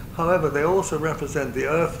supernatural. However, they also represent the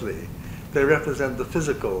earthly. They represent the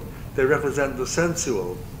physical. They represent the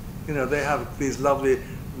sensual. You know, they have these lovely,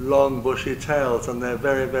 long, bushy tails, and they're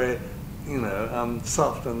very, very, you know,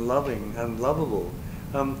 soft and loving and lovable.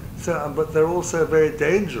 But they're also very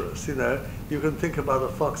dangerous. You know, you can think about a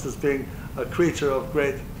fox as being a creature of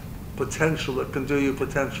great potential that can do you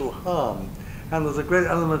potential harm, and there's a great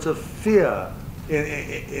element of fear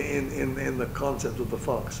in the concept of the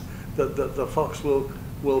fox. That the fox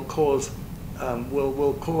will cause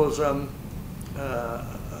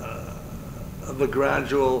the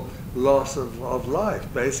gradual loss of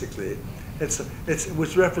life. Basically,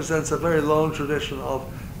 which represents a very long tradition of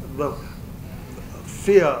the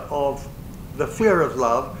fear of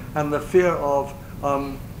love and the fear of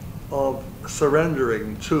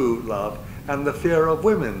surrendering to love and the fear of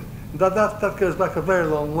women. That goes back a very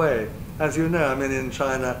long way. As you know, I mean, in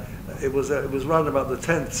China, it was around about the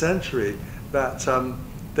 10th century that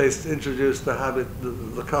they introduced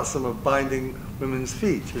the custom of binding women's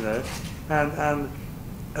feet. You know, and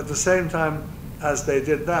at the same time as they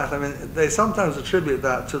did that, I mean, they sometimes attribute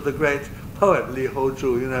that to the great poet Li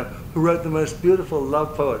Hozhu, you know, who wrote the most beautiful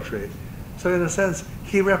love poetry. So in a sense,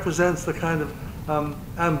 he represents the kind of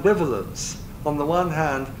ambivalence. On the one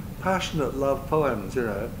hand, passionate love poems, you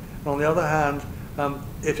know. On the other hand,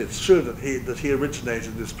 if it's true that he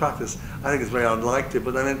originated this practice, I think it's very unlikely.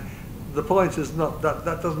 But I mean, the point is not that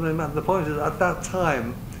doesn't really matter. The point is, at that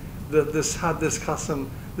time, that this custom,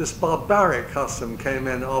 this barbaric custom, came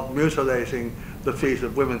in of mutilating the feet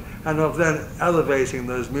of women, and of then elevating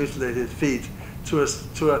those mutilated feet to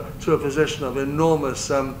a position of enormous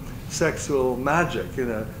sexual magic, you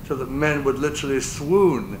know, so that men would literally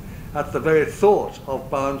swoon at the very thought of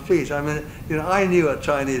bound feet. I mean, you know, I knew a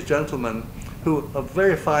Chinese gentleman who a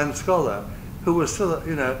very fine scholar, who was still,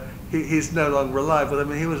 you know, he's no longer alive, but I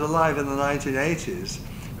mean, he was alive in the 1980s,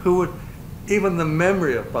 who would, even the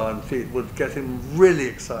memory of bound feet would get him really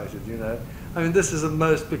excited, you know. I mean, this is a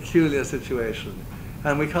most peculiar situation,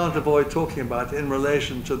 and we can't avoid talking about it in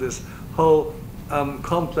relation to this whole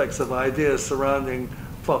complex of ideas surrounding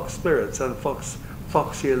fox spirits and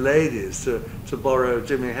foxier ladies, to borrow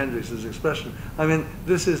Jimi Hendrix's expression. I mean,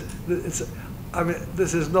 this is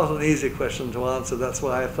not an easy question to answer. That's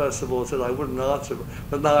why I first of all said I wouldn't answer it,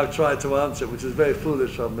 but now I've tried to answer it, which is very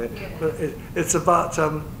foolish of me. But it's about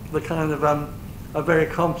the kind of a very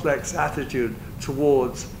complex attitude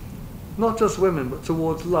towards not just women, but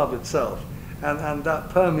towards love itself, and that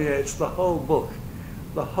permeates the whole book.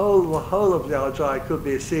 The whole of Liao Zhai could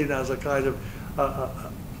be seen as a kind of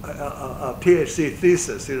a PhD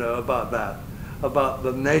thesis, you know, about that, about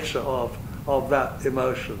the nature of that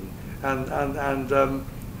emotion, and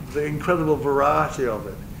the incredible variety of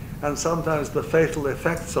it, and sometimes the fatal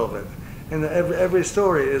effects of it. And every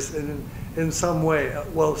story is in some way,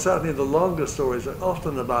 well, certainly the longer stories are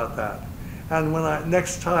often about that. And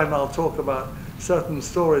next time I'll talk about certain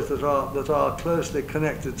stories that are closely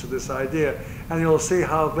connected to this idea, and you'll see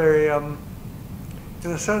how very, in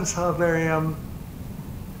a sense, how very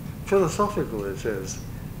philosophical it is.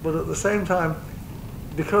 But at the same time,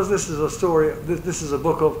 because this is a story, this is a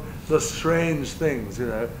book of the strange things, you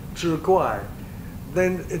know, Zhiguai,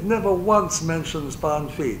 then it never once mentions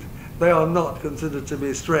bound feet. They are not considered to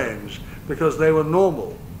be strange because they were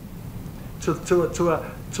normal. To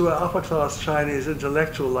an upper-class Chinese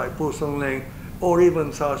intellectual like Songling or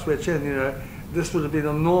even Cao Xueqin, you know, this would have been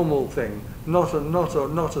a normal thing, not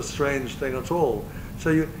a strange thing at all.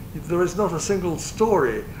 So there is not a single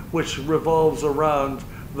story which revolves around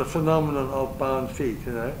the phenomenon of bound feet,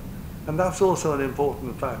 you know, and that's also an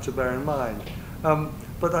important fact to bear in mind.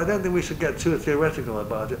 But I don't think we should get too theoretical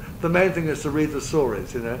about it. The main thing is to read the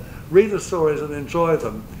stories, you know, read the stories and enjoy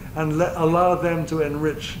them, and allow them to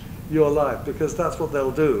enrich your life, because that's what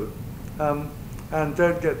they'll do. And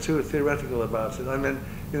don't get too theoretical about it. I mean,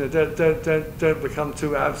 you know, don't become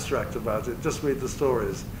too abstract about it. Just read the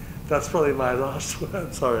stories. That's probably my last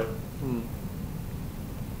word. Sorry.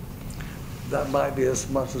 That might be as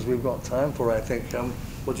much as we've got time for, I think.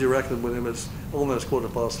 What do you reckon, William? It's almost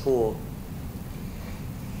 4:15.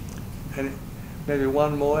 Maybe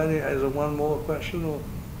one more? Is there one more question? Or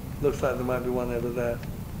looks like there might be one over there.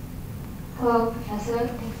 Hello, Professor.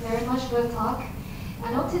 Thanks very much for the talk.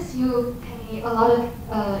 I noticed you pay a lot of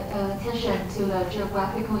attention to the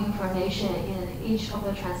geographical information in each of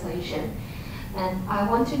the translation. And I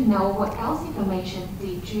want to know what else information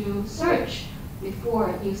did you search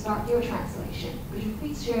before you start your translation? Could you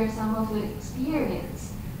please share some of the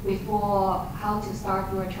experience before how to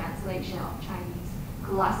start your translation of Chinese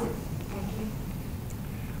classics? Thank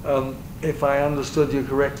you. If I understood you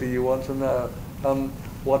correctly, you want to know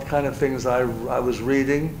what kind of things I was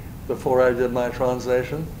reading before I did my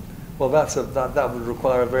translation? Well, that would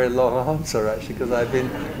require a very long answer, actually, because I've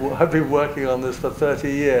been working on this for 30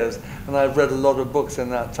 years, and I've read a lot of books in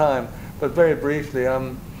that time. But very briefly,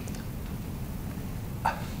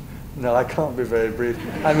 no, I can't be very brief.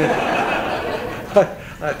 I mean,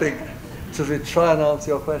 I think to try and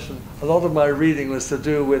answer your question, a lot of my reading was to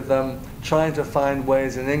do with trying to find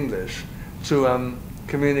ways in English to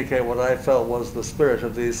communicate what I felt was the spirit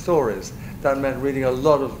of these stories. That meant reading a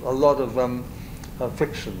lot of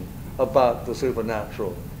fiction about the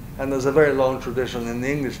supernatural, and there's a very long tradition in the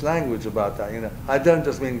English language about that. You know, I don't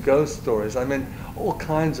just mean ghost stories. I mean all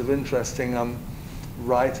kinds of interesting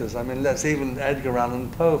writers. I mean, let's even Edgar Allan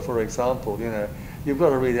Poe, for example. You know, you've got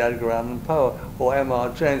to read Edgar Allan Poe or M.R.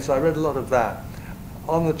 James. So I read a lot of that.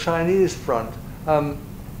 On the Chinese front,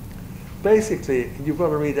 basically you've got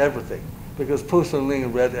to read everything, because蒲松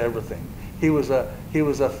龄read everything. He was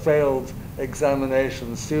a failed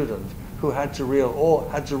examination student who had to read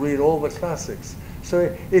all the classics.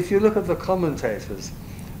 So if you look at the commentators,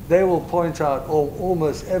 they will point out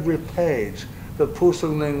almost every page that蒲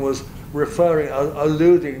松龄was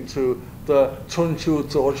alluding to the 春秋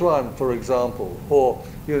左传, for example, or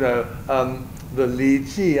you know the Li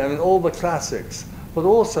Ji. I mean all the classics, but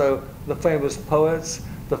also the famous poets,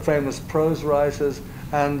 the famous prose writers,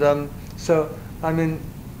 and so I mean,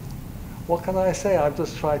 what can I say? I've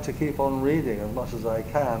just tried to keep on reading as much as I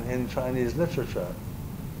can in Chinese literature.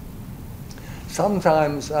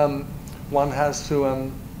 Sometimes one has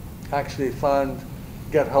to actually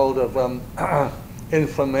get hold of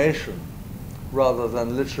information rather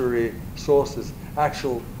than literary sources,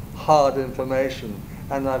 actual hard information.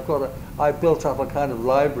 And I built up a kind of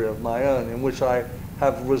library of my own in which I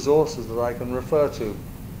have resources that I can refer to.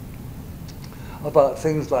 about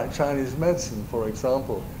things like Chinese medicine, for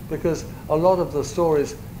example, because a lot of the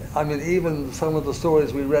stories, I mean, even some of the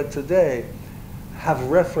stories we read today have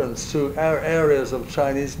reference to areas of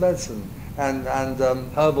Chinese medicine and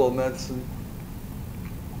herbal medicine,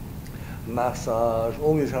 massage,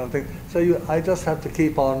 all these kind of things. So I just have to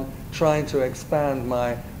keep on trying to expand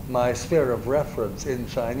my sphere of reference in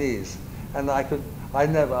Chinese, and I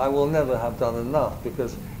will never have done enough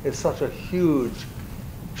because it's such a huge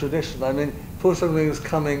tradition. I mean,蒲松龄is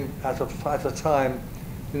coming at a time,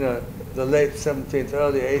 you know, the late 17th,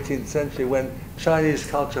 early 18th century, when Chinese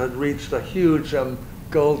culture had reached a huge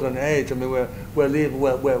golden age. I mean, we're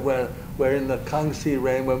in the Kangxi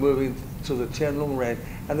reign, we're moving to the Qianlong reign,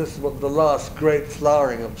 and this is what the last great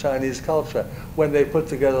flowering of Chinese culture, when they put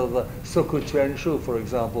together the Suku Quanshu, for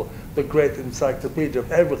example, the great encyclopedia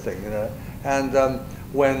of everything, you know, and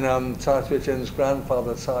when Cao Xueqian's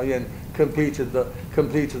grandfather Cao Yan completed the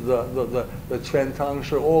Quan Tang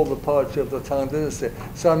Shi, all the poetry of the Tang Dynasty.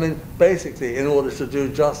 So I mean, basically, in order to do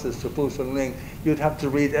justice to蒲松龄, you'd have to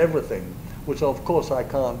read everything, which of course I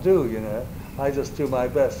can't do, you know. I just do my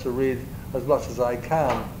best to read as much as I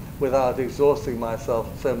can without exhausting myself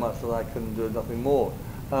so much that I can do nothing more.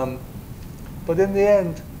 But in the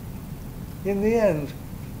end,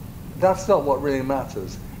 that's not what really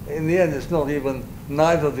matters. In the end, it's not even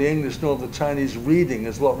neither the English nor the Chinese reading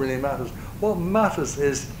is what really matters. What matters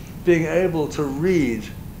is being able to read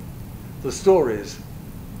the stories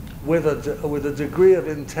with a degree of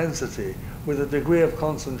intensity, with a degree of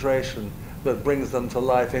concentration that brings them to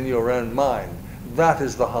life in your own mind. That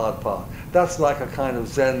is the hard part. That's like a kind of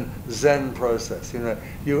Zen process. You know,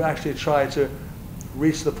 you actually try to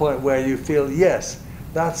reach the point where you feel, yes,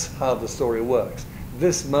 that's how the story works.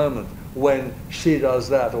 This moment when she does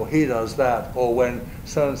that or he does that, or when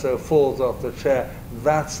so-and-so falls off the chair,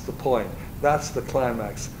 that's the point, that's the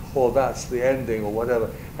climax, or that's the ending, or whatever.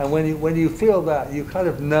 And when you feel that, you kind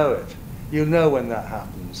of know it. You know when that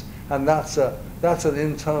happens. And that's an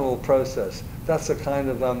internal process. That's a kind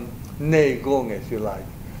of nei gong, if you like,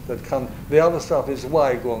 that comes. The other stuff is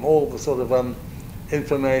wai gong, all the sort of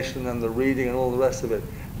information and the reading and all the rest of it.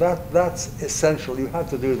 That's essential. You have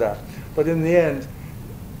to do that. But in the end,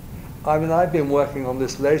 I mean, I've been working on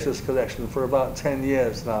this latest collection for about 10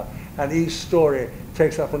 years now, and each story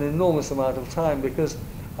takes up an enormous amount of time because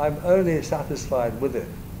I'm only satisfied with it.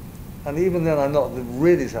 And even then, I'm not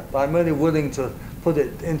really satisfied. I'm only willing to put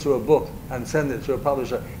it into a book and send it to a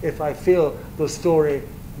publisher if I feel the story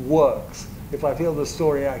works, if I feel the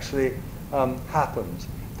story actually happens,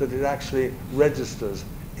 that it actually registers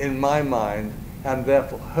in my mind and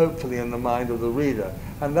therefore hopefully in the mind of the reader.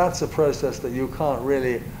 And that's a process that you can't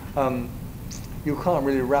really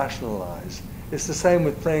rationalize. It's the same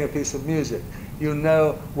with playing a piece of music. You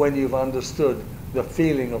know when you've understood the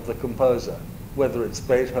feeling of the composer, whether it's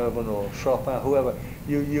Beethoven or Chopin, whoever.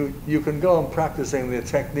 You can go on practicing the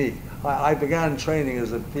technique. I began training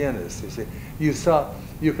as a pianist, you see.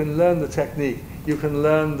 You can learn the technique, you can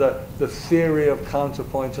learn the theory of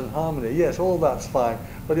counterpoint and harmony. Yes, all that's fine,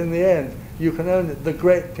 but in the end, you can only, the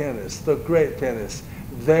great pianists,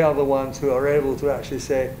 they are the ones who are able to actually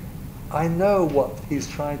say, I know what he's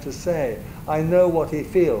trying to say, I know what he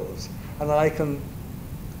feels, and I can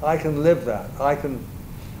live that, I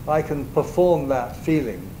can perform that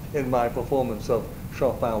feeling in my performance of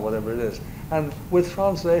Chopin, whatever it is. And with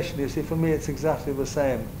translation, you see, for me it's exactly the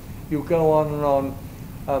same. You go on and on,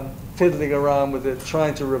 fiddling around with it,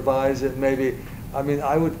 trying to revise it, maybe. I mean,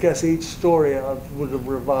 I would guess each story I would have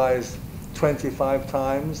revised 25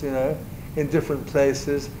 times, you know, in different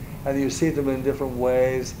places, and you see them in different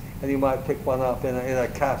ways, and you might pick one up in a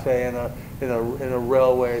cafe, in a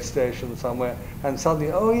railway station somewhere, and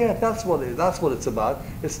suddenly, oh yeah, that's what it's about.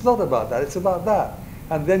 It's not about that, it's about that.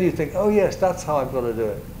 And then you think, oh yes, that's how I've got to do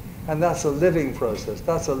it. And that's a living process.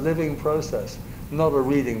 That's a living process, not a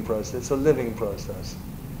reading process. It's a living process.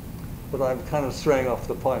 But I'm kind of straying off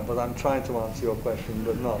the point, but I'm trying to answer your question,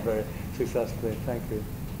 but not very successfully. Thank you.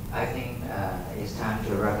 I think it's time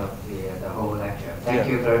to wrap up the whole lecture.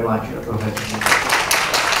 Thank you very much, Professor.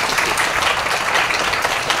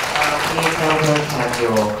 Please help us have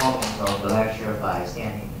your comments on the lecture by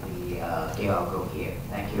scanning the QR code here.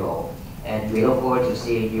 Thank you all. And we look forward to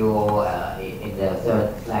seeing you all in the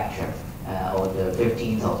third lecture on the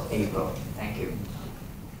 15th of April. Thank you.